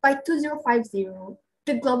 by 2050,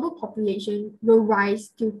 the global population will rise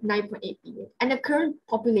to 9.8 billion, and the current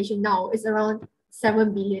population now is around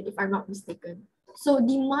 7 billion, if I'm not mistaken. So,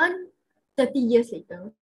 demand 30 years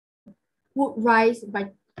later would rise by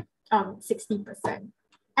 60%.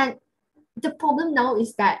 And the problem now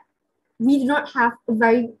is that we do not have a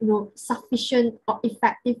very sufficient or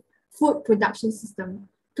effective food production system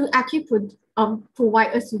to actually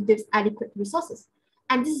provide us with this adequate resources.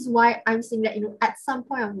 And this is why I'm saying that at some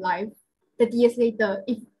point of life, 30 years later,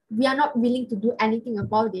 if we are not willing to do anything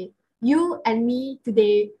about it, you and me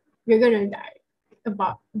today, we're gonna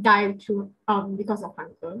die through because of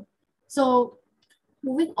hunger. So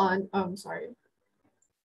moving on, sorry.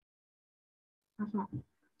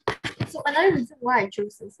 So another reason why I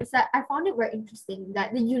chose this is that I found it very interesting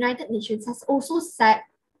that the United Nations has also set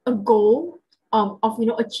a goal of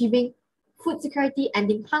achieving food security,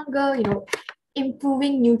 ending hunger,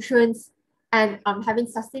 improving nutrients, and having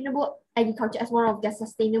sustainable agriculture as one of their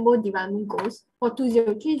sustainable development goals for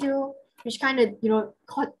 2030, which kind of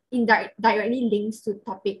directly links to the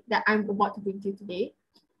topic that I'm about to bring to you today.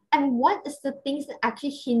 And what is the things that actually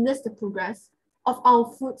hinders the progress of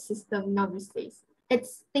our food system now these days?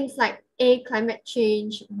 It's things like climate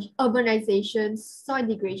change, urbanization, soil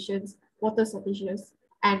degradations, water shortages,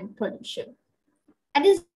 and pollution. And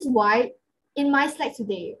this is why in my slides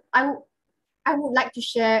today, I would like to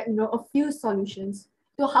share a few solutions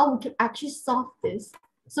to how we can actually solve this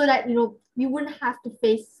so that we wouldn't have to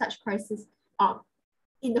face such crises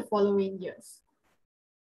in the following years.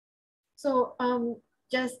 So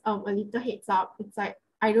just a little heads up, it's like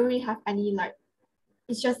I don't really have any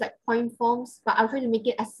it's just like point forms, but I'll try to make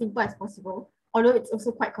it as simple as possible, although it's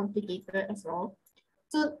also quite complicated as well.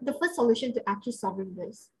 So the first solution to actually solving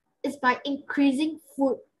this is by increasing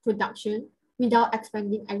food production without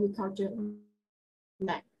expanding agriculture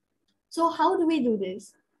land. So how do we do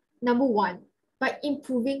this? Number one, by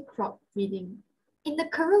improving crop breeding. In the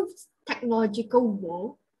current technological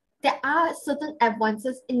world, there are certain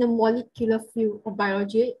advances in the molecular field of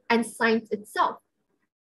biology and science itself.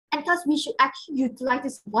 And thus, we should actually utilize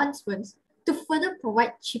these advancements to further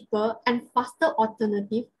provide cheaper and faster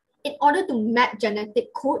alternative in order to map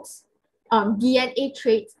genetic codes, DNA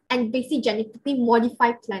traits, and basic genetically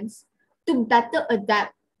modified plants to better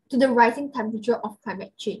adapt to the rising temperature of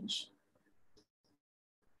climate change.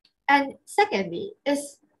 And secondly,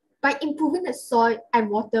 is by improving the soil and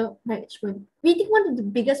water management. We think one of the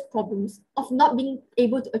biggest problems of not being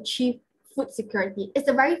able to achieve food security is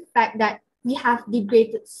the very fact that we have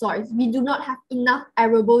degraded soils. We do not have enough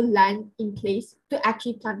arable land in place to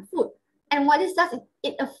actually plant food. And what this does is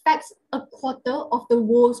it affects a quarter of the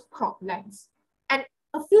world's croplands. And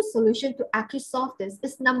a few solutions to actually solve this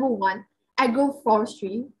is number one,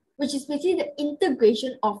 agroforestry, which is basically the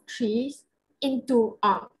integration of trees into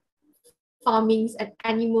farmings and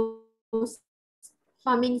animal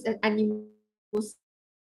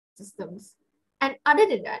systems. And other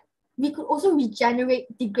than that, we could also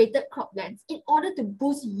regenerate degraded croplands in order to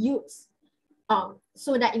boost yields,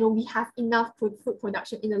 so that we have enough food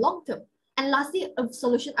production in the long term. And lastly, a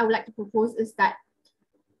solution I would like to propose is that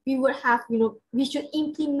we would have, we should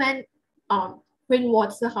implement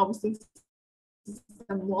rainwater harvesting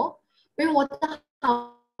system more. Rainwater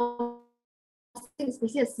harvesting is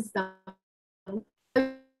basically a system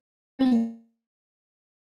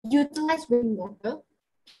utilize rainwater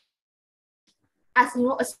as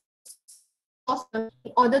a source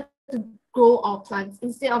in order to grow our plants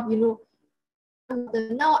instead of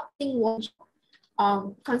now think water,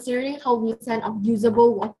 considering how we send of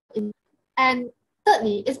usable water in. And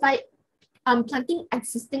thirdly is by planting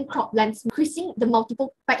existing croplands, increasing the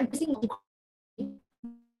multiple by increasing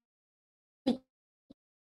which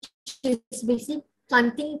is basically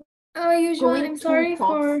planting Yujuan, I'm sorry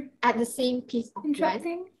for at the same piece of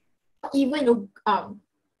interrupting. land, even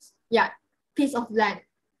piece of land.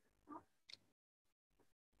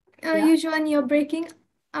 Yujuan, you're breaking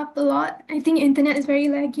up a lot. I think internet is very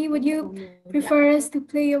laggy. Would you prefer us to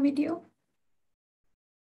play your video?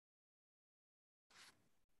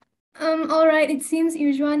 All right, it seems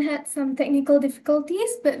Yujuan had some technical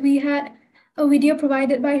difficulties, but we had a video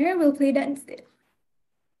provided by her. We'll play that instead.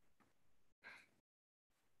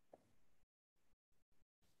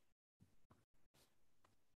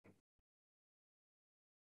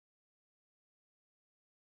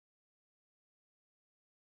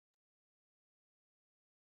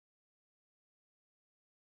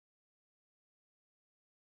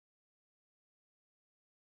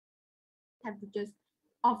 Temperatures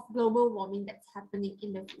of global warming that's happening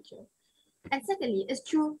in the future. And secondly, it's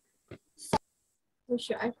true that we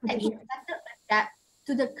better adapt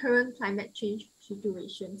to the current climate change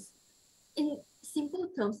situations. In simple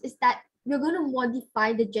terms, is that we're going to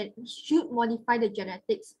modify the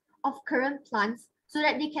genetics of current plants so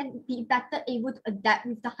that they can be better able to adapt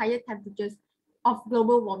with the higher temperatures of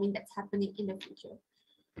global warming that's happening in the future.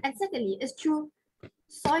 And secondly, it's true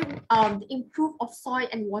the improve of soil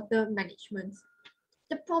and water management.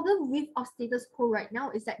 The problem with our status quo right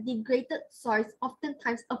now is that degraded soils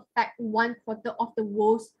oftentimes affect 1/4 of the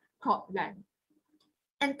world's cropland.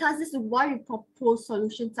 And thus this is why we propose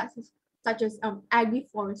solutions such as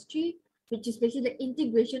agroforestry, which is basically the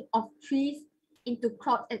integration of trees into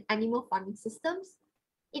crop and animal farming systems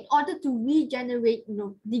in order to regenerate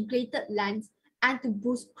degraded lands and to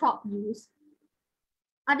boost crop use.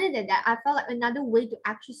 Other than that, I felt like another way to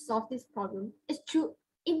actually solve this problem is through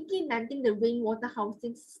implementing the rainwater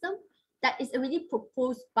harvesting system that is already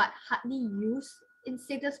proposed but hardly used in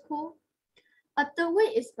status quo. A third way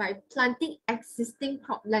is by planting existing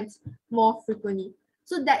croplands more frequently.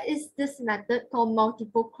 So that is this method called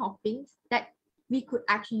multiple cropping that we could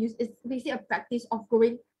actually use. It's basically a practice of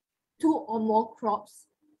growing 2 or more crops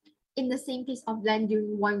in the same piece of land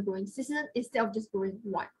during one growing season instead of just growing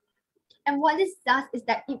one. And what this does is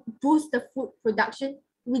that it boosts the food production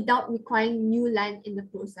without requiring new land in the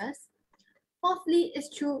process. Fourthly, is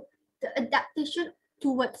through the adaptation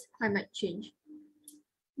towards climate change.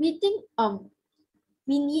 We think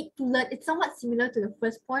we need to learn, it's somewhat similar to the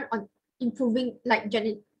first point on improving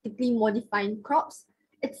genetically modifying crops.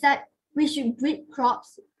 It's that we should breed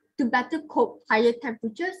crops to better cope higher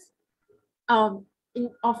temperatures of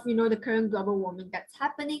the current global warming that's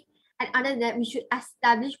happening. And other than that, we should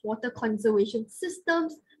establish water conservation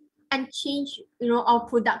systems and change our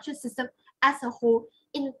production system as a whole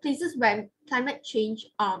in places where climate change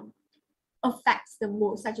affects the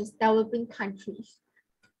most, such as developing countries.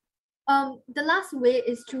 The last way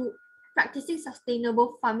is through practicing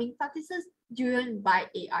sustainable farming practices driven by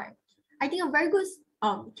AI. I think a very good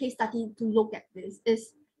case study to look at this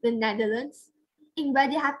is the Netherlands, in where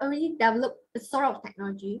they have already developed a sort of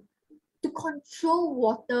technology to control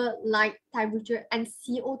water, light, temperature, and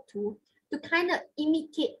CO2 to kind of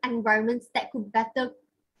imitate environments that could better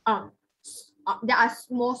that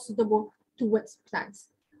are more suitable towards plants.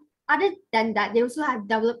 Other than that, they also have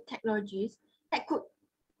developed technologies that could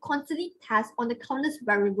constantly test on the countless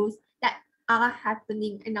variables that are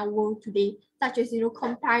happening in our world today, such as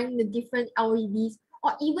comparing the different LEDs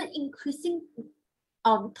or even increasing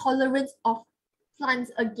tolerance of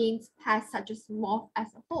plants against pests such as moth as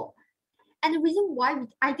a whole. And the reason why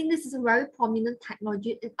I think this is a very prominent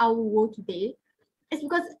technology in our world today is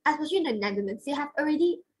because, especially in the Netherlands, they have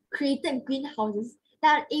already created greenhouses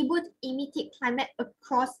that are able to imitate climate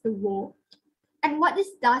across the world. And what this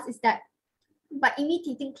does is that by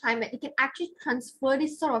imitating climate, it can actually transfer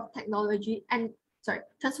this sort of technology and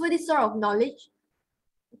transfer this sort of knowledge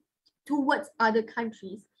towards other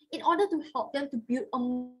countries in order to help them to build a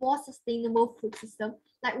more sustainable food system,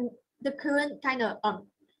 like the current kind of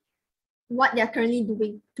what they're currently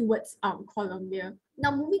doing towards Colombia.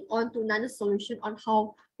 Now moving on to another solution on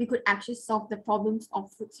how we could actually solve the problems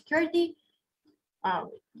of food security.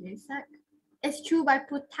 Give me a sec. It's true by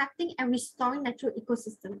protecting and restoring natural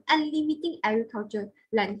ecosystem and limiting agriculture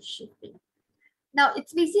land shifting. Now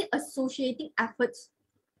it's basically associating efforts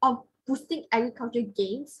of boosting agriculture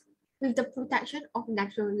gains with the protection of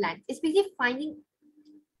natural land. It's basically finding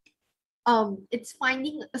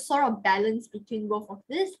a sort of balance between both of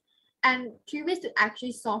this. And three ways to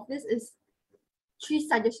actually solve this is three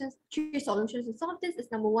solutions to solve this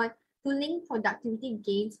is number one, to link productivity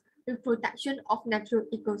gains with protection of natural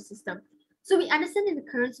ecosystem. So we understand in the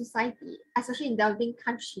current society, especially in developing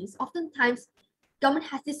countries, oftentimes government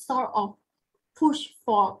has this sort of push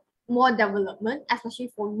for more development,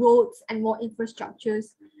 especially for roads and more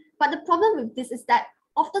infrastructures. But the problem with this is that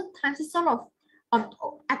oftentimes this sort of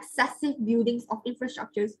excessive buildings of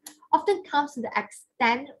infrastructures often comes to the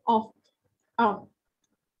extent of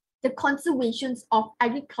the conservations of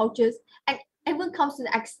agricultures, and even comes to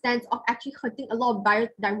the extent of actually hurting a lot of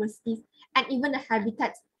biodiversity and even the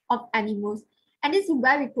habitats of animals. And this is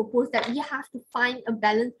where we propose that we have to find a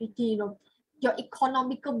balance between your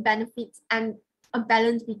economical benefits and a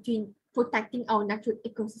balance between protecting our natural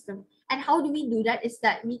ecosystem. And how do we do that is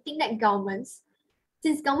that we think that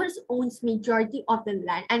since governments owns majority of the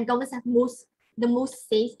land and governments have the most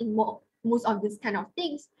say in most of these kind of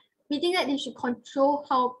things, we think that they should control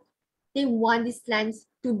how they want these lands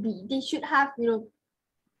to be. They should have,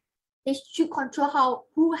 they should control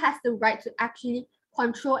who has the right to actually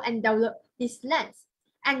control and develop these lands.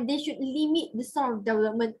 And they should limit this sort of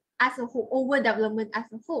development as a whole, overdevelopment as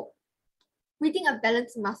a whole. We think a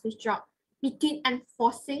balance must be struck between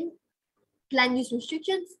enforcing land use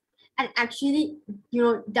restrictions and actually,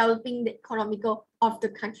 developing the economical of the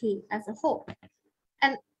country as a whole.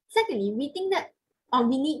 And secondly, we think that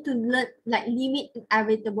we need to limit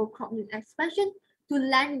inevitable crop expansion to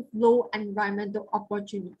land with low environmental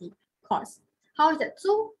opportunity costs. How is that?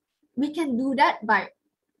 So we can do that by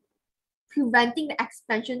preventing the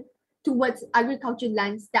expansion towards agriculture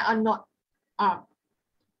lands that are not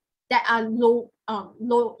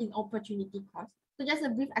low in opportunity cost. So just a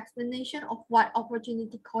brief explanation of what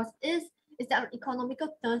opportunity cost is that on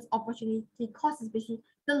economical terms, opportunity cost is basically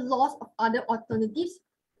the loss of other alternatives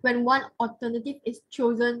when one alternative is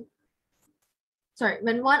chosen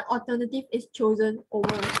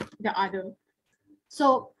over the other.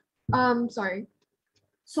 So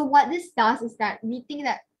so what this does is that we think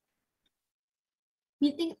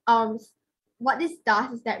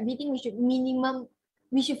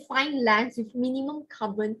we should find lands with minimum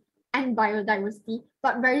carbon and biodiversity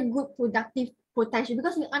but very good productive potential,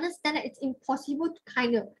 because we understand that it's impossible to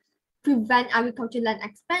kind of prevent agricultural land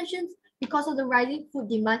expansions because of the rising food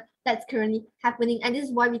demand that's currently happening. And this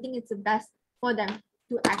is why we think it's the best for them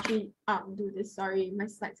to actually do this. Sorry, my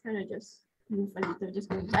slides kind of just move a little, just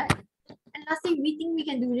going back. And lastly, we think we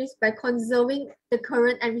can do this by conserving the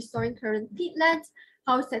current and restoring current peatlands.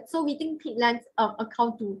 How is that? So we think peatlands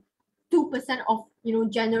account to 2% of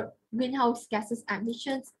general greenhouse gases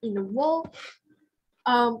emissions in the world.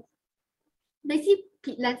 Basically,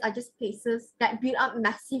 peatlands are just places that build up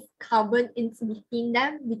massive carbon within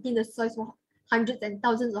the soils for hundreds and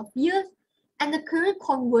thousands of years. And the current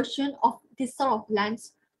conversion of this sort of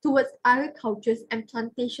lands towards agriculture and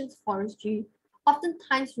plantations forestry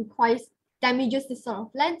oftentimes damages this sort of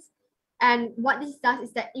lands. And what this does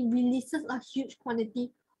is that it releases a huge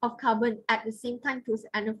quantity of carbon at the same time to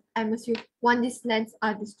the atmosphere when these lands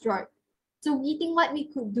are destroyed. So we think what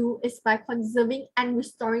we could do is by conserving and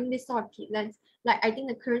restoring this sort of peatlands, like I think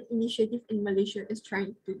the current initiative in Malaysia is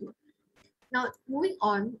trying to do. Now, moving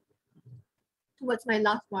on towards my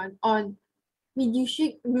last one on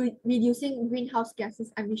reducing greenhouse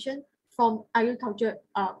gases emission from agriculture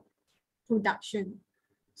production.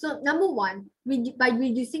 So number one, by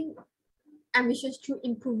reducing emissions through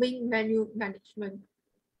improving manual management.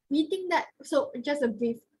 We think that, so just a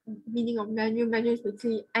brief meaning of manual. Manual is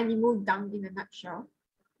basically animal dung in a nutshell.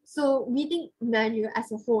 So we think manual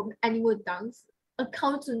as a whole, animal dungs,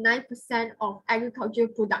 account to 9% of agricultural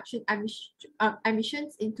production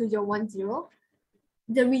emissions in 2010.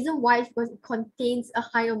 The reason why is because it contains a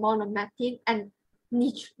high amount of methane and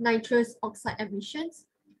nitrous oxide emissions.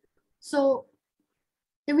 So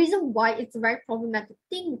the reason why it's a very problematic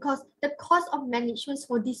thing, because the cost of management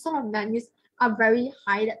for these sort of manuals are very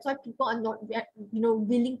high. That's why people are not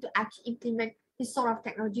willing to actually implement this sort of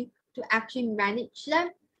technology to actually manage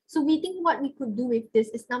them. So we think what we could do with this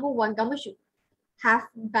is, number one, government should have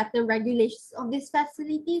better regulations of these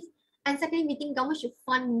facilities. And secondly, we think government should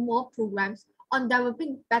fund more programs on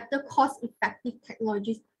developing better cost-effective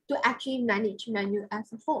technologies to actually manage manual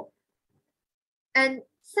as a whole. And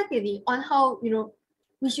secondly, on how we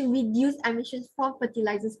should reduce emissions from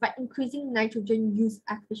fertilizers by increasing nitrogen use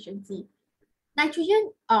efficiency.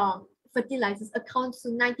 Nitrogen fertilizers accounts to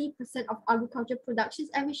 90% of agriculture production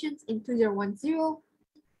emissions in 2010.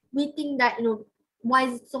 We think that why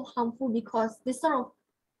is it so harmful? Because this sort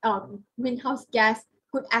of greenhouse gas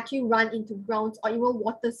could actually run into grounds or even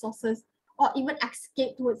water sources, or even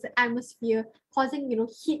escape towards the atmosphere, causing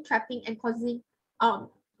heat trapping and causing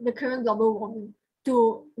the current global warming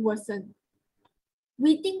to worsen.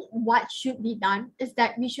 We think what should be done is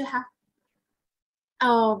that we should have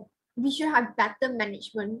better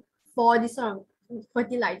management for this sort of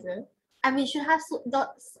fertilizer, and we should have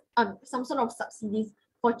some sort of subsidies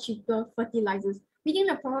for cheaper fertilizers. We think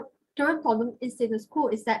the current problem in status quo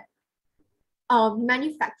is that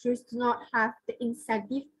manufacturers do not have the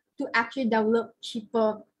incentive to actually develop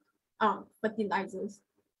cheaper fertilizers.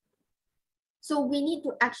 So we need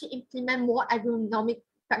to actually implement more agronomic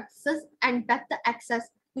practices and better access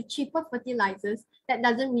to cheaper fertilizers that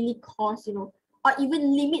doesn't really cost, or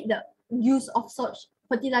even limit the use of such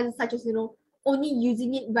fertilizers, such as, only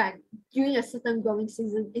using it during a certain growing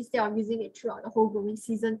season instead of using it throughout the whole growing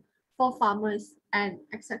season for farmers and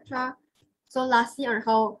etc. So lastly, on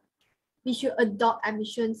how we should adopt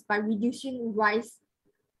emissions by reducing rice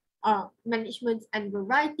management and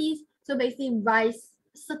varieties. So basically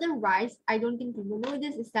certain rice, I don't think people know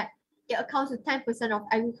this, is that it accounts to 10% of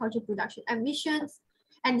agriculture production emissions.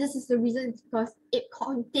 And this is the reason, because it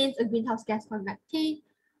contains a greenhouse gas called methane.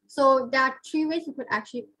 So there are three ways we could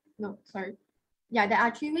actually, there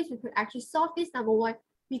are three ways we could actually solve this. Number one,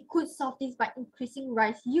 we could solve this by increasing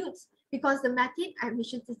rice yields, because the methane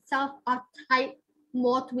emissions itself are tied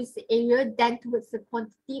more towards the area than towards the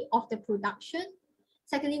quantity of the production.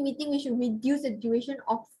 Secondly, we think we should reduce the duration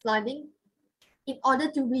of flooding in order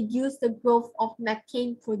to reduce the growth of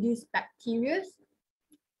methane-produced bacteria.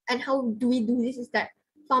 And how do we do this is that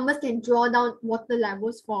farmers can draw down water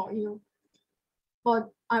levels can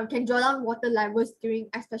draw down water levels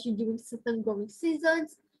especially during certain growing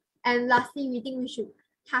seasons. And lastly, we think we should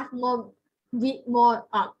have more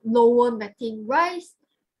lower methane rice.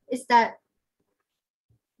 Is that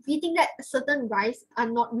we think that certain rice are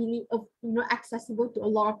not really accessible to a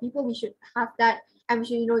lot of people. We should have that, and we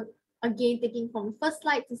should again, taking from the first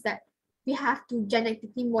slide, is that we have to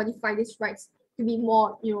genetically modify these rice to be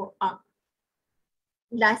more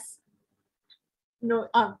less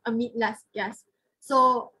emit less gas.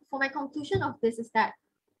 So for my conclusion of this is that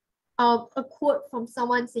a quote from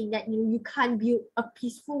someone saying that you can't build a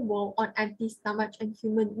peaceful world on empty stomach and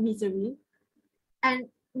human misery. And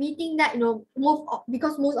we think that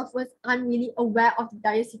because most of us aren't really aware of the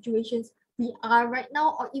dire situations we are right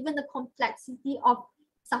now, or even the complexity of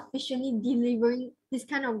sufficiently delivering this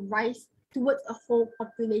kind of rice towards a whole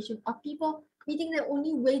population of people. We think the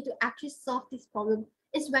only way to actually solve this problem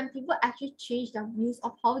is when people actually change their views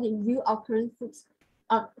of how they view our current food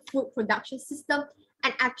production system,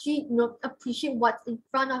 and actually appreciate what's in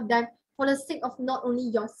front of them for the sake of not only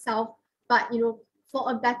yourself, but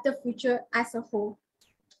for a better future as a whole.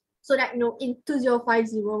 So that in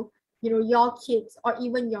 2050, your kids or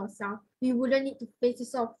even yourself, we wouldn't need to face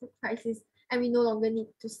this sort of food crisis, and we no longer need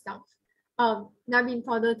to starve. Now being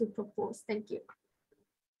further to propose. Thank you.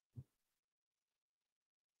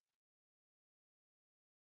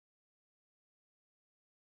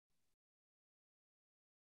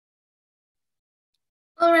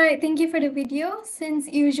 All right, thank you for the video. Since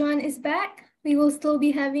Yujuan is back, we will still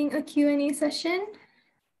be having a Q&A session.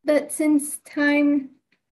 But since time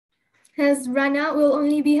has run out, we'll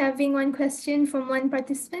only be having one question from one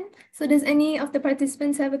participant. So does any of the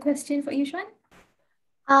participants have a question for Yujuan?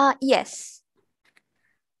 Yes.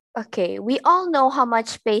 Okay, we all know how much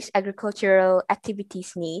space agricultural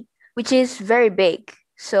activities need, which is very big.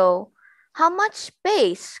 So How much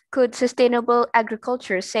space could sustainable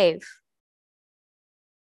agriculture save?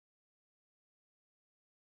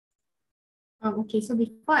 Okay, so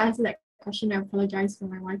before I answer that question, I apologize for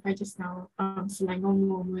my Wi-Fi just now. Selangor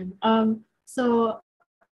moment. So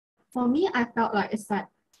for me, I felt like it's that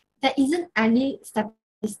there isn't any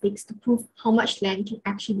statistics to prove how much land can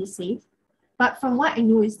actually be saved. But from what I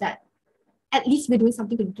know is that at least we're doing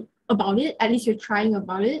something about it. At least you're trying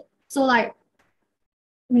about it. So like,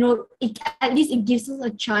 at least it gives us a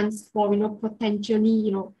chance for,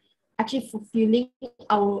 potentially, actually fulfilling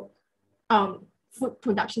our food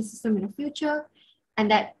production system in the future. And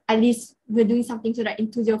that at least we're doing something so that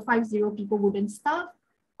in 2050 people wouldn't starve.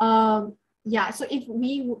 Yeah, so if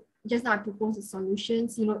we just now I propose the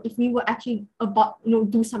solutions, if we were actually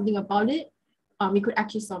do something about it, we could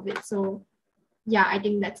actually solve it. So yeah, I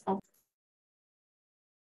think that's all.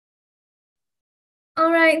 All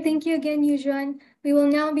right, thank you again, Yujuan. We will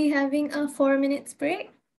now be having a 4 minutes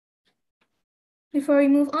break before we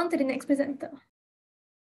move on to the next presenter.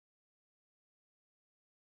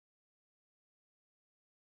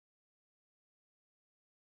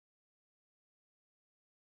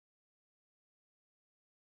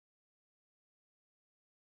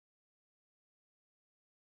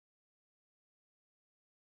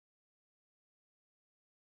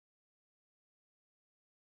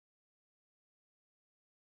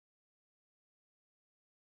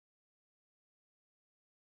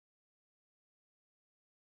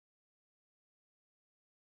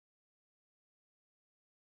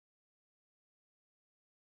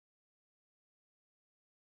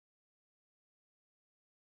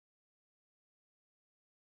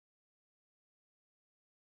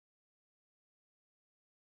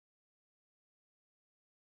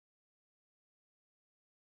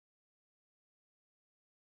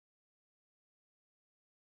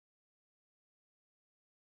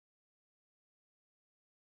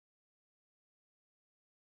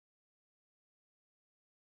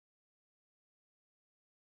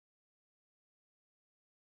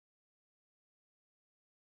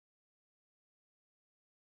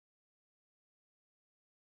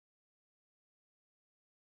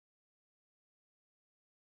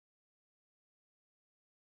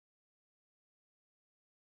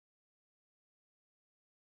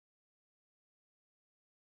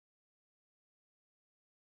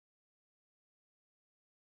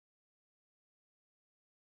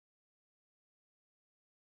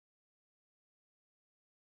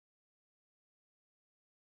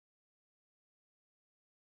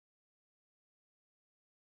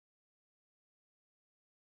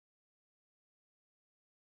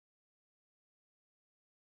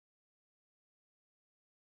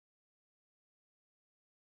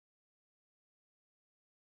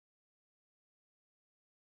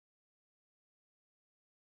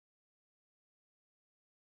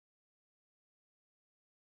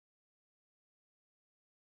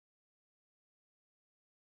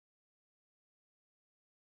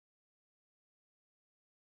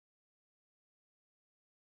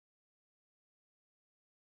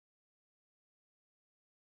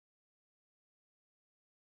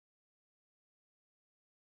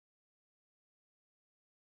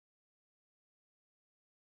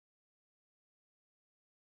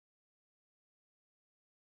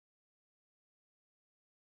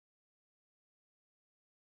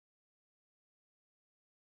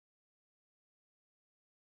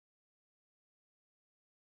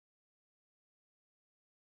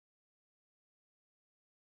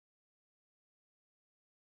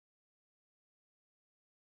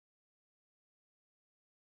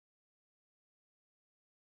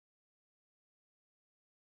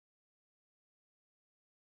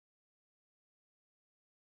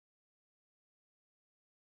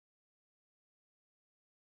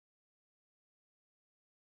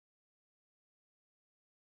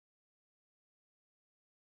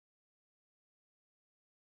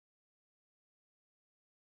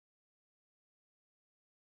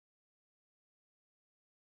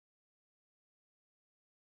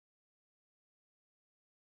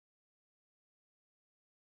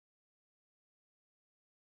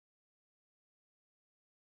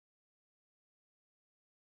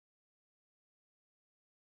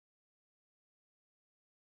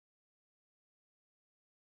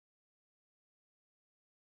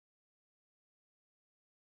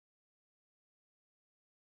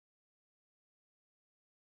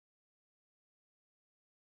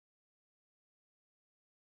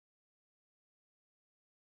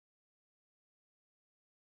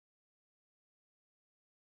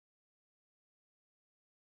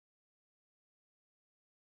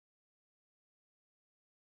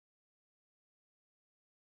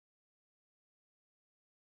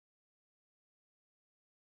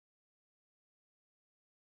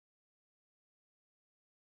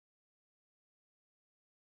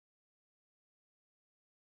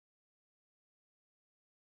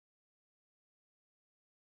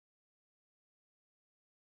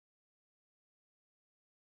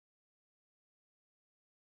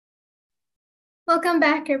 Welcome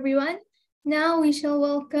back, everyone. Now we shall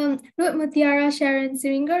welcome Ruth Mutiara Sharon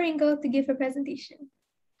Siringo Ringo to give a presentation.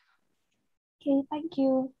 Okay, thank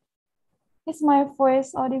you. Is my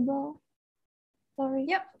voice audible? Sorry.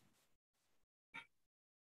 Yep.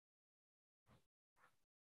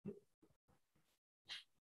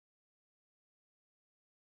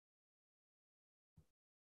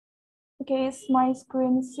 Okay, is my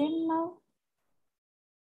screen seen now?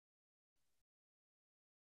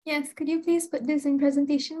 Yes, could you please put this in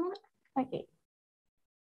presentation mode? Okay.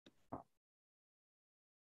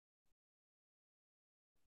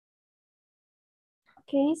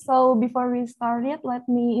 Okay, so before we start it, let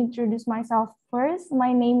me introduce myself first.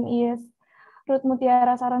 My name is Ruth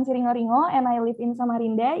Mutiara Saran Siringo and I live in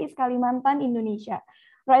Samarinda, East Kalimantan, Indonesia.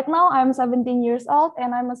 Right now, I'm 17 years old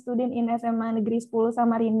and I'm a student in SMA Negeri 10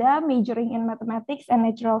 Samarinda, majoring in mathematics and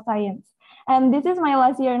natural science. And this is my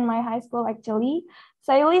last year in my high school, actually.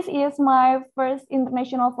 SAEYLS is my first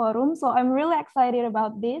international forum, so I'm really excited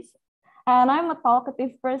about this. And I'm a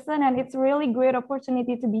talkative person, and it's a really great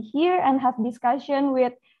opportunity to be here and have discussion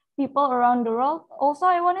with people around the world. Also,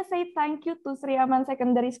 I want to say thank you to Sri Aman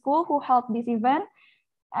Secondary School who helped this event.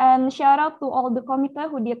 And shout out to all the committee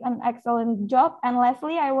who did an excellent job. And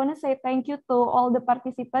lastly, I want to say thank you to all the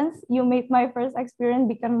participants. You made my first experience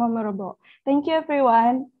become memorable. Thank you,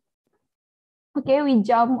 everyone. Okay, we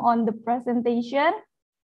jump on the presentation.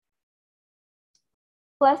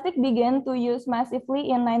 Plastic began to use massively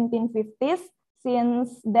in 1950s.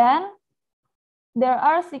 Since then, there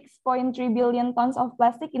are 6.3 billion tons of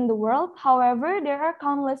plastic in the world. However, there are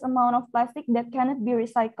countless amount of plastic that cannot be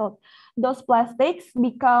recycled. Those plastics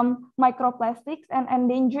become microplastics and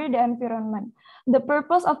endanger the environment. The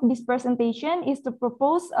purpose of this presentation is to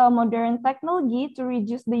propose a modern technology to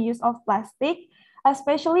reduce the use of plastic,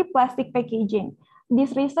 especially plastic packaging.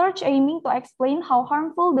 This research aiming to explain how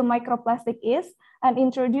harmful the microplastic is and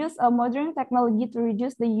introduce a modern technology to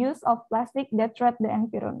reduce the use of plastic that threat the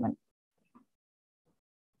environment.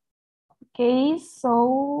 Okay,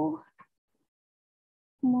 so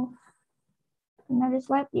move another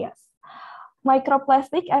slide. Yes.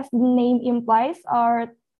 Microplastic, as the name implies, are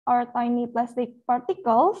tiny plastic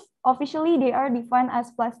particles. Officially, they are defined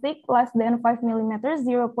as plastic less than 5 millimeters,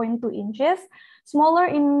 0.2 inches, smaller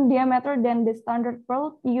in diameter than the standard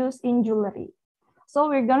pearl used in jewelry. So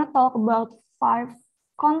we're gonna talk about 5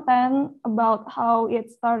 content about how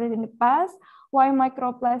it started in the past, why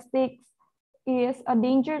microplastics is a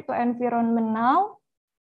danger to environment now.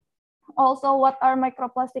 Also, what are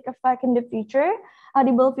microplastic effects in the future?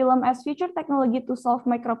 Edible film as future technology to solve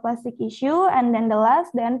microplastic issue. And then the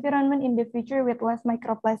last, the environment in the future with less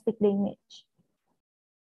microplastic damage.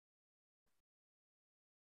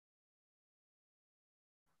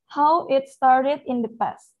 How it started in the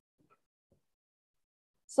past.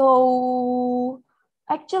 So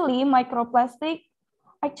actually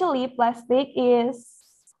plastic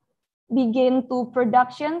began to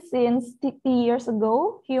production since 50 years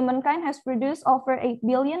ago. Humankind has produced over 8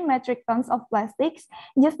 billion metric tons of plastics.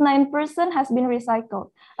 Just 9% has been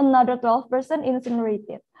recycled. Another 12%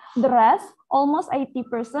 incinerated. The rest, almost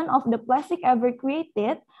 80% of the plastic ever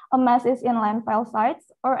created, amasses in landfill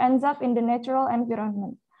sites or ends up in the natural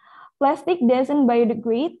environment. Plastic doesn't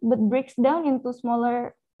biodegrade, but breaks down into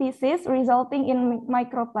smaller pieces, resulting in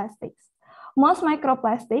microplastics. Most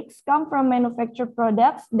microplastics come from manufactured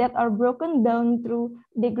products that are broken down through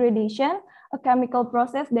degradation, a chemical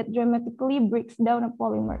process that dramatically breaks down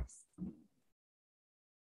polymers.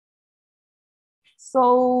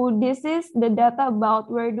 So this is the data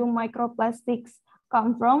about where do microplastics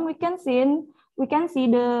come from. We can see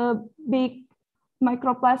the big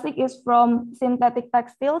microplastic is from synthetic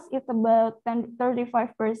textiles, it's about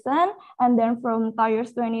 35%, and then from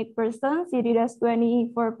tires 28%, CDs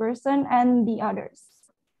 24%, and the others.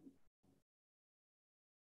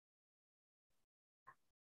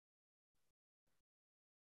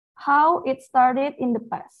 How it started in the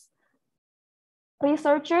past.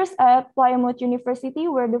 Researchers at Plymouth University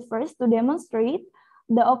were the first to demonstrate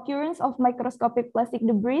the occurrence of microscopic plastic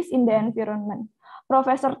debris in the environment.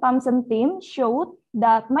 Professor Thompson's team showed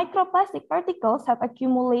that microplastic particles have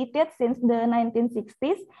accumulated since the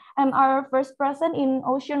 1960s and are first present in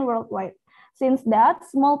ocean worldwide. Since that,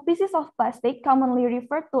 small pieces of plastic, commonly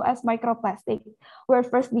referred to as microplastic, were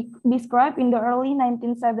first described in the early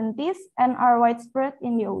 1970s and are widespread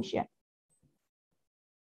in the ocean.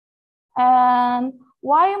 And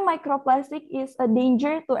why microplastic is a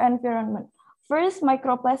danger to environment? First,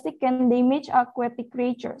 microplastic can damage aquatic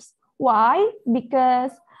creatures. Why? Because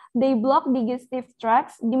they block digestive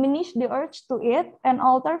tracts, diminish the urge to eat, and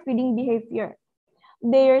alter feeding behavior.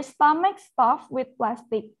 Their stomachs stuffed with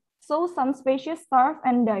plastic. So some species starve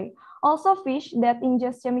and die. Also, fish that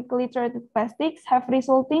ingest chemically treated plastics have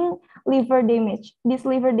resulting liver damage. This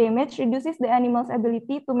liver damage reduces the animal's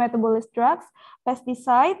ability to metabolize drugs,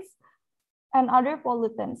 pesticides, and other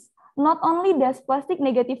pollutants. Not only does plastic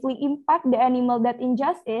negatively impact the animal that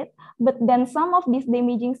ingests it, but then some of these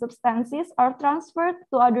damaging substances are transferred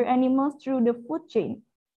to other animals through the food chain.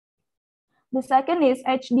 The second is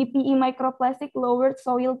HDPE microplastic lowered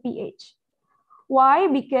soil pH. Why?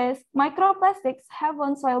 Because microplastics have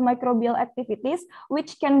on-soil microbial activities,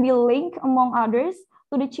 which can be linked, among others,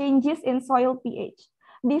 to the changes in soil pH.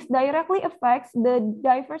 This directly affects the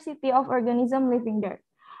diversity of organisms living there.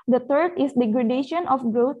 The third is degradation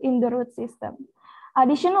of growth in the root system.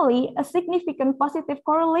 Additionally, a significant positive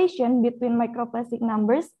correlation between microplastic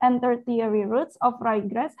numbers and tertiary roots of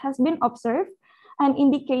ryegrass has been observed and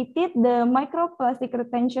indicated the microplastic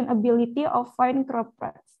retention ability of vine crop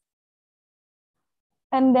rats.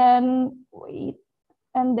 And then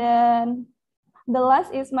the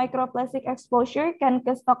last is microplastic exposure can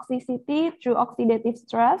cause toxicity through oxidative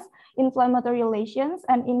stress, inflammatory lesions,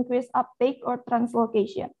 and increased uptake or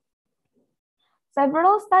translocation.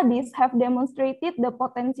 Several studies have demonstrated the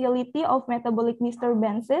potentiality of metabolic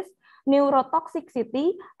disturbances,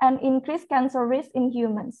 neurotoxicity, and increased cancer risk in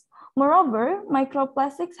humans. Moreover,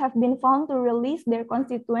 microplastics have been found to release their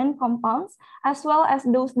constituent compounds as well as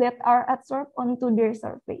those that are adsorbed onto their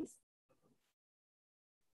surface.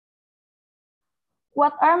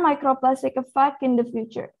 What are microplastic effects in the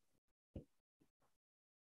future?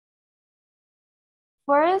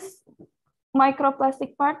 First,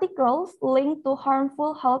 microplastic particles linked to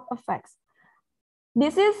harmful health effects.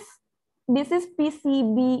 This is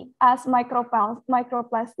PCB as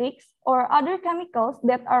microplastics or other chemicals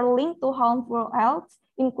that are linked to harmful health,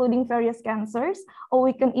 including various cancers, a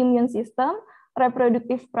weakened immune system,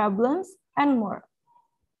 reproductive problems, and more.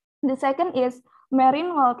 The second is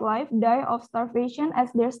marine wildlife die of starvation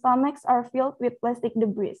as their stomachs are filled with plastic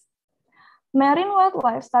debris. Marine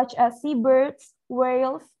wildlife such as seabirds,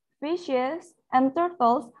 whales, fishes, and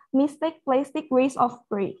turtles mistake plastic waste of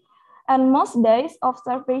prey, and most dies of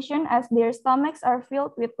starvation as their stomachs are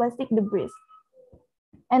filled with plastic debris.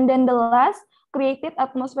 And then the last, created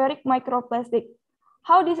atmospheric microplastic.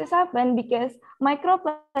 How this has happened? Because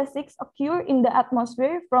microplastics occur in the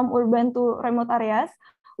atmosphere from urban to remote areas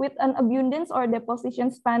with an abundance or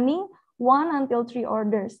deposition spanning 1 until 3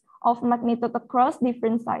 orders of magnitude across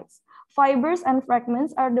different sites. Fibers and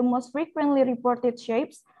fragments are the most frequently reported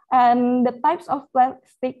shapes and the types of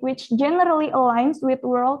plastic which generally aligns with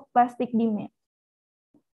world plastic demand.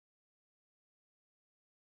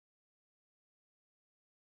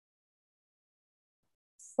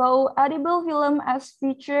 So edible film as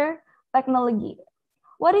future technology.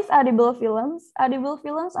 What is edible films? Edible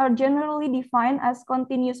films are generally defined as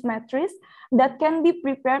continuous matrices that can be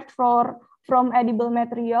prepared from edible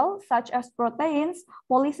material such as proteins,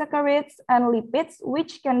 polysaccharides, and lipids,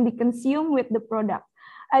 which can be consumed with the product.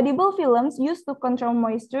 Edible films used to control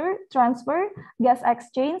moisture transfer, gas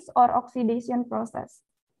exchange, or oxidation process.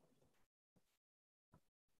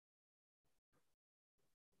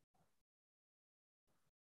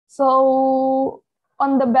 So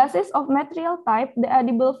on the basis of material type, the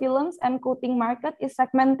edible films and coating market is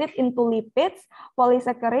segmented into lipids,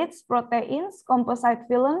 polysaccharides, proteins, composite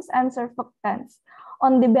films, and surfactants.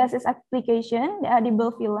 On the basis application, the edible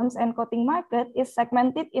films and coating market is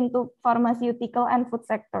segmented into pharmaceutical and food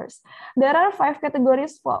sectors. There are 5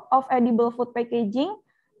 categories of edible food packaging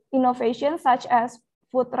innovations such as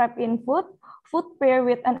food wrap in food, food paired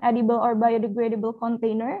with an edible or biodegradable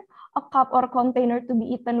container, a cup or container to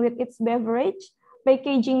be eaten with its beverage,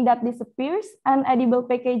 packaging that disappears, and edible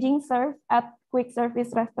packaging served at quick service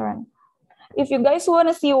restaurant. If you guys want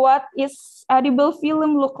to see what is edible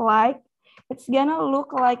film look like, it's gonna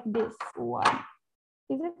look like this one.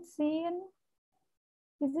 Is it seen?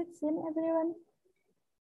 Is it seen, everyone?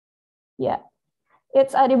 Yeah,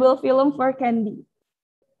 it's edible film for candy.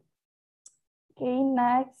 Okay,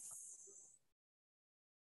 next.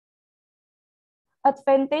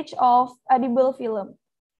 Advantage of edible film.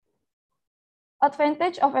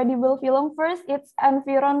 Advantage of edible film, first, it's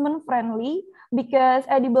environment friendly because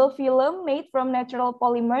edible film made from natural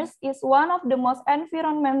polymers is one of the most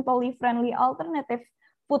environmentally friendly alternative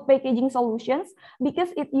food packaging solutions because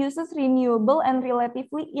it uses renewable and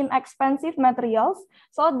relatively inexpensive materials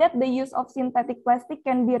so that the use of synthetic plastic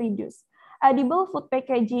can be reduced. Edible food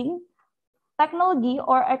packaging technology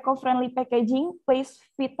or eco-friendly packaging plays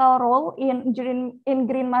vital role in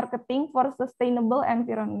green marketing for sustainable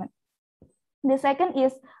environment. The second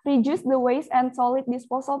is reduce the waste and solid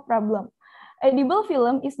disposal problem. Edible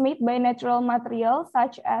film is made by natural materials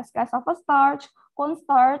such as cassava starch,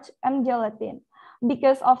 cornstarch, and gelatin.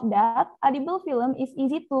 Because of that, edible film is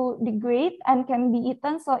easy to degrade and can be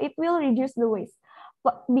eaten, so it will reduce the waste.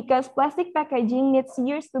 Because plastic packaging needs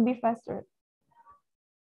years to be faster.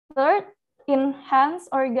 Third, enhance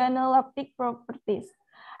organoleptic properties.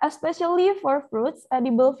 Especially for fruits,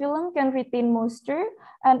 edible film can retain moisture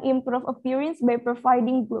and improve appearance by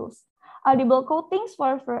providing gloss. Edible coatings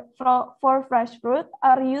for fresh fruit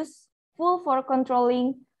are useful for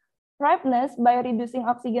controlling ripeness by reducing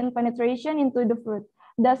oxygen penetration into the fruit,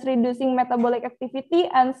 thus reducing metabolic activity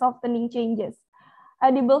and softening changes.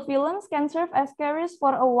 Edible films can serve as carriers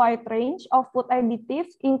for a wide range of food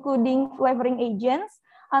additives, including flavoring agents,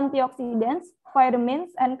 antioxidants,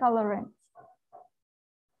 vitamins, and colorants.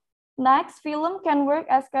 Next, film can work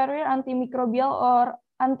as carrier antimicrobial or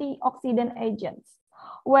antioxidant agents.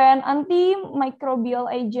 When antimicrobial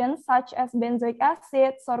agents such as benzoic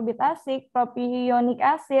acid, sorbic acid, propionic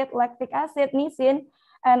acid, lactic acid, nisin,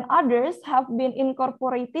 and others have been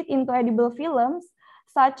incorporated into edible films,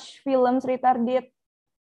 such films retarded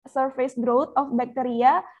surface growth of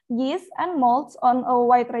bacteria, yeast, and molds on a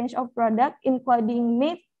wide range of products, including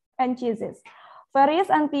meat and cheeses. Various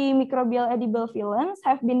antimicrobial edible films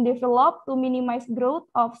have been developed to minimize growth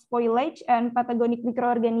of spoilage and pathogenic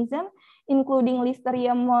microorganisms, including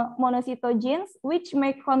Listeria monocytogenes, which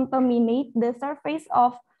may contaminate the surface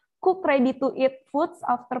of cooked ready-to-eat foods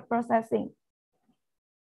after processing.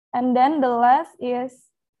 And then the last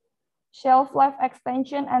is shelf life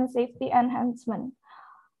extension and safety enhancement.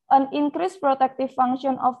 An increased protective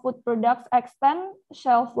function of food products extends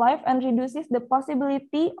shelf life and reduces the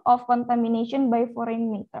possibility of contamination by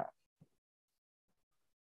foreign matter.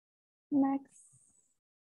 Next.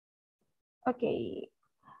 Okay.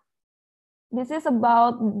 This is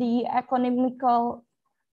about the economical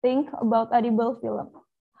thing about edible film.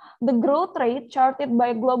 The growth rate charted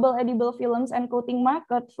by global edible films and coating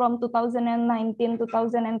market from 2019 to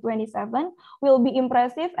 2027 will be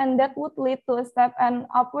impressive, and that would lead to a step and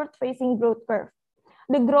upward-facing growth curve.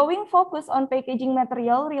 The growing focus on packaging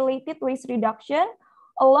material-related waste reduction,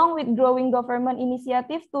 along with growing government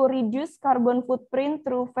initiative to reduce carbon footprint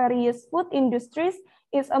through various food industries,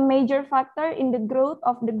 is a major factor in the growth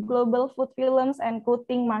of the global food films and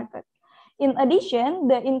coating market. In addition,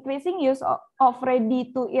 the increasing use of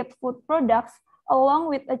ready-to-eat food products, along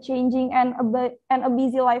with a changing and a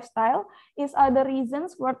busy lifestyle, is other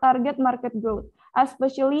reasons for target market growth,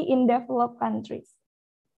 especially in developed countries.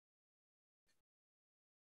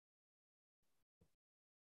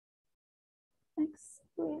 Next,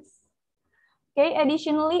 please. Okay,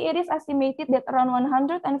 additionally, it is estimated that around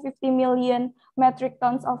 150 million metric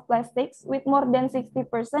tons of plastics, with more than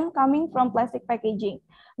 60% coming from plastic packaging.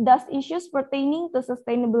 Thus, issues pertaining to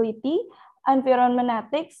sustainability, environmental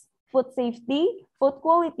ethics, food safety, food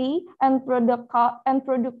quality, and product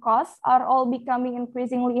costs are all becoming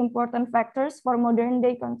increasingly important factors for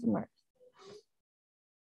modern-day consumers.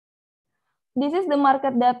 This is the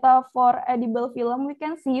market data for edible film. We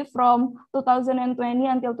can see from 2020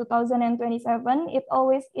 until 2027, it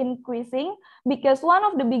always increasing because one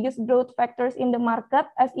of the biggest growth factors in the market,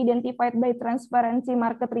 as identified by Transparency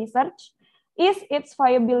Market Research, is its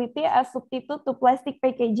viability as substitute to plastic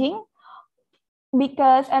packaging,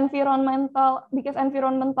 because environmental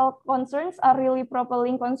concerns are really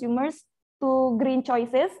propelling consumers to green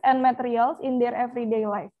choices and materials in their everyday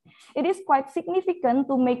life. It is quite significant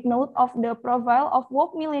to make note of the profile of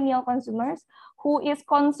woke millennial consumers who is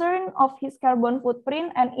concerned of his carbon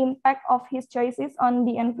footprint and impact of his choices on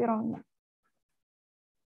the environment.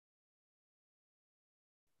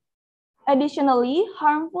 Additionally,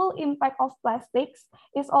 harmful impact of plastics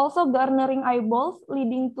is also garnering eyeballs,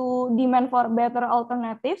 leading to demand for better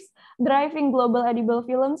alternatives, driving global edible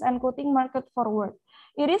films and coating market forward.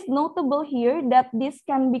 It is notable here that this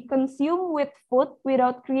can be consumed with food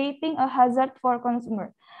without creating a hazard for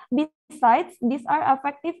consumers. Besides, these are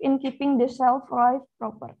effective in keeping the shelf life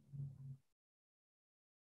proper.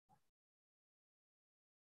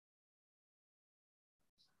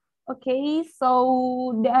 Okay,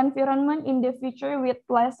 so the environment in the future with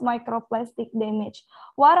less microplastic damage.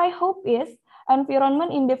 What I hope is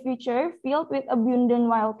environment in the future filled with abundant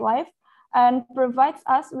wildlife and provides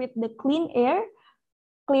us with the clean air,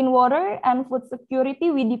 clean water, and food security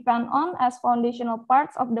we depend on as foundational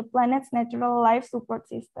parts of the planet's natural life support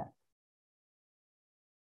system.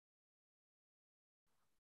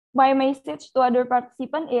 My message to other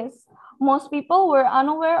participants is, most people were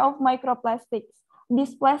unaware of microplastics.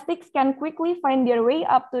 These plastics can quickly find their way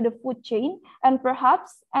up to the food chain and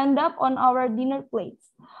perhaps end up on our dinner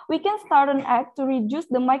plates. We can start an act to reduce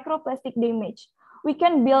the microplastic damage. We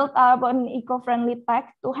can build up an eco-friendly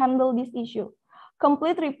tech to handle this issue.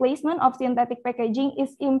 Complete replacement of synthetic packaging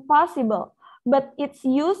is impossible, but its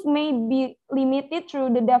use may be limited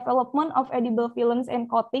through the development of edible films and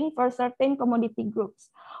coating for certain commodity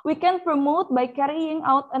groups. We can promote by carrying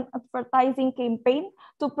out an advertising campaign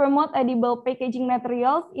to promote edible packaging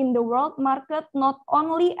materials in the world market, not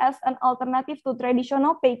only as an alternative to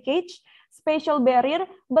traditional package, spatial barrier,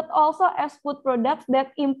 but also as food products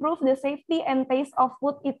that improve the safety and taste of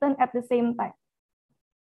food eaten at the same time.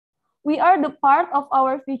 We are the part of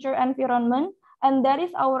our future environment, and that is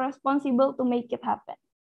our responsibility to make it happen.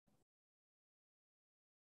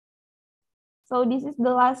 So this is the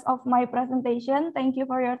last of my presentation. Thank you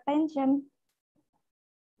for your attention.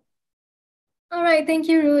 All right, thank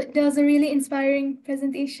you, Ruth. That was a really inspiring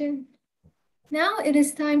presentation. Now it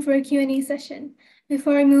is time for a Q&A session.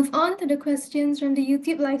 Before I move on to the questions from the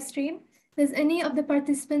YouTube live stream, does any of the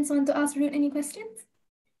participants want to ask Ruth any questions?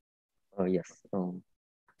 Yes.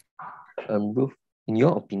 Ruth, in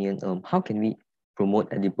your opinion, how can we promote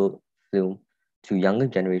edible film to younger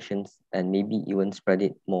generations and maybe even spread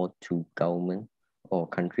it more to government or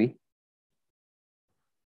country?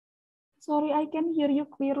 Sorry, I can hear you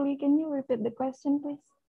clearly. Can you repeat the question, please?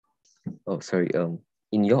 Oh, sorry.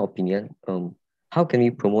 In your opinion, how can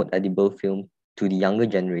we promote edible film to the younger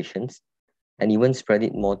generations and even spread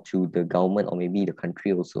it more to the government or maybe the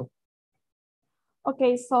country also?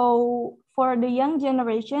 Okay, so for the young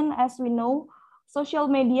generation, as we know, social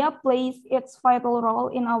media plays its vital role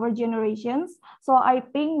in our generations. So I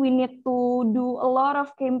think we need to do a lot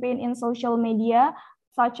of campaign in social media,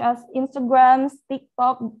 such as Instagram,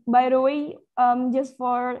 TikTok. By the way, just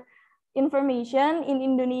for information, in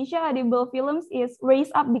Indonesia, edible films is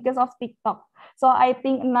raised up because of TikTok. So I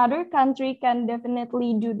think another country can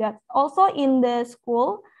definitely do that. Also in the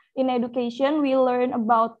school, in education, we learn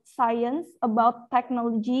about science, about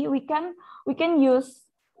technology. We can use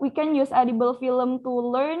edible film to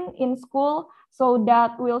learn in school, so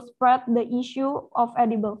that will spread the issue of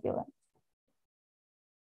edible film.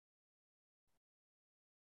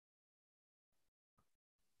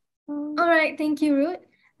 All right, thank you, Ruth.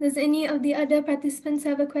 Does any of the other participants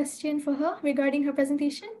have a question for her regarding her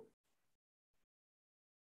presentation?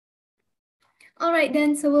 All right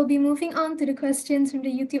then, so we'll be moving on to the questions from the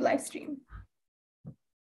YouTube live stream.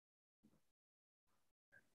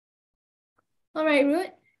 All right, Ruth,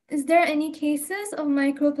 is there any cases of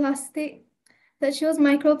microplastic that shows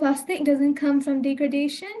microplastic doesn't come from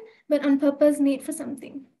degradation, but on purpose made for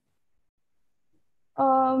something?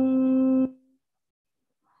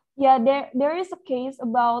 Yeah, there is a case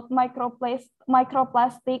about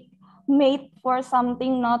microplastic made for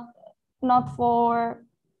something, not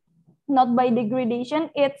by degradation.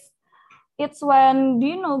 It's when, do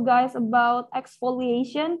you know guys about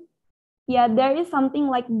exfoliation? Yeah, there is something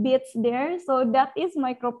like bits there, so that is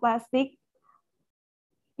microplastic.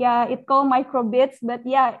 Yeah, it's called microbits, but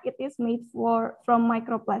yeah, it is made from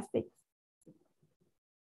microplastics.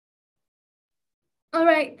 All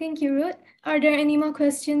right, thank you, Ruth. Are there any more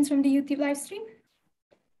questions from the YouTube live stream?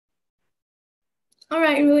 All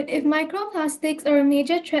right, Ruth, if microplastics are a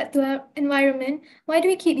major threat to our environment, why do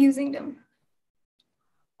we keep using them?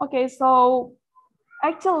 Okay, so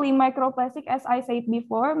actually microplastic, as I said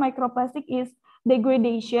before, microplastic is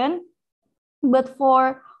degradation, but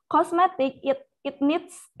for cosmetic, it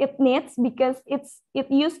needs because it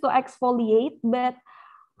used to exfoliate, but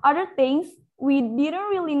other things, we didn't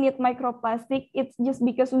really need microplastic. It's just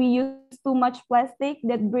because we use too much plastic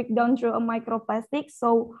that break down through a microplastic.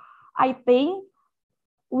 So I think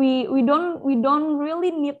we don't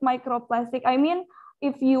really need microplastic. I mean,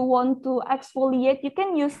 if you want to exfoliate, you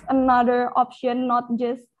can use another option, not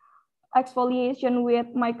just exfoliation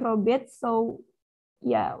with microbits. So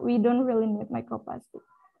yeah, we don't really need microplastic.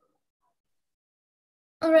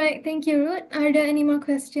 All right, thank you, Ruth. Are there any more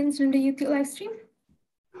questions from the YouTube live stream?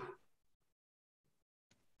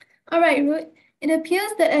 All right, Ruth. It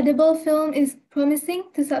appears that edible film is promising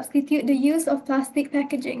to substitute the use of plastic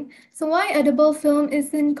packaging. So why edible film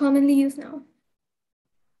isn't commonly used now?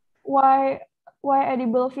 Why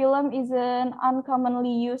edible film isn't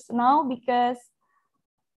uncommonly used now? Because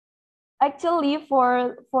actually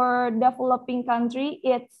for developing country,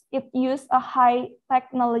 it use a high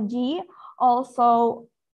technology, also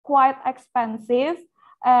quite expensive,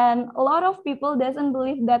 and a lot of people doesn't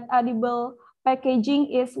believe that edible packaging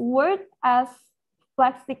is worth as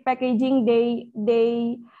plastic packaging.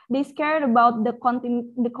 They scared about the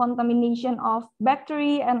contamination of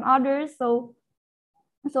bacteria and others. So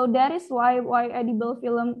So that is why edible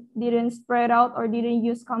film didn't spread out or didn't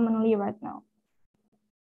use commonly right now.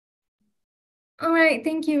 All right,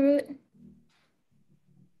 thank you, Ruth.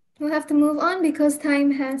 We'll have to move on because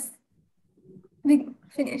time has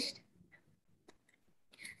finished.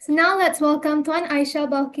 So now let's welcome Tuan Aisha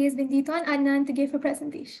Balkis binti Tuan Adnan to give her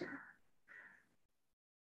presentation.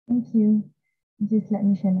 Thank you. Just let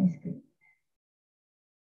me share my screen.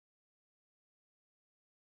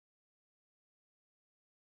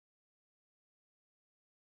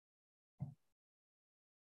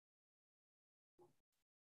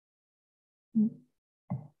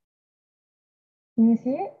 Can you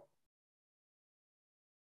see it?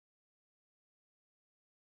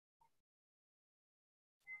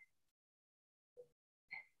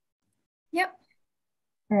 Yep.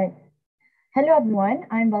 All right. Hello everyone,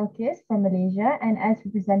 I'm Balkis from Malaysia and as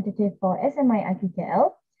representative for SMI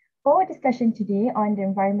IPKL, for our discussion today on the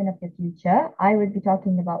environment of the future, I will be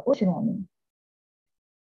talking about ocean warming.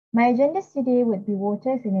 My agendas today would be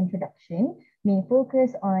water as an introduction, main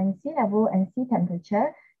focus on sea level and sea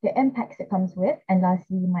temperature, the impacts it comes with, and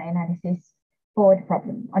lastly, my analysis for the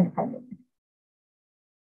problem.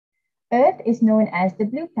 Earth is known as the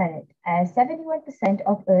blue planet, as 71%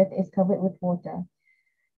 of Earth is covered with water.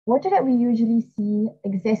 Water that we usually see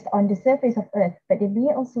exists on the surface of Earth, but it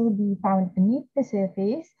may also be found beneath the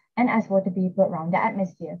surface and as water vapor around the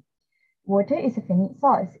atmosphere. Water is a finite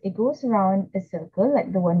source. It goes around a circle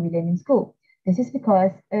like the one we learned in school. This is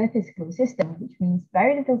because Earth is a closed system, which means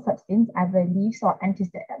very little substance ever leaves or enters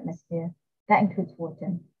the atmosphere. That includes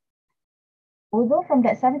water. Although from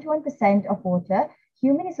that 71% of water,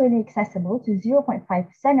 human is only accessible to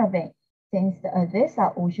 0.5% of it, since the others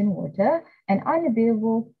are ocean water and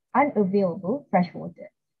unavailable fresh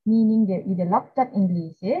water, meaning they're either locked up in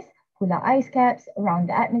glaciers, polar ice caps around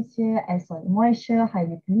the atmosphere as soil moisture,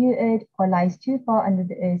 highly polluted, or lies too far under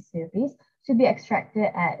the Earth's surface to be extracted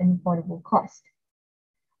at an affordable cost.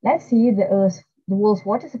 Let's say the world's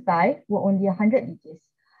water supply were only 100 liters.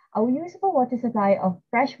 Our usable water supply of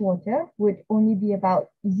fresh water would only be about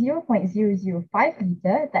 0.005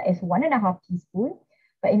 liter, that is 1.5 teaspoons,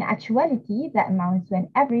 but in actuality, that amounts to an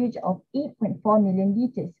average of 8.4 million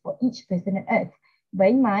liters for each person on Earth. Bear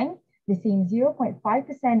in mind, the same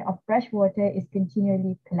 0.5% of fresh water is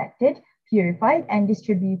continually collected, purified, and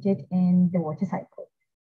distributed in the water cycle.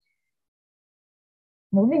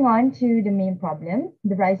 Moving on to the main problem,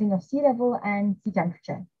 the rising of sea level and sea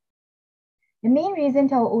temperature. The main reason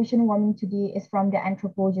to our ocean warming today is from the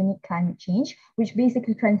anthropogenic climate change, which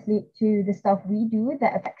basically translates to the stuff we do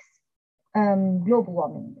that affects global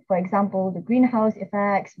warming. For example, the greenhouse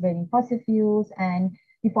effects, burning fossil fuels, and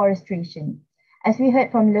deforestation. As we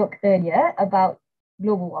heard from Luke earlier about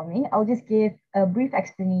global warming, I'll just give a brief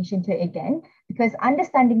explanation to it again, because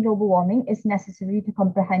understanding global warming is necessary to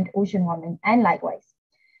comprehend ocean warming, and likewise.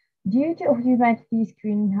 Due to humanity's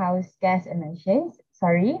greenhouse gas emissions,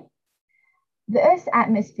 the Earth's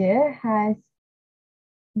atmosphere has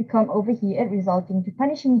become overheated, resulting to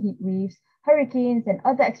punishing heat waves, hurricanes, and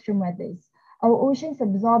other extreme weathers. Our oceans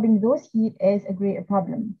absorbing those heat is a greater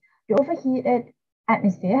problem. The overheated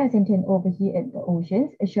atmosphere has in turn overheated the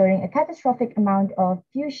oceans, assuring a catastrophic amount of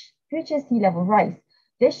future sea level rise.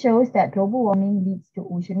 This shows that global warming leads to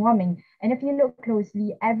ocean warming. And if you look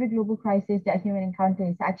closely, every global crisis that human encounter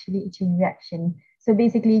is actually a chain reaction. So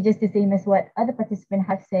basically just the same as what other participants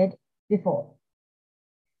have said before.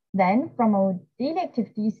 Then from our daily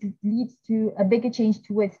activities leads to a bigger change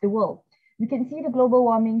towards the world. We can see the global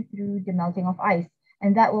warming through the melting of ice,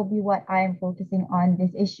 and that will be what I am focusing on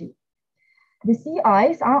this issue. The sea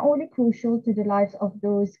ice are only crucial to the lives of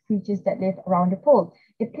those creatures that live around the pole.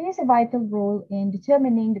 It plays a vital role in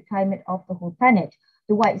determining the climate of the whole planet.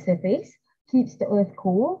 The white surface keeps the Earth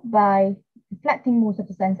cool by reflecting most of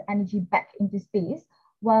the sun's energy back into space,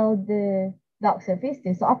 while the dark surface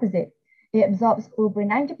does the opposite. It absorbs over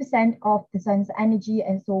 90% of the sun's energy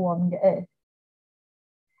and so warming the Earth.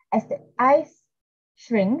 As the ice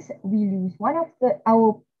shrinks, we lose one of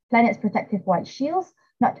our planet's protective white shields,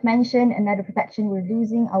 not to mention another protection, we're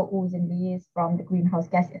losing our ozone layers from the greenhouse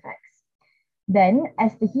gas effects. Then,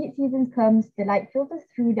 as the heat season comes, the light filters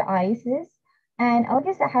through the ices, and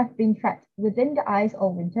algae that have been trapped within the ice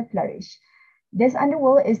all winter flourish. This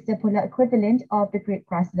underworld is the polar equivalent of the Great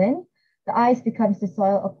Grassland. The ice becomes the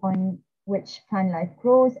soil upon which plant life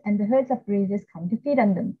grows, and the herds of grazers come to feed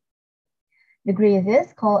on them. The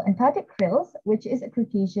grazers, called Antarctic krills, which is a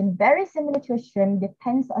crustacean very similar to a shrimp,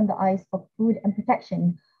 depends on the ice for food and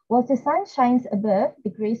protection. Whilst the sun shines above,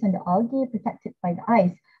 they graze on the algae protected by the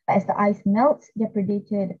ice, but as the ice melts, their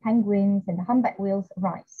predator, the penguins and the humpback whales,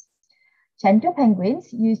 arise. Chanto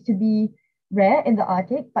penguins used to be rare in the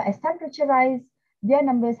Arctic, but as temperature rise, their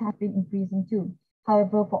numbers have been increasing too.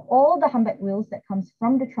 However, for all the humpback whales that comes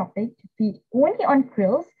from the tropic to feed only on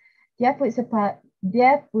krills, their food supply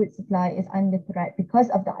is under threat because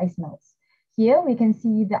of the ice melts. Here we can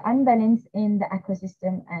see the unbalance in the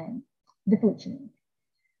ecosystem and the food chain.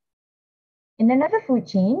 In another food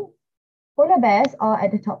chain, polar bears are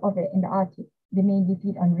at the top of it in the Arctic. They mainly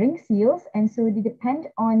feed on ring seals, and so they depend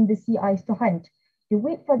on the sea ice to hunt. They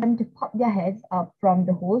wait for them to pop their heads up from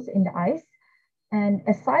the holes in the ice. And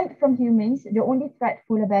aside from humans, the only threat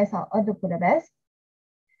polar bears are other polar bears.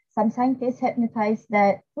 Some scientists hypothesize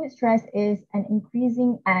that food stress is an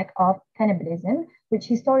increasing act of cannibalism, which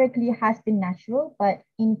historically has been natural but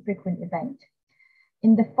infrequent event.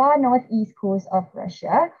 In the far northeast coast of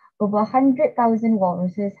Russia, over 100,000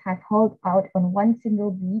 walruses have hauled out on one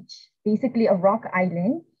single beach, basically a rock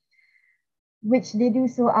island, which they do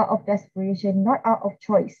so out of desperation, not out of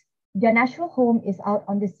choice. Their natural home is out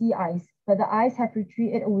on the sea ice, but the ice have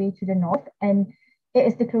retreated away to the north, and it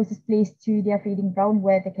is the closest place to their feeding ground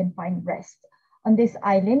where they can find rest. On this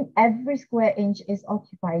island, every square inch is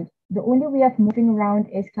occupied. The only way of moving around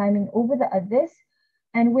is climbing over the others,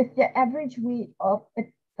 and with their average weight of a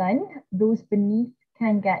ton, those beneath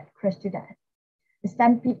can get crushed to death. The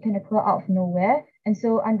stampede can occur out of nowhere, and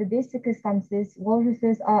so under these circumstances,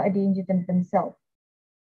 walruses are a danger to themselves.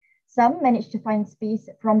 Some manage to find space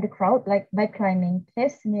from the crowd, like by climbing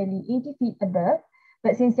cliffs nearly 80 feet above,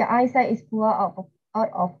 but since their eyesight is poor out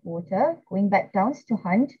of water, going back down to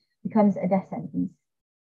hunt becomes a death sentence.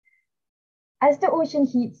 As the ocean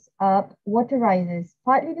heats up, water rises,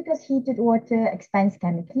 partly because heated water expands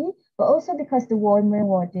chemically, but also because the warmer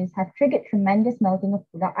waters have triggered tremendous melting of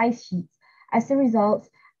polar ice sheets. As a result,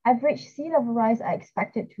 average sea level rise are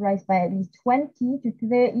expected to rise by at least 20 to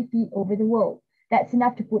 30 feet over the world. That's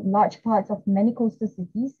enough to put large parts of many coastal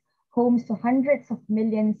cities, homes to hundreds of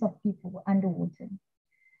millions of people, underwater.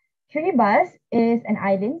 Kiribati is an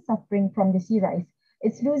island suffering from the sea rise.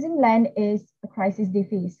 Its losing land is a crisis they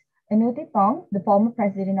face. Anote Tong, the former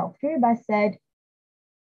president of Kiribati, said,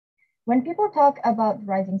 "When people talk about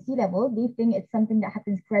rising sea level, they think it's something that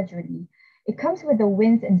happens gradually. It comes with the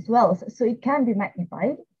winds and swells, so it can be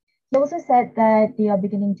magnified." He also said that they are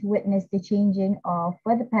beginning to witness the changing of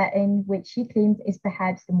weather pattern, which he claims is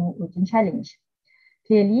perhaps the more urgent challenge.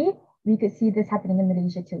 Clearly, we could see this happening in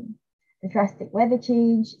Malaysia too. The drastic weather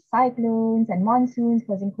change, cyclones and monsoons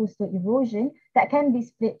causing coastal erosion that can be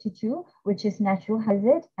split to two, which is natural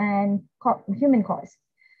hazard and human cause.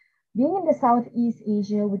 Being in the Southeast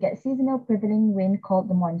Asia, we get seasonal prevailing wind called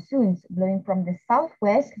the monsoons, blowing from the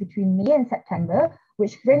southwest between May and September,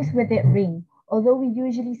 which brings with it rain. Although we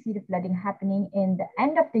usually see the flooding happening in the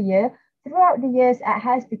end of the year, throughout the years it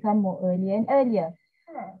has become more earlier and earlier.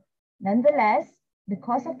 Nonetheless, the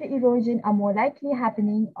cause of the erosion are more likely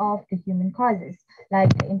happening of the human causes,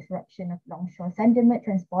 like the interruption of longshore sediment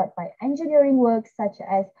transport by engineering works such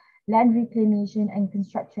as land reclamation and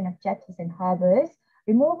construction of jetties and harbors,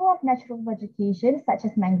 removal of natural vegetation such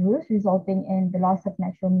as mangroves, resulting in the loss of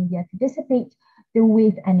natural media to dissipate the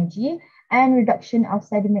wave energy, and reduction of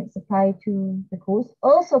sediment supply to the coast,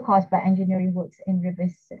 also caused by engineering works in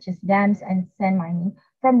rivers such as dams and sand mining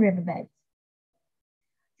from riverbeds.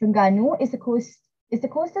 Terengganu is the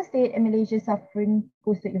coastal state in Malaysia suffering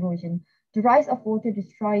coastal erosion. The rise of water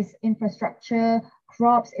destroys infrastructure,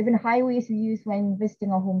 crops, even highways we use when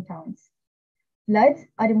visiting our hometowns. Floods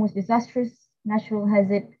are the most disastrous natural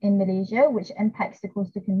hazard in Malaysia, which impacts the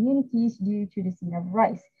coastal communities due to the sea level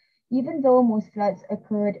rise. Even though most floods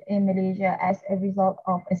occurred in Malaysia as a result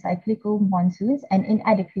of a cyclical monsoons and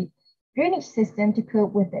inadequate drainage system to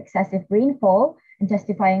cope with the excessive rainfall and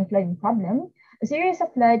justifying flooding problem, a series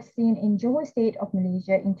of floods seen in Johor State of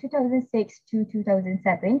Malaysia in 2006 to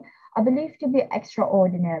 2007 are believed to be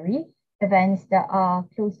extraordinary events that are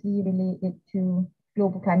closely related to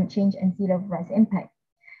global climate change and sea level rise impact.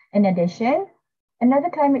 In addition, another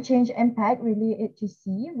climate change impact related to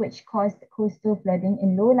sea, which caused coastal flooding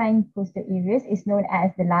in low-lying coastal areas, is known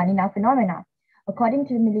as the La Nina phenomena. According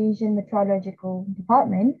to the Malaysian Meteorological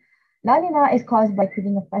Department, La Nina is caused by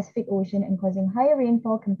cooling of Pacific Ocean and causing higher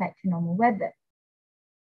rainfall compared to normal weather.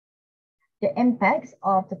 The impacts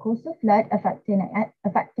of the coastal flood affecting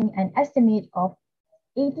an estimate of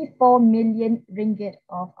 84 million ringgit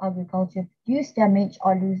of agriculture produce damage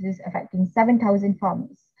or losses affecting 7,000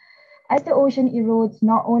 farmers. As the ocean erodes,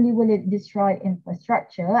 not only will it destroy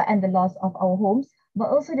infrastructure and the loss of our homes, but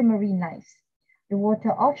also the marine lives. The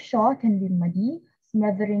water offshore can be muddy,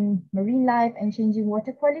 smothering marine life and changing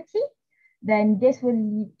water quality. Then this will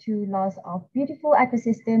lead to loss of beautiful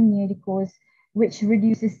ecosystem near the coast, which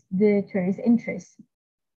reduces the tourist interest.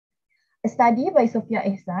 A study by Sophia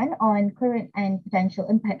Ihsan on current and potential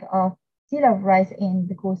impact of sea level rise in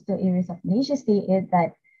the coastal areas of Malaysia stated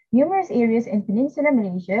that numerous areas in peninsular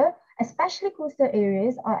Malaysia, especially coastal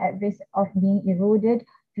areas, are at risk of being eroded,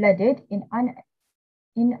 flooded,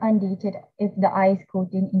 inundated if the ice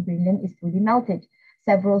coating in Greenland is fully melted.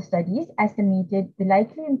 Several studies estimated the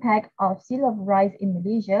likely impact of sea level rise in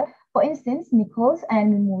Malaysia. For instance, Nichols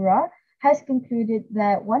and Mimura has concluded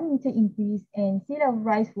that 1 meter increase in sea level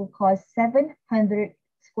rise will cause 700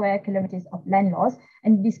 square kilometers of land loss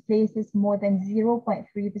and displaces more than 0.3%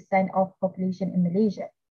 of population in Malaysia.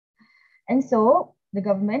 And so the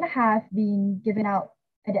government have been given out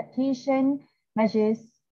adaptation measures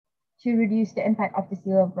to reduce the impact of the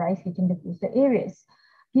sea level rise hitting the coastal areas.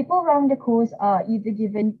 People around the coast are either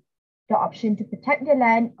given the option to protect their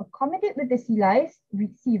land, accommodate with the sea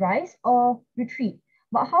rise, or retreat.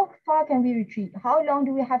 But how far can we retreat? How long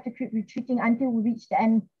do we have to keep retreating until we reach the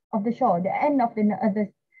end of the shore, the end of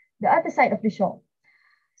the other side of the shore?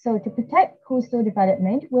 So to protect coastal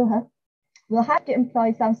development, we'll have to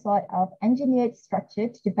employ some sort of engineered structure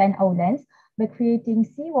to defend our lands by creating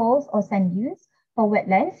seawalls or sand dunes. For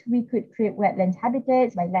wetlands, we could create wetlands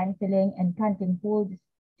habitats by landfilling and planting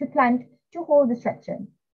to hold the structure.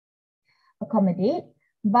 Accommodate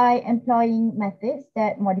by employing methods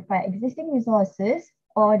that modify existing resources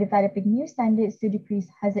or developing new standards to decrease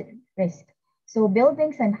hazard risk. So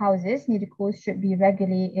buildings and houses near the coast should be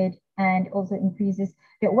regulated and also increases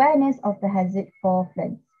the awareness of the hazard for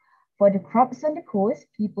floods. For the crops on the coast,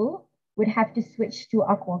 people would have to switch to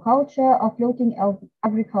aquaculture or floating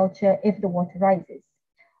agriculture if the water rises.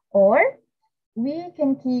 Or we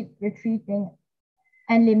can keep retreating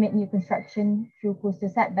and limit new construction through coastal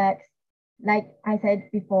setbacks, like I said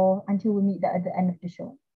before, until we meet the other end of the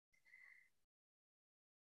shore.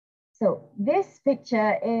 So this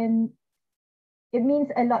picture, it means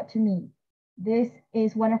a lot to me. This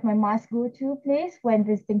is one of my must-go-to place when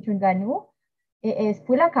visiting Terengganu. It is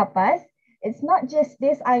Pulau Kapas. It's not just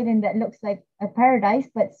this island that looks like a paradise,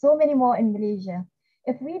 but so many more in Malaysia.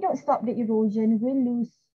 If we don't stop the erosion, we'll lose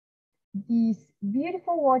these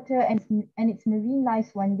beautiful water and its marine life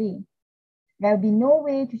one day. There will be no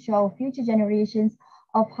way to show our future generations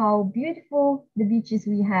of how beautiful the beaches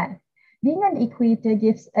we have. Being on the equator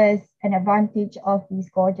gives us an advantage of these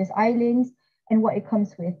gorgeous islands and what it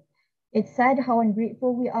comes with. It's sad how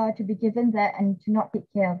ungrateful we are to be given that and to not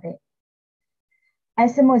take care of it.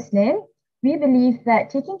 As a Muslim, we believe that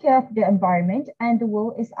taking care of the environment and the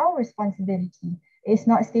world is our responsibility. It's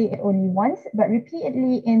not stated only once, but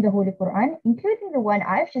repeatedly in the Holy Quran, including the one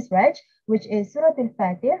I've just read, which is Surah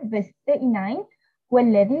Al-Fatih, verse 39,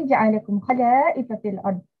 وَالَّذِي جَعَلَكُمْ خَلَائِفَ فِي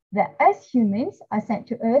الْأَرْضِ, that as humans are sent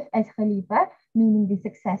to earth as Khalifa, meaning the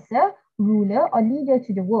successor, ruler, or leader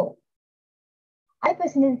to the world. I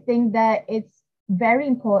personally think that it's very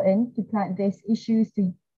important to plant these issues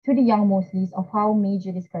to the young Muslims of how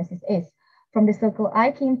major this crisis is. From the circle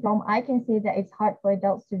I came from, I can say that it's hard for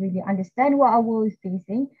adults to really understand what our world is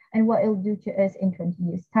facing and what it'll do to us in 20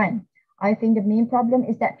 years' time. I think the main problem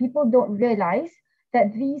is that people don't realize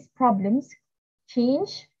that these problems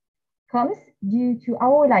change comes due to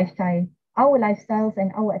our lifestyle, our lifestyles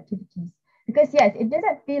and our activities. Because yes, it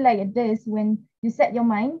doesn't feel like it does when you set your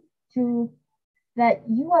mind to that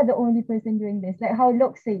you are the only person doing this. Like how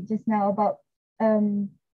Lok said just now about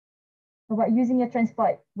using your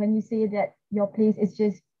transport when you say that your place is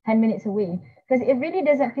just 10 minutes away. Because it really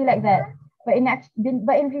doesn't feel like that. But in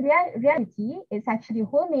reality, it's actually a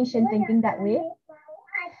whole nation thinking that way.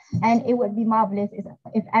 And it would be marvelous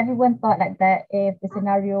if everyone thought like that, if the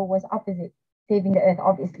scenario was opposite, saving the earth,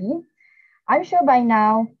 obviously. I'm sure by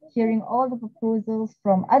now, hearing all the proposals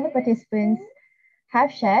from other participants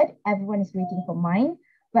have shared, everyone is waiting for mine.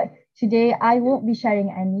 But today, I won't be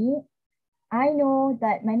sharing any. I know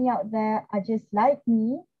that many out there are just like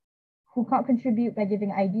me, who can't contribute by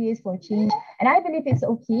giving ideas for change. And I believe it's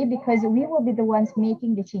okay because we will be the ones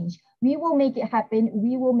making the change. We will make it happen.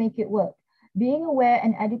 We will make it work. Being aware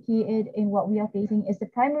and educated in what we are facing is the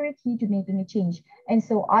primary key to making a change. And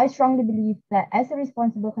so I strongly believe that as a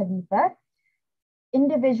responsible Khalifa,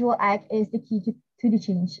 individual act is the key to the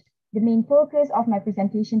change. The main focus of my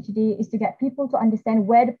presentation today is to get people to understand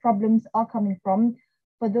where the problems are coming from.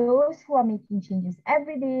 For those who are making changes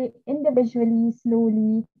every day, individually,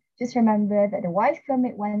 slowly, just remember that the wise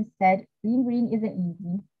Kermit once said, being green isn't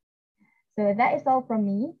easy. So that is all from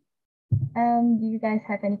me. Do you guys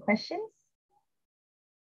have any questions?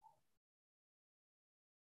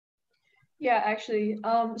 Yeah, actually.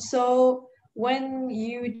 So when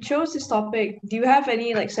you chose this topic, do you have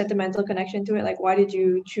any like sentimental connection to it? Like, why did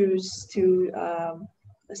you choose to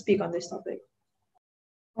speak on this topic?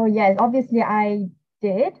 Oh yes, obviously I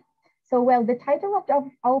did. So well, the title of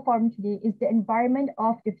our forum today is The Environment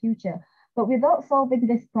of the Future. But without solving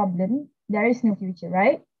this problem, there is no future,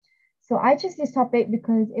 right? So I chose this topic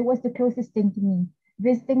because it was the closest thing to me.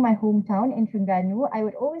 Visiting my hometown in Terengganu, I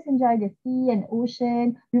would always enjoy the sea and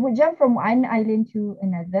ocean. We would jump from one island to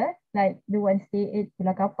another, like the one stay at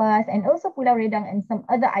Pulau Kapas and also Pulau Redang and some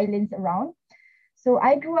other islands around. So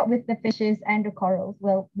I grew up with the fishes and the corals.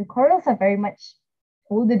 Well, the corals are very much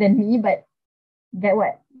older than me, but get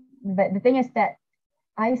what? But the thing is that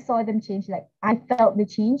I saw them change. Like I felt the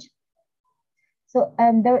change. So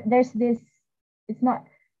there's this. It's not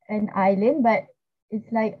an island, but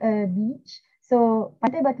it's like a beach. So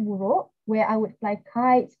Pantai Batu Buruk, where I would fly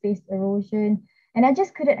kites, face erosion, and I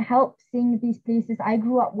just couldn't help seeing these places I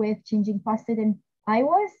grew up with changing faster than I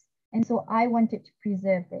was, and so I wanted to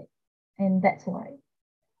preserve it, and that's why.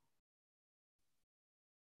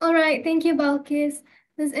 All right, thank you, Balkis.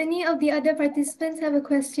 Does any of the other participants have a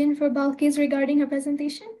question for Balkis regarding her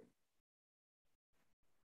presentation?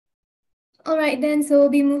 All right then, so we'll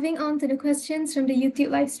be moving on to the questions from the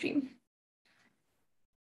YouTube live stream.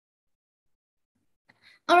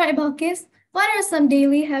 All right, Balkis, what are some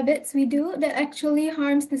daily habits we do that actually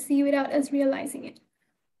harms the sea without us realizing it?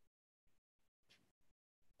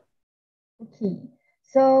 Okay,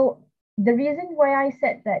 so the reason why I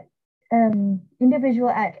said that individual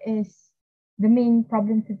act is the main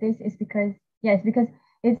problem to this is because, yes, because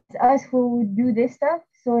it's us who do this stuff.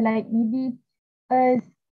 So like maybe us,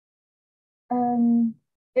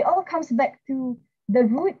 it all comes back to the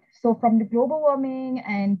root. So from the global warming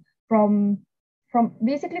and from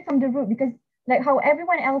basically from the root, because like how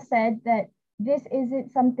everyone else said that this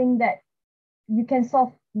isn't something that you can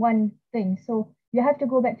solve one thing. So you have to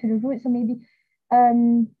go back to the root. So maybe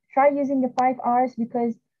try using the 5 R's,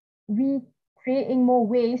 because we creating more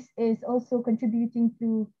waste is also contributing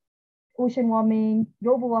to ocean warming,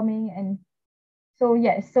 global warming, and so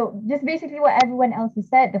yes. So just basically what everyone else has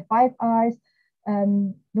said, the 5 R's.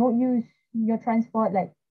 Don't use your transport,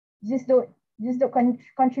 like just don't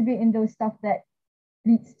contribute in those stuff that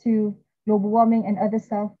leads to global warming and other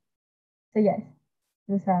stuff. So yes,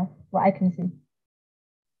 those are what I can say.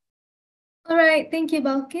 All right, thank you,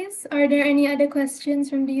 Balkis. Are there any other questions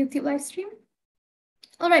from the YouTube live stream?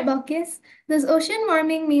 All right, Balkis, does ocean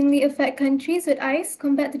warming mainly affect countries with ice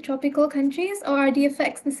compared to tropical countries, or are the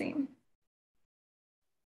effects the same?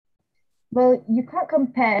 Well, you can't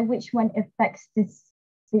compare which one affects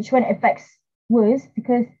worse,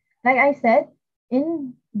 because like I said,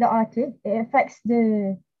 in the Arctic, it affects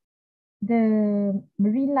the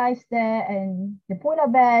marine lives there and the polar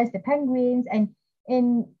bears, the penguins, and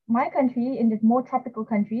in my country, in the more tropical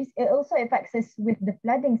countries, it also affects us with the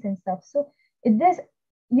floodings and stuff. So it does.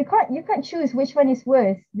 You can't choose which one is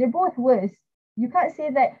worse. They're both worse. You can't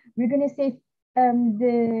say that we're gonna save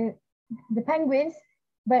the penguins,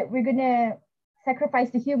 but we're gonna sacrifice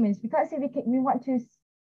the humans. We can't say we want to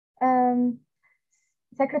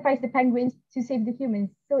sacrifice the penguins to save the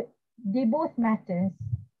humans. So they both matter.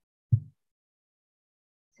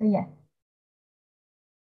 So yeah.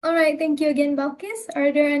 All right, thank you again, Balkis.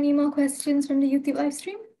 Are there any more questions from the YouTube live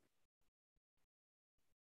stream?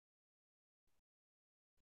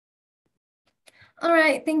 All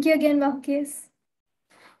right, thank you again, Balkis.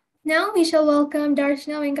 Now we shall welcome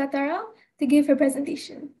Darshna Venkatara to give her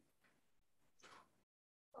presentation.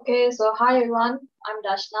 Okay, so hi everyone, I'm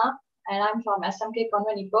Darshna and I'm from SMK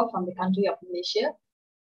Convent Ipoh from the country of Malaysia.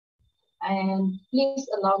 And please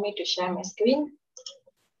allow me to share my screen.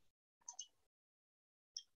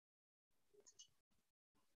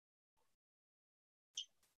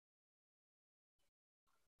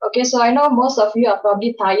 Okay, so I know most of you are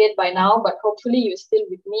probably tired by now, but hopefully you're still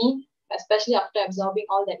with me, especially after absorbing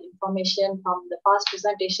all that information from the past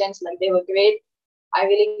presentations. Like, they were great. I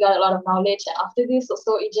really got a lot of knowledge. And after this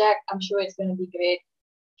also, EJAC, I'm sure it's going to be great.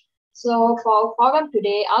 So for our forum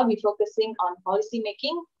today, I'll be focusing on policy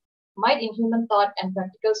making, might in human thought, and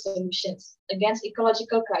practical solutions against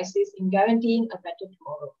ecological crisis in guaranteeing a better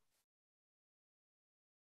tomorrow.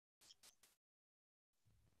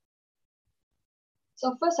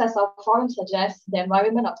 So first, as our forum suggests, the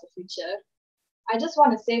environment of the future, I just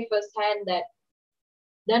want to say firsthand that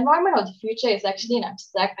the environment of the future is actually an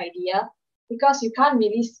abstract idea, because you can't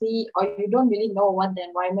really see, or you don't really know what the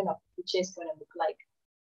environment of the future is going to look like.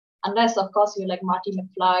 Unless, of course, you're like Marty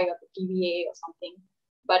McFly or the TVA or something.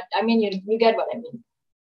 But I mean, you get what I mean.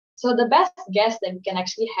 So the best guess that we can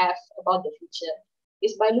actually have about the future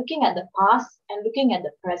is by looking at the past and looking at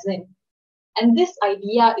the present. And this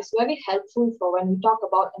idea is very helpful for when we talk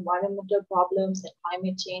about environmental problems and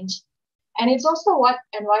climate change, And it's also what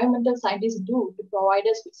environmental scientists do to provide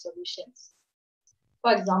us with solutions.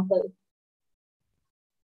 For example,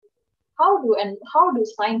 how do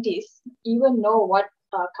scientists even know what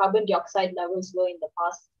carbon dioxide levels were in the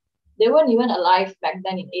past? They weren't even alive back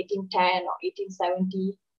then in 1810 or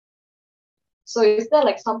 1870. So is there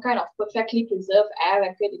like some kind of perfectly preserved air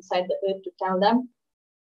record inside the earth to tell them?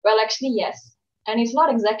 Well, actually, yes. And it's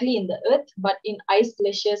not exactly in the earth, but in ice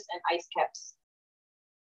glaciers and ice caps.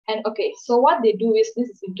 And okay, so what they do is, this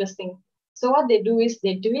is interesting. So what they do is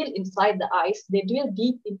they drill inside the ice, they drill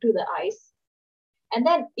deep into the ice. And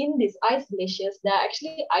then in these ice glaciers, there are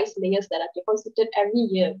actually ice layers that are deposited every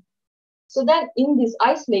year. So then in these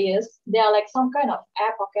ice layers, there are like some kind of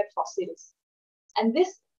air pocket fossils. And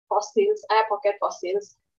these fossils, air pocket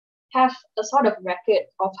fossils, have a sort of record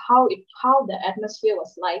of how the atmosphere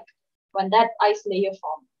was like when that ice layer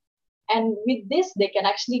formed. And with this, they can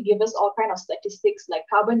actually give us all kind of statistics like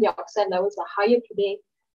carbon dioxide levels are higher today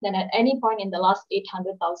than at any point in the last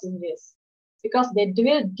 800,000 years, because they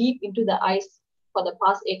drill deep into the ice for the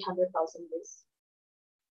past 800,000 years.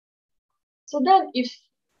 So then if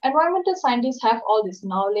environmental scientists have all this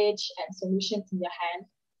knowledge and solutions in their hand,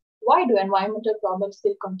 why do environmental problems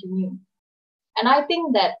still continue? And I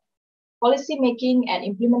think that policy making and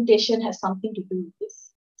implementation has something to do with this.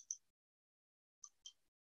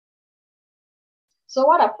 So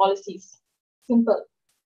what are policies? Simple.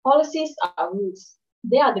 Policies are rules.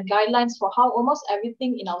 They are the guidelines for how almost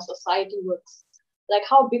everything in our society works. Like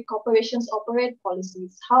how big corporations operate,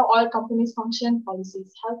 policies, how oil companies function,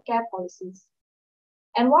 policies, healthcare policies.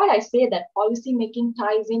 And why I say that policy making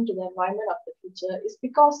ties into the environment of the future is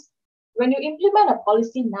because when you implement a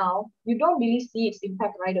policy now, you don't really see its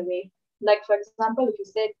impact right away. Like for example, if you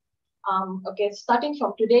said, okay, starting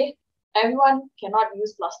from today, everyone cannot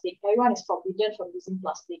use plastic. Everyone is forbidden from using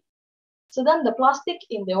plastic. So then the plastic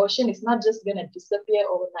in the ocean is not just going to disappear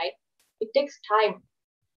overnight. It takes time.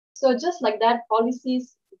 So just like that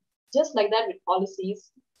with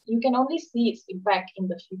policies, you can only see its impact in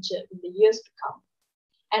the future, in the years to come.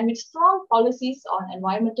 And with strong policies on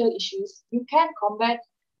environmental issues, you can combat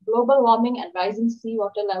global warming and rising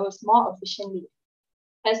seawater levels more efficiently.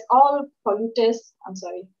 As all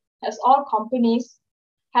companies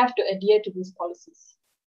have to adhere to these policies.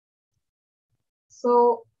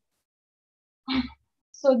 So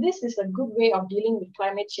this is a good way of dealing with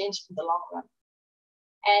climate change in the long run.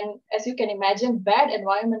 And as you can imagine, bad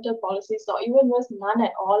environmental policies, or even worse, none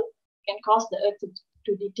at all, can cause the earth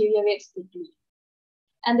to deteriorate quickly.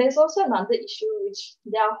 And there's also another issue, which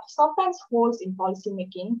there are sometimes holes in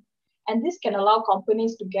policymaking, and this can allow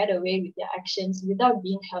companies to get away with their actions without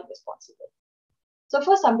being held responsible. So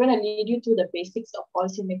first, I'm going to lead you through the basics of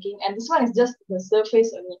policymaking, and this one is just the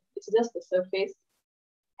surface of it. It's just the surface,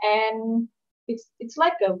 and it's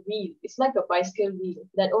like a wheel. It's like a bicycle wheel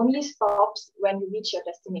that only stops when you reach your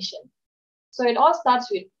destination. So it all starts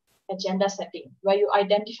with agenda setting, where you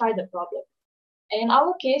identify the problem. And in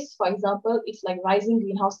our case, for example, it's like rising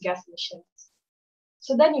greenhouse gas emissions.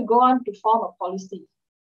 So then you go on to form a policy,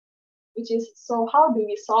 which is, so how do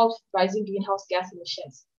we solve rising greenhouse gas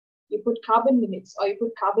emissions? You put carbon limits or you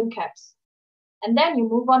put carbon caps. And then you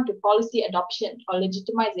move on to policy adoption or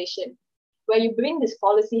legitimization, where you bring this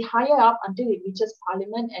policy higher up until it reaches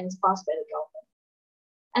parliament and is passed by the government.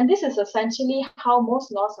 And this is essentially how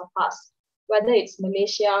most laws are passed, whether it's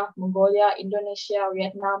Malaysia, Mongolia, Indonesia,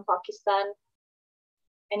 Vietnam, Pakistan,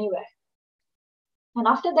 anywhere. And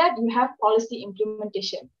after that, you have policy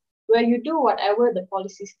implementation, where you do whatever the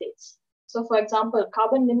policy states. So for example,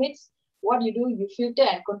 carbon limits, what you do, you filter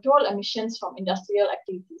and control emissions from industrial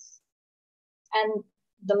activities. And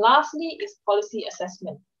the lastly is policy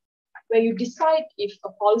assessment, where you decide if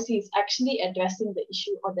a policy is actually addressing the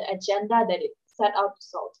issue or the agenda that it set out to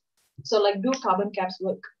solve. So like, do carbon caps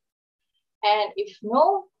work? And if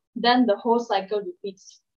no, then the whole cycle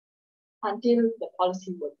repeats until the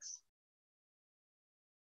policy works.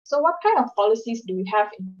 So what kind of policies do we have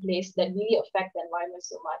in place that really affect the environment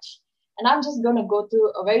so much? And I'm just going to go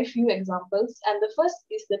through a very few examples. And the first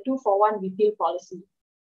is the 2-for-1 repeal policy.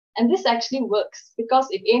 And this actually works because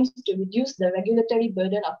it aims to reduce the regulatory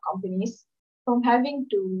burden of companies from having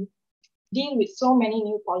to deal with so many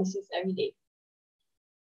new policies every day.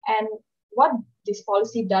 And what this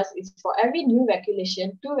policy does is, for every new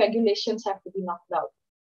regulation, 2 regulations have to be knocked out.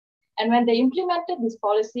 And when they implemented this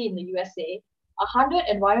policy in the USA, 100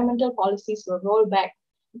 environmental policies were rolled back,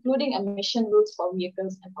 including emission rules for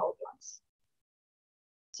vehicles and power plants.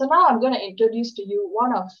 So now I'm going to introduce to you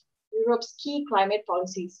one of Europe's key climate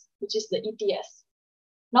policies, which is the ETS.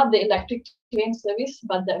 Not the electric train service,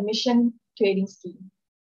 but the emission trading scheme.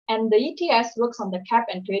 And the ETS works on the cap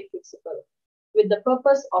and trade principle with the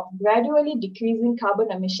purpose of gradually decreasing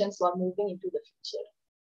carbon emissions while moving into the future.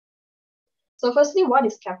 So firstly, what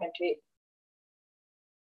is cap and trade?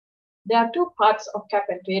 There are two parts of cap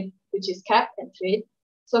and trade, which is cap and trade.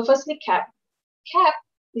 So firstly, cap. Cap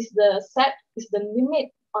is the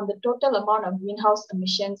limit on the total amount of greenhouse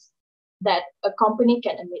emissions that a company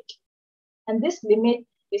can emit. And this limit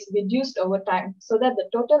is reduced over time so that the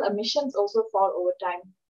total emissions also fall over time.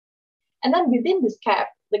 And then within this cap,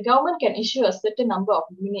 the government can issue a certain number of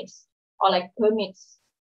units or like permits.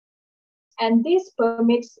 And these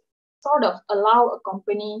permits sort of allow a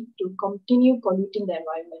company to continue polluting the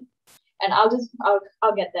environment. And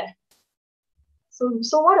I'll get there.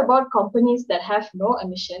 So what about companies that have no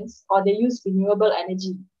emissions or they use renewable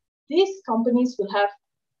energy? These companies will have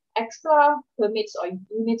extra permits or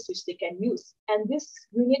units which they can use. And these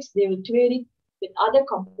units, they will trade it with other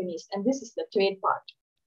companies. And this is the trade part.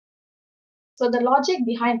 So the logic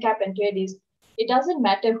behind cap and trade is it doesn't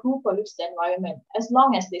matter who pollutes the environment as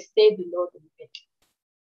long as they stay below the limit.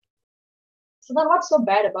 So then what's so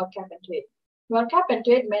bad about cap and trade? Well, cap and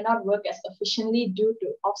trade may not work as efficiently due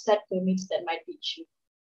to offset permits that might be issued.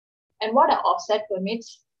 And what are offset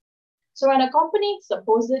permits? So when a company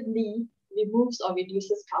supposedly removes or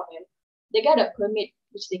reduces carbon, they get a permit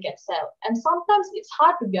which they can sell. And sometimes it's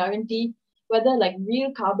hard to guarantee whether like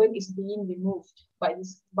real carbon is being removed by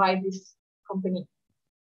this company.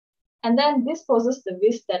 And then this poses the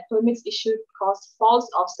risk that permits issued cause false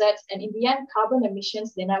offsets, and in the end, carbon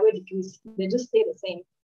emissions, they never decrease, they just stay the same.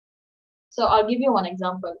 So I'll give you one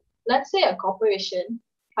example. Let's say a corporation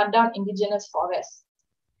cut down indigenous forests.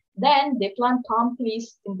 Then they plant palm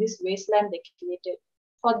trees in this wasteland they created.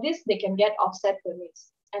 For this, they can get offset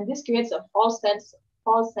permits. And this creates a false sense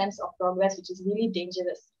of progress, which is really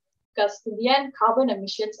dangerous. Because in the end, carbon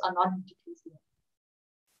emissions are not decreasing.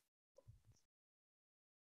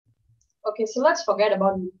 Okay, so let's forget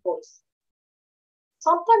about loopholes.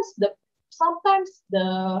 Sometimes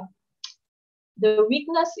the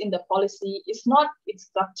weakness in the policy is not its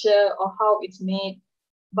structure or how it's made,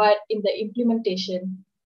 but in the implementation.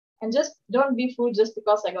 And just don't be fooled just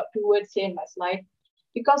because I got two words here in my slide,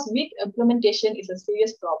 because weak implementation is a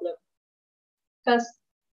serious problem. Because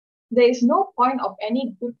there is no point of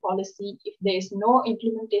any good policy if there is no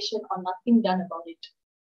implementation or nothing done about it.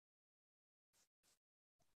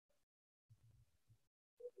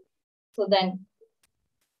 So then,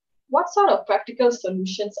 what sort of practical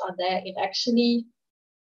solutions are there in actually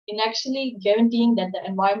guaranteeing that the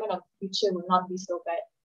environment of the future will not be so bad?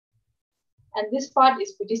 And this part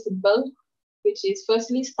is pretty simple, which is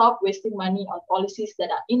firstly, stop wasting money on policies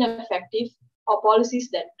that are ineffective or policies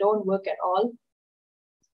that don't work at all.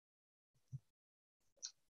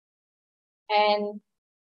 And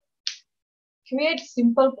create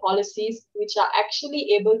simple policies which are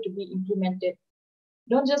actually able to be implemented.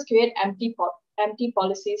 Don't just create empty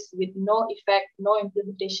policies with no effect, no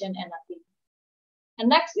implementation, and nothing. And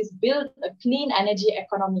next is build a clean energy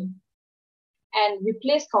economy and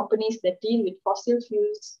replace companies that deal with fossil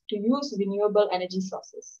fuels to use renewable energy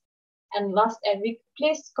sources. And last, and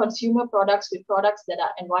replace consumer products with products that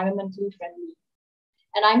are environmentally friendly.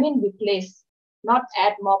 And I mean replace, not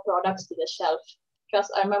add more products to the shelf.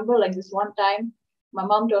 Because I remember like this one time, my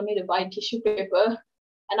mom told me to buy tissue paper,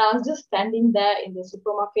 and I was just standing there in the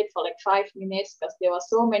supermarket for like 5 minutes because there were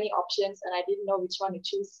so many options and I didn't know which one to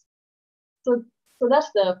choose. So that's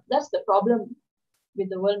the problem with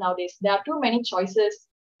the world nowadays. There are too many choices,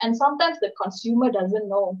 and sometimes the consumer doesn't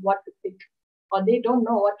know what to pick or they don't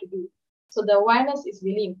know what to do. So the awareness is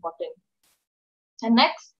really important. And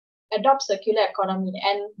next, adopt circular economy.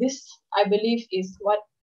 And this, I believe, is what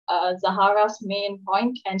Zahara's main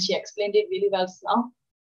point, and she explained it really well now.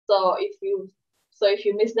 So if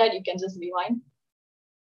you miss that, you can just rewind.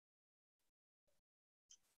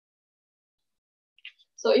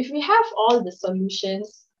 So if we have all the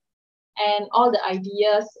solutions and all the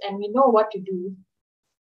ideas and we know what to do,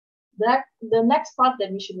 the next part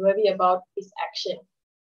that we should worry about is action.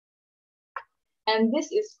 And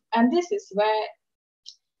this is where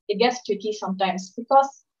it gets tricky sometimes,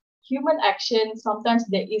 because human action, sometimes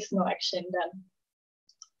there is no action done.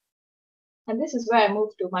 And this is where I move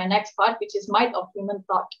to my next part, which is might of human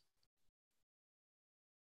thought.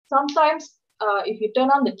 Sometimes, if you turn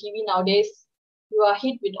on the TV nowadays, you are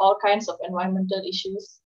hit with all kinds of environmental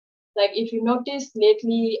issues. Like if you noticed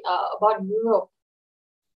lately about Europe,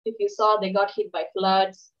 if you saw, they got hit by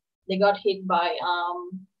floods, they got hit by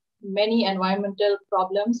many environmental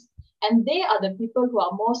problems, and they are the people who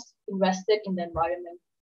are most invested in the environment.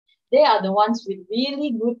 They are the ones with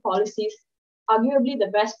really good policies, arguably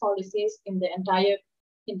the best policies in the entire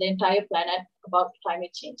in the entire planet about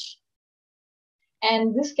climate change.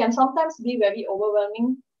 And this can sometimes be very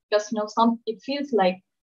overwhelming because it feels like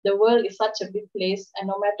the world is such a big place and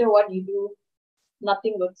no matter what you do,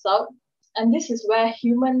 nothing works out. And this is where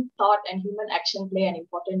human thought and human action play an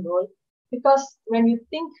important role because when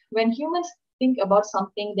humans think about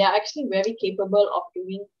something, they are actually very capable of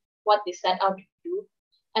doing what they set out to do.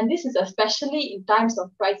 And this is especially in times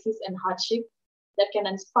of crisis and hardship that can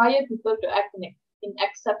inspire people to act in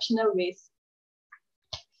exceptional ways.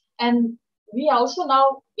 And we are also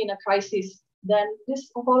now in a crisis. Then this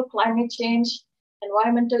whole climate change,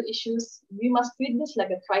 environmental issues, we must treat this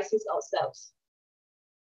like a crisis ourselves.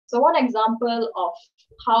 So one example of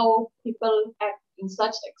how people act in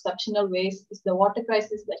such exceptional ways is the water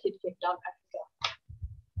crisis that hit Cape Town,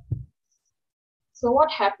 Africa. So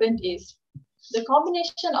what happened is the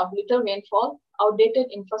combination of little rainfall,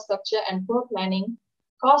 outdated infrastructure, and poor planning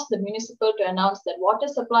caused the municipal to announce that water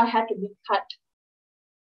supply had to be cut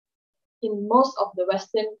in most of the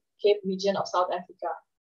Western Cape region of South Africa.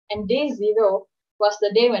 And day zero was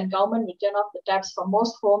the day when government would turn off the taps for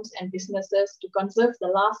most homes and businesses to conserve the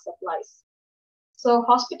last supplies. So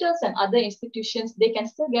hospitals and other institutions, they can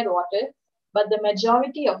still get water, but the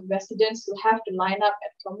majority of residents will have to line up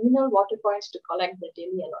at communal water points to collect the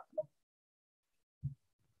daily allotment.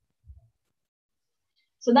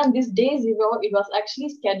 So then this day zero, it was actually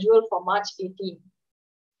scheduled for March 18.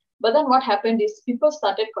 But then what happened is people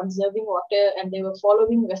started conserving water and they were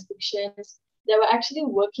following restrictions. They were actually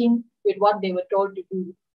working with what they were told to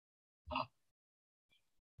do.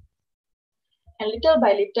 And little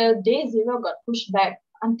by little, day zero got pushed back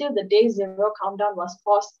until the day zero countdown was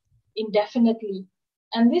paused indefinitely.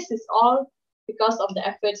 And this is all because of the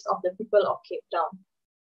efforts of the people of Cape Town.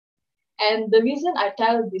 And the reason I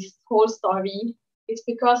tell this whole story is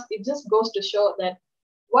because it just goes to show that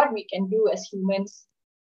what we can do as humans,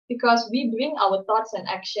 because we bring our thoughts and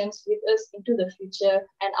actions with us into the future,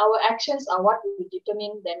 and our actions are what will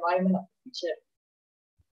determine the environment of the future.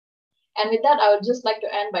 And with that, I would just like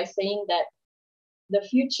to end by saying that the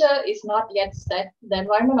future is not yet set, the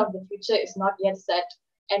environment of the future is not yet set,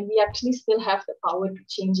 and we actually still have the power to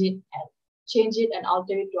change it and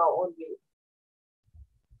alter it to our own way.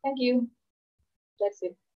 Thank you. That's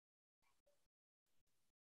it.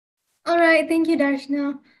 All right, thank you,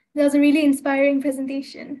 Darshna. That was a really inspiring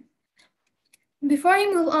presentation. Before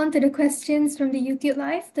I move on to the questions from the YouTube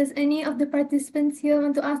Live, does any of the participants here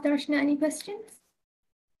want to ask Darshna any questions?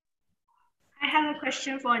 I have a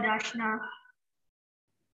question for Darshna.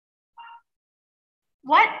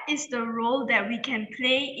 What is the role that we can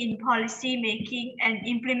play in policy making and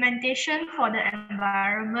implementation for the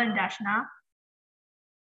environment, Darshna?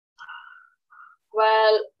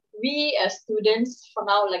 Well, we as students, for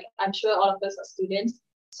now, like I'm sure all of us are students,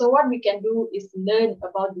 so what we can do is learn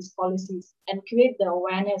about these policies and create the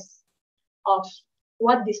awareness of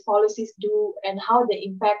what these policies do and how they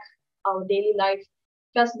impact our daily life.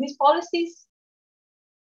 Because these policies,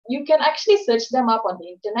 you can actually search them up on the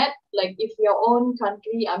internet. Like if your own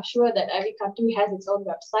country, I'm sure that every country has its own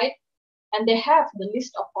website and they have the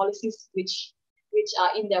list of policies which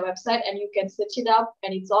are in their website and you can search it up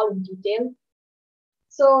and it's all in detail.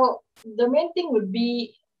 So the main thing would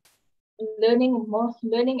be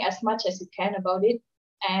learning as much as you can about it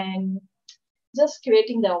and just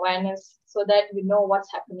creating the awareness so that we know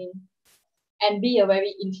what's happening and be a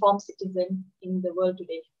very informed citizen in the world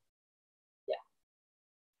today. Yeah.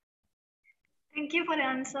 Thank you for the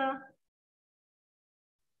answer.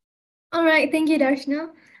 All right, thank you,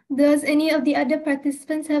 Darshna. Does any of the other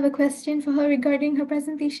participants have a question for her regarding her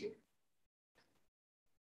presentation?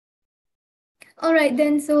 All right,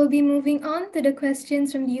 then, so we'll be moving on to the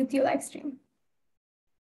questions from the YouTube live stream.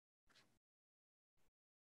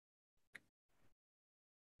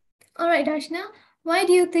 All right, Darshna, why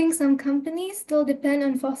do you think some companies still depend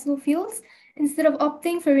on fossil fuels instead of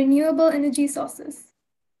opting for renewable energy sources?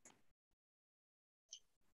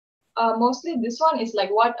 Mostly this one is like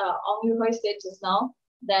what Ong said just now,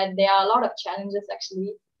 that there are a lot of challenges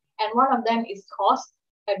actually. And one of them is cost.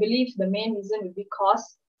 I believe the main reason would be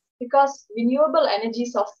cost, because renewable energy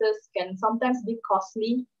sources can sometimes be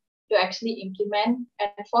costly to actually implement,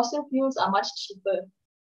 and fossil fuels are much cheaper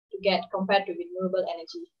to get compared to renewable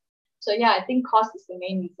energy. So yeah, I think cost is the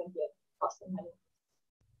main reason here, cost and money.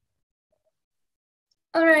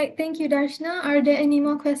 All right, thank you, Darshna. Are there any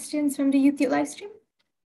more questions from the YouTube live stream?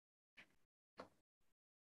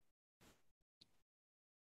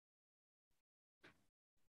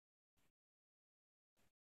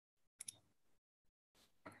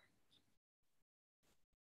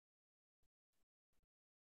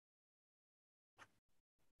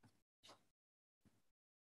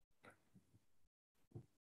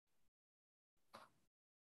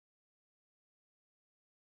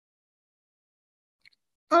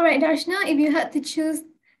 All right, Darshna, if you had to choose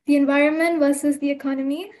the environment versus the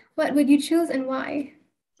economy, what would you choose and why?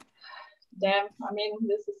 Damn, I mean,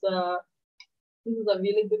 this is a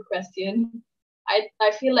really good question.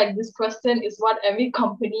 I feel like this question is what every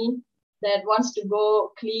company that wants to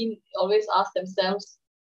go clean always asks themselves.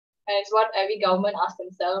 And it's what every government asks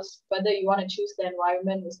themselves, whether you want to choose the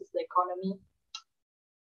environment versus the economy.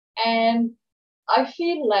 And I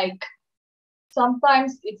feel like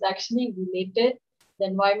sometimes it's actually related, the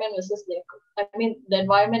environment versus the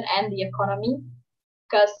environment and the economy.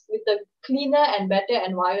 Because with a cleaner and better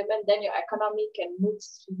environment, then your economy can move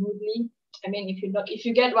smoothly. I mean, if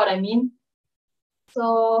you get what I mean.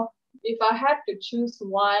 So if I had to choose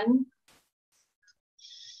one,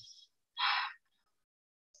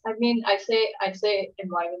 I mean, I'd say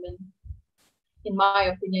environment. In my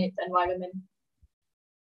opinion, it's environment.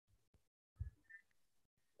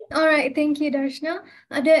 All right, thank you, Darshna.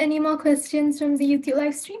 Are there any more questions from the YouTube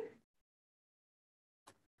live stream?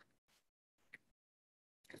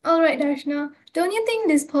 All right, Darshna, don't you think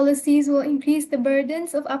these policies will increase the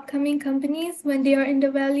burdens of upcoming companies when they are in the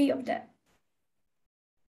valley of debt?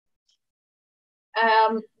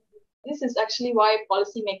 This is actually why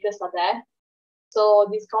policymakers are there. So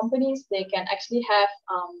these companies, they can actually have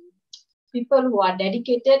people who are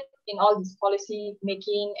dedicated in all this policy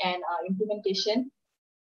making and implementation.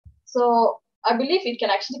 So I believe it can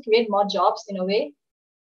actually create more jobs in a way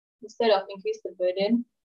instead of increase the burden.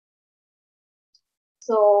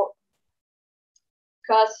 So,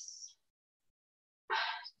 because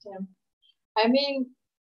I mean,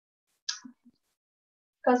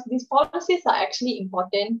 because these policies are actually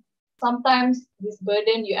important. Sometimes this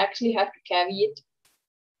burden you actually have to carry it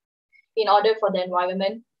in order for the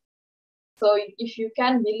environment. So if you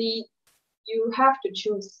can really, you have to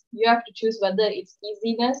choose. You have to choose whether it's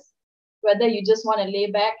easiness, whether you just want to lay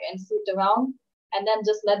back and sit around and then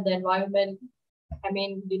just let the environment,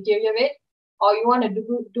 deteriorate, or you want to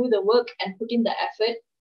do the work and put in the effort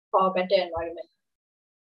for a better environment.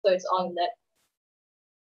 So it's all in that.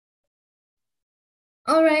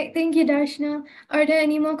 All right, thank you, Darshna. Are there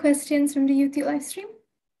any more questions from the YouTube live stream?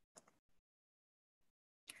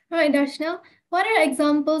 All right, Darshna, what are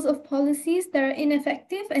examples of policies that are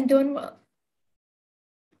ineffective and don't work?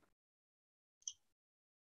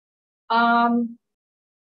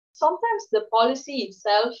 Sometimes the policy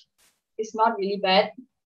itself is not really bad.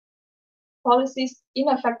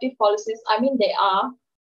 Ineffective policies, they are,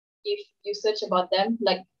 if you search about them,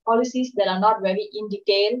 like policies that are not very in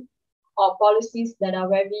detail or policies that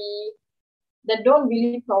don't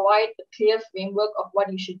really provide a clear framework of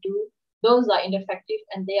what you should do. Those are ineffective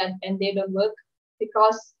and they don't work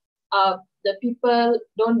because the people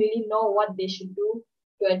don't really know what they should do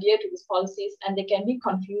to adhere to these policies, and they can be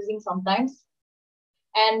confusing sometimes.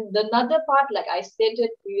 And another part, like I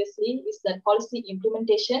stated previously, is that policy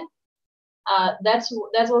implementation. That's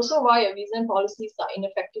also why a reason policies are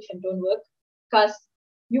ineffective and don't work, because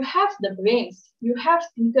you have the brains, you have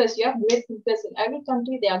thinkers, you have great thinkers in every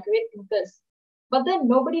country. There are great thinkers, but then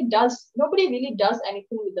nobody really does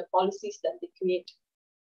anything with the policies that they create.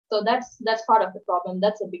 So that's part of the problem.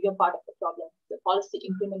 That's a bigger part of the problem, the policy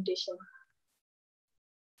implementation.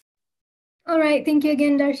 All right, thank you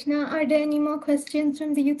again, Darshna. Are there any more questions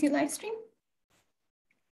from the YouTube live stream?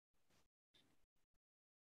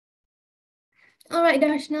 All right,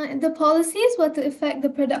 Darshna, if the policies were to affect the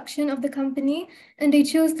production of the company and they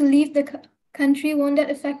choose to leave the country, won't that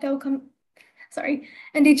affect our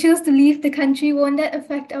and they choose to leave the country, won't that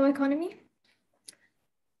affect our economy?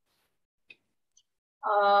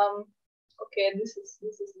 Okay, this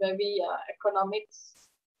is very economics.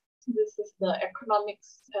 This is the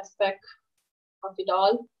economics aspect of it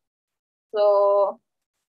all. So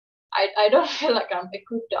I don't feel like I'm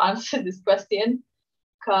equipped to answer this question,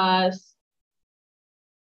 because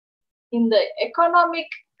in the economic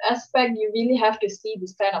aspect, you really have to see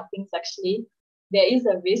this kind of things. Actually, there is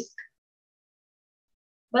a risk,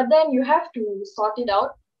 but then you have to sort it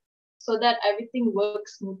out so that everything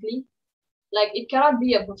works smoothly. Like, it cannot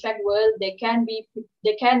be a perfect world. There can be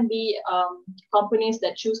companies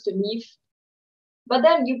that choose to leave, but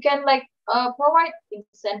then you can provide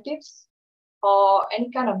incentives or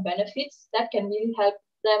any kind of benefits that can really help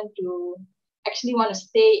them to actually want to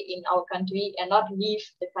stay in our country and not leave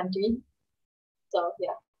the country. So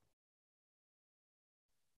yeah.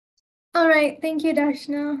 All right, thank you,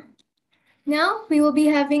 Darshna. Now we will be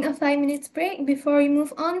having a 5 minutes break before we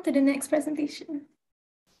move on to the next presentation.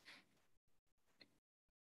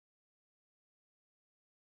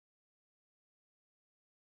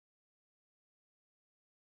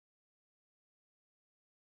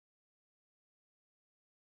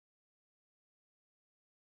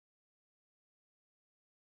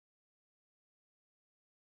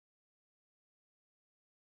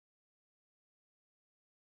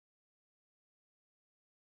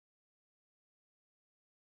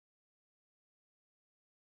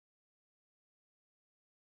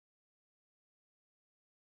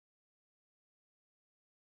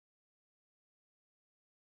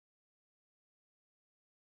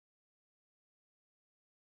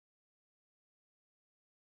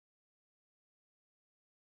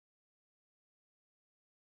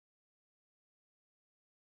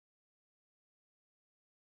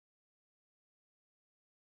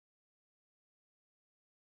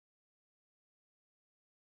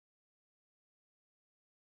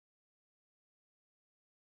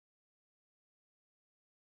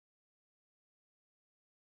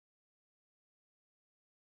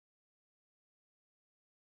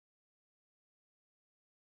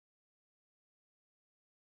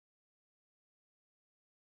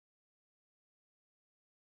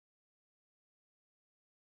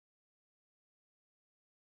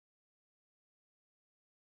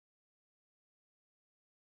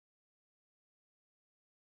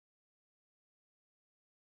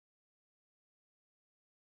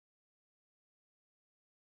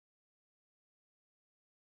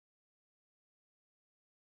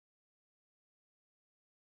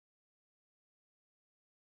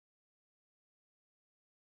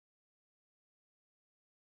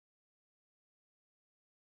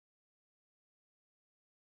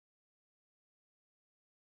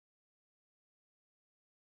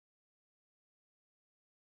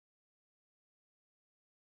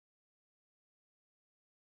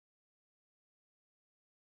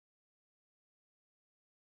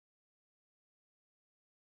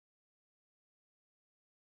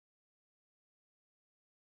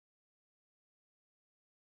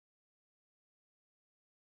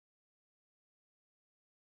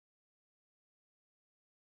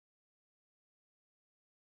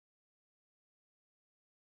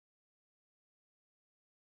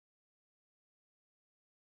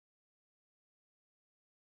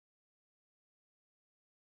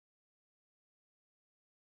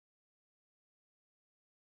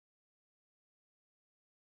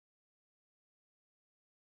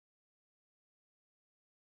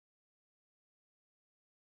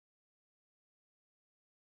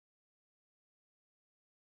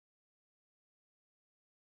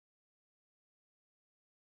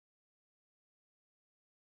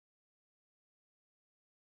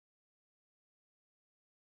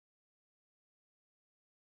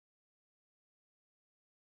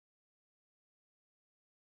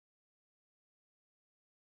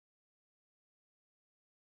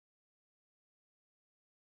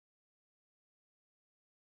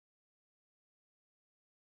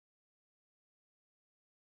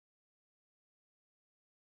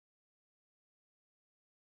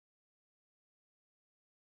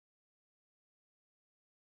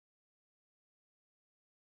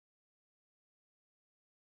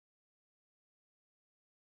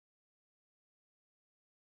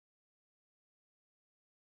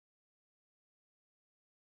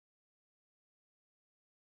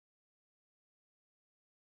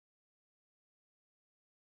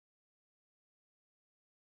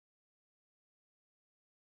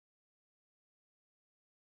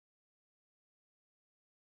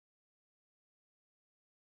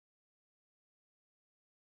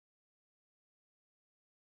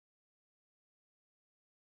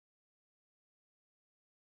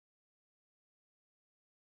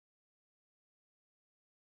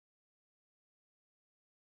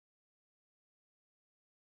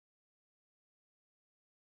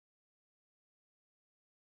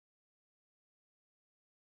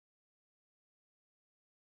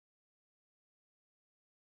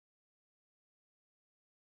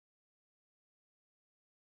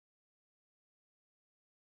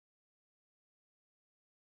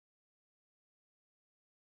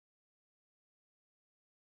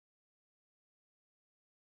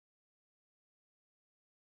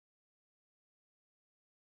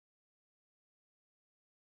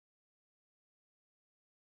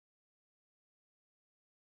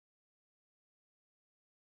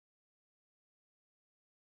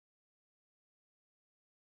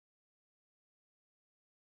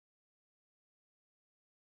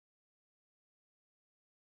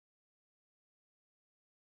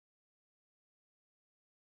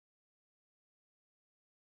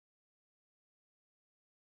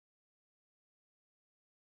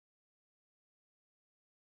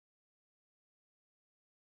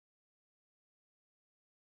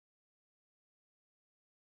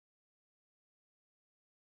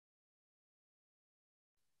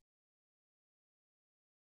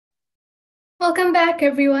 Welcome back,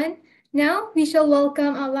 everyone. Now we shall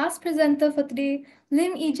welcome our last presenter for today,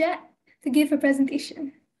 Lim Ijat, to give her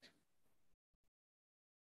presentation.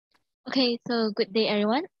 Okay, so good day,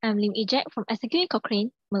 everyone. I'm Lim Ijat from SAEYLS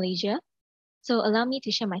Cochrane, Malaysia. So allow me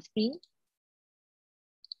to share my screen.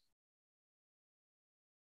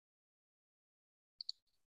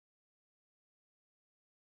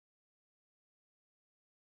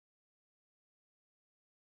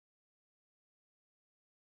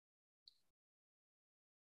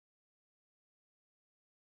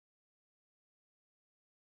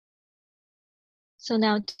 So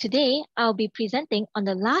now today, I'll be presenting on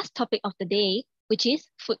the last topic of the day, which is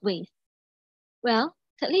food waste. Well,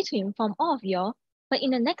 sadly to inform all of you, but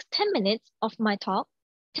in the next 10 minutes of my talk,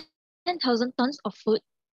 10,000 tons of food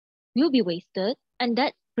will be wasted, and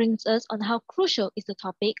that brings us on how crucial is the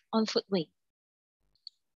topic on food waste.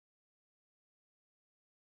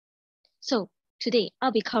 So today,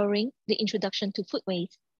 I'll be covering the introduction to food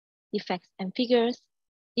waste, the facts and figures,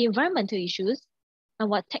 the environmental issues,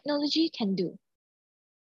 and what technology can do.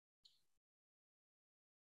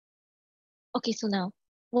 Okay, so now,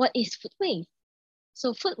 what is food waste?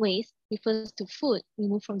 So food waste refers to food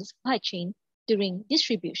removed from the supply chain during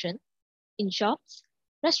distribution in shops,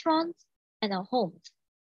 restaurants, and our homes.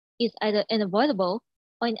 It's either unavoidable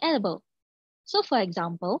or inedible. So for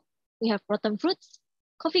example, we have rotten fruits,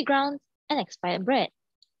 coffee grounds, and expired bread.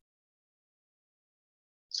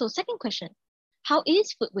 So second question, how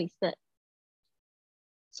is food wasted?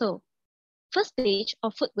 So first stage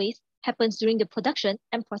of food waste happens during the production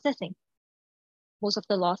and processing. Most of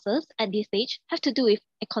the losses at this stage have to do with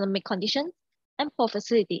economic conditions and poor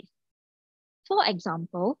facilities. For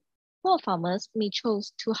example, poor farmers may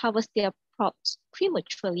choose to harvest their crops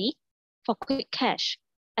prematurely for quick cash.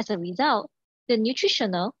 As a result, the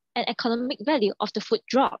nutritional and economic value of the food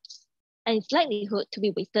drops, and its likelihood to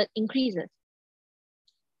be wasted increases.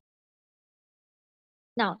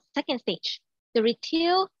 Now, second stage, the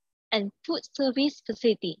retail and food service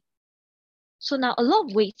facility. So now a lot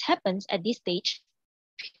of waste happens at this stage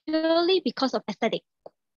purely because of aesthetic.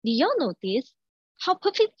 Do y'all notice how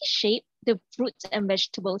perfectly shaped the fruits and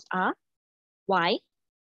vegetables are? Why?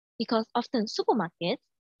 Because often supermarkets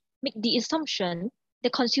make the assumption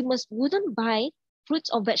that consumers wouldn't buy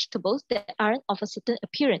fruits or vegetables that aren't of a certain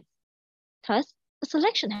appearance. Thus, a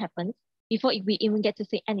selection happens before we even get to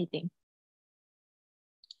say anything.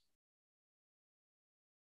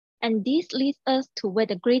 And this leads us to where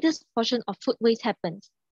the greatest portion of food waste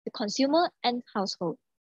happens, the consumer and household.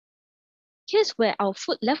 Here's where our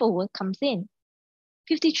food leftover comes in.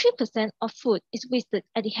 53% of food is wasted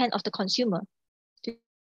at the hand of the consumer. To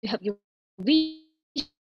help you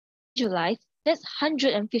visualize, that's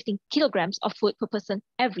 115 kilograms of food per person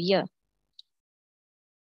every year.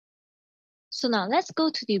 So now let's go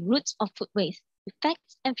to the roots of food waste, with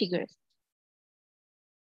facts and figures.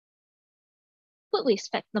 Food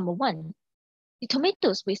waste fact number 1. The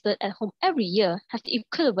tomatoes wasted at home every year have the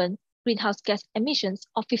equivalent greenhouse gas emissions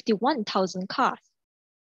of 51,000 cars.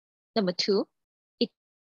 Number 2, it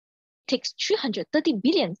takes 330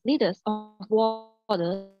 billion liters of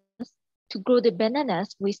water to grow the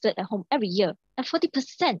bananas wasted at home every year, and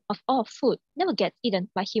 40% of all food never gets eaten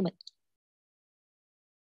by humans.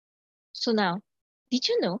 So now, did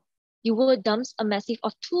you know the world dumps a massive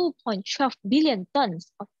of 2.12 billion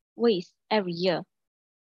tons of waste every year?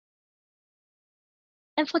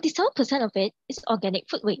 And 47% of it is organic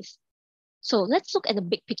food waste. So let's look at the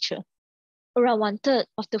big picture. Around 1/3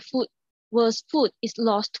 of the world's food is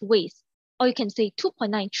lost to waste, or you can say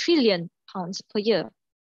 2.9 trillion pounds per year,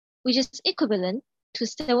 which is equivalent to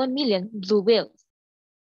 7 million blue whales.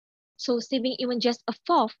 So saving even just a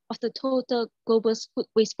fourth of the total global food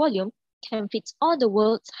waste volume can feed all the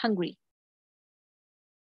world's hungry.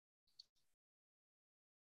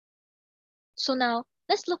 So now,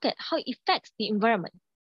 let's look at how it affects the environment.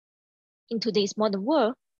 In today's modern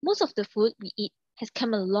world, most of the food we eat has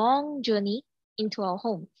come a long journey into our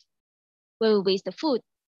homes. Where we waste the food,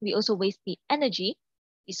 we also waste the energy,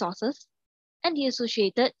 resources, and the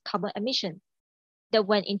associated carbon emissions that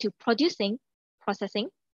went into producing, processing,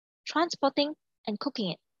 transporting, and cooking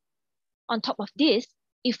it. On top of this,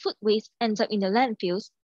 if food waste ends up in the landfills,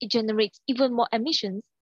 it generates even more emissions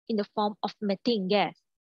in the form of methane gas.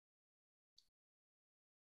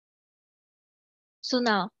 So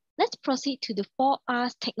now, let's proceed to the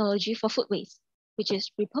 4Rs technology for food waste, which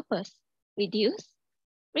is repurpose, reduce,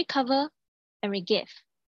 recover, and regive.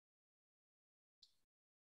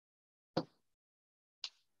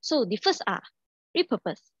 So the first R,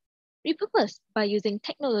 repurpose. Repurpose by using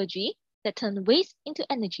technology that turns waste into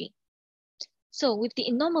energy. So with the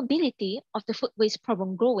enormity of the food waste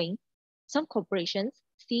problem growing, Some corporations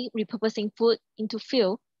see repurposing food into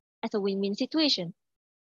fuel as a win-win situation.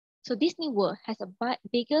 So Disney World has a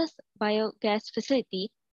biggest biogas facility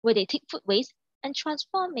where they take food waste and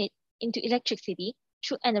transform it into electricity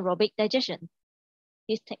through anaerobic digestion.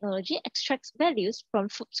 This technology extracts values from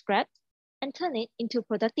food scraps and turn it into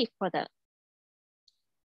productive product.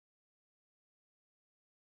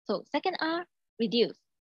 So second R, reduce.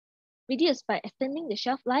 Reduce by extending the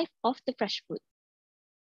shelf life of the fresh food.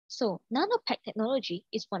 So nanopack technology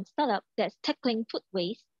is one startup that's tackling food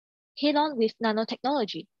waste head-on with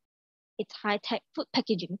nanotechnology. Its high-tech food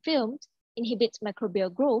packaging films inhibits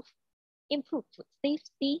microbial growth, improve food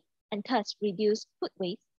safety, and thus reduce food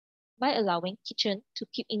waste by allowing kitchen to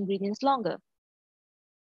keep ingredients longer.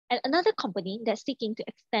 And another company that's seeking to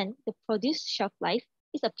extend the produce shelf life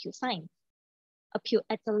is Appeal Science. Appeal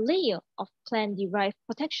adds a layer of plant-derived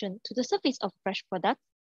protection to the surface of fresh products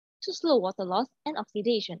to slow water loss and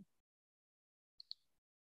oxidation.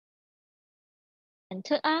 And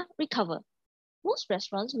third R, recover. Most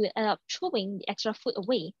restaurants will end up throwing the extra food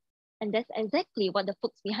away, and that's exactly what the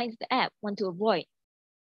folks behind the app want to avoid.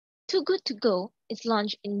 Too Good To Go is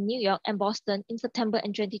launched in New York and Boston in September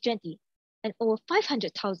 2020, and over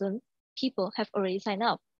 500,000 people have already signed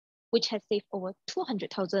up, which has saved over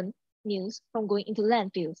 200,000 meals from going into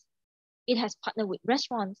landfills. It has partnered with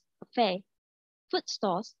restaurants, cafes, food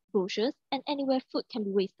stores, grocers, and anywhere food can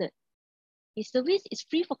be wasted. This service is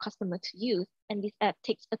free for customers to use, and this app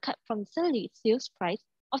takes a cut from the sales price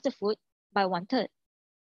of the food by 1/3.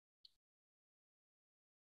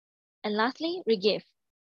 And lastly, regive.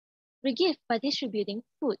 Regive by distributing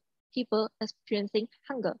food people experiencing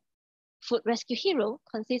hunger. Food Rescue Hero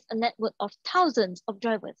consists a network of thousands of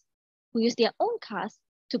drivers who use their own cars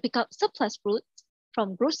to pick up surplus fruits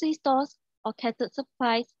from grocery stores or catered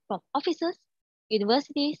supplies from offices,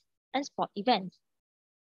 universities, and sport events,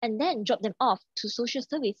 and then drop them off to social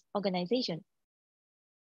service organizations.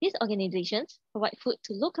 These organizations provide food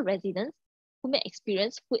to local residents who may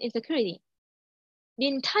experience food insecurity. The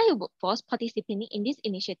entire workforce participating in this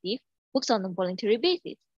initiative works on a voluntary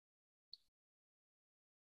basis.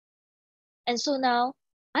 And so now,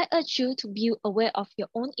 I urge you to be aware of your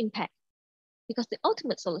own impact, because the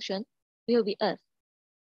ultimate solution will be us.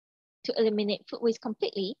 To eliminate food waste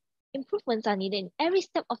completely, improvements are needed in every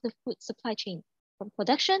step of the food supply chain, from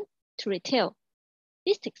production to retail.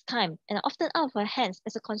 This takes time and are often out of our hands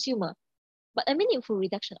as a consumer, but a meaningful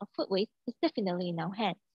reduction of food waste is definitely in our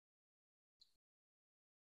hands.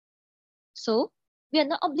 So, we are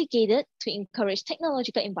not obligated to encourage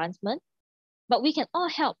technological advancement, but we can all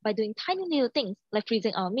help by doing tiny little things like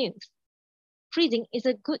freezing our meals. Freezing is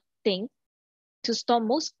a good thing to store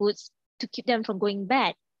most foods to keep them from going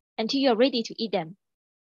bad until you're ready to eat them.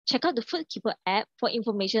 Check out the Foodkeeper app for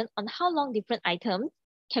information on how long different items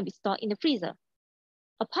can be stored in the freezer.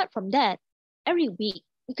 Apart from that, every week,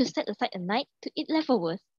 we could set aside a night to eat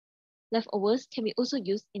leftovers. Leftovers can be also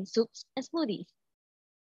used in soups and smoothies.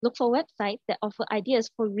 Look for websites that offer ideas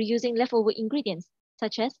for reusing leftover ingredients,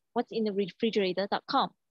 such as what'sinthefrigerator.com.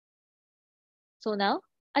 So now,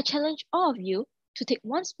 I challenge all of you to take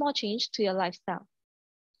one small change to your lifestyle,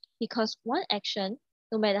 because one action,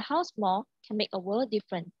 no matter how small, can make a world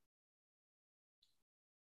difference.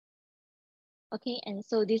 Okay, and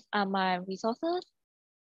so these are my resources,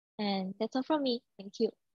 and that's all from me. Thank you.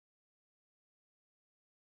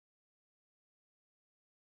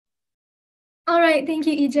 All right, thank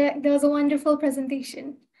you, Ejek. That was a wonderful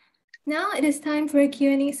presentation. Now it is time for a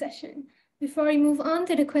Q&A session. Before we move on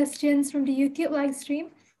to the questions from the YouTube live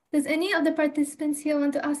stream, does any of the participants here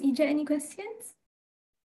want to ask Ejek any questions?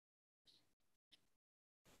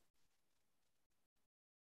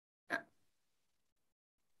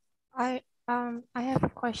 I have a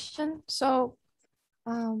question. So,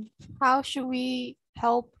 how should we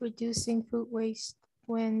help reducing food waste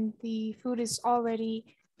when the food is already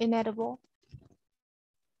inedible?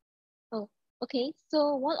 Oh, okay.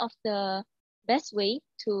 So one of the best way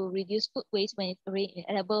to reduce food waste when it's already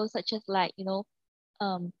inedible, such as like,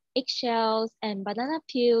 eggshells and banana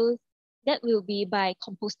peels, that will be by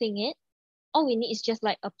composting it. All we need is just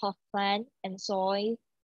like a pot of plant and soil.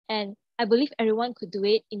 And I believe everyone could do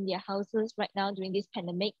it in their houses right now during this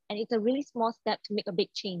pandemic. And it's a really small step to make a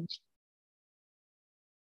big change.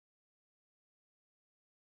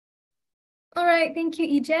 All right, thank you,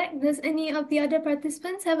 Ejek. Does any of the other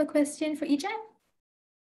participants have a question for Ejek?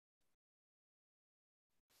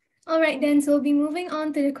 All right, then, so we'll be moving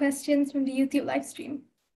on to the questions from the YouTube live stream.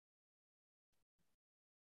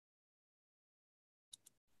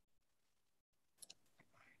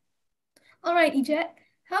 All right, Ejek,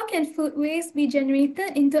 How can food waste be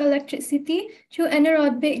generated into electricity through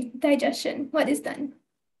anaerobic digestion? What is done?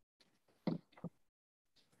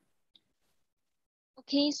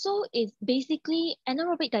 Okay, so it's basically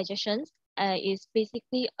anaerobic digestion is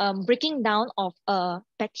basically breaking down of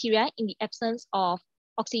bacteria in the absence of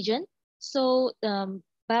oxygen. So the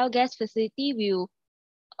biogas facility will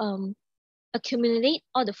accumulate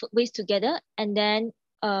all the food waste together, and then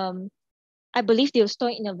I believe they'll store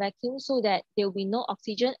it in a vacuum so that there will be no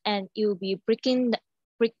oxygen and it will be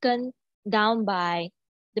broken down by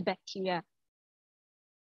the bacteria.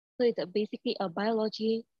 So it's basically a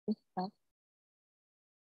biology stuff.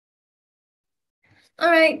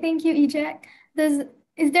 All right, thank you, Ejak.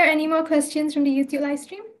 Is there any more questions from the YouTube live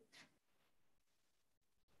stream?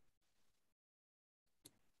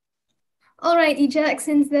 All right, Ejak,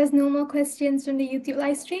 since there's no more questions from the YouTube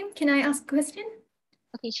live stream, can I ask a question?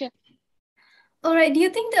 Okay, sure. All right, do you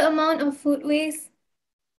think the amount of food waste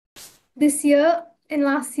this year and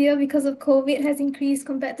last year because of COVID has increased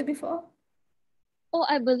compared to before? Oh,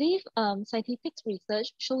 I believe scientific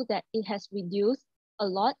research shows that it has reduced a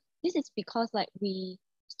lot. This is because like we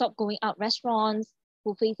stopped going out restaurants,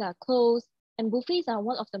 buffets are closed, and buffets are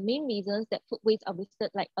one of the main reasons that food waste are wasted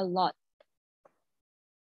like a lot.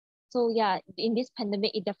 So yeah, in this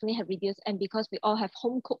pandemic, it definitely have reduced, and because we all have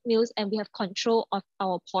home cooked meals and we have control of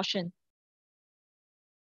our portion.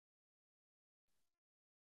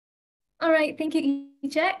 All right, thank you,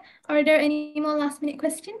 Ejak. Are there any more last minute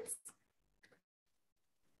questions?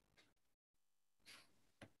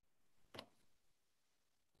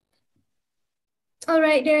 All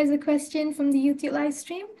right, there is a question from the YouTube live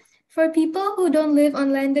stream. For people who don't live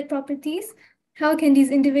on landed properties, how can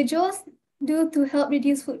these individuals do to help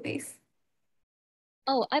reduce food waste?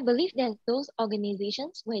 Oh, I believe there's those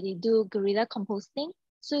organizations where they do guerrilla composting,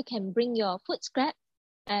 so you can bring your food scrap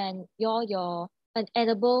and your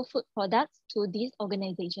unedible food products to these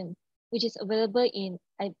organizations, which is available in,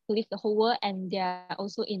 I believe, the whole world, and they are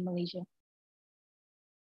also in Malaysia.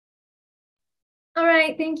 All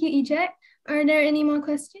right, thank you, Ejak. Are there any more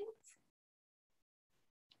questions?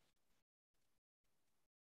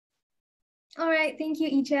 All right, thank you,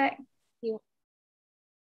 Ejak. Thank you.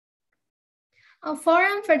 Our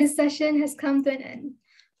forum for this session has come to an end.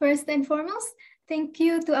 First and foremost, thank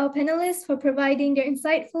you to our panelists for providing their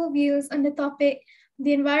insightful views on the topic,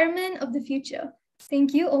 the environment of the future.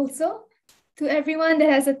 Thank you also to everyone that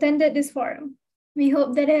has attended this forum. We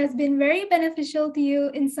hope that it has been very beneficial to you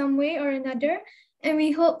in some way or another, and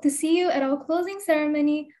we hope to see you at our closing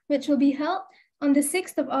ceremony, which will be held on the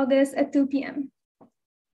 6th of August at 2 p.m.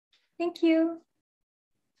 Thank you.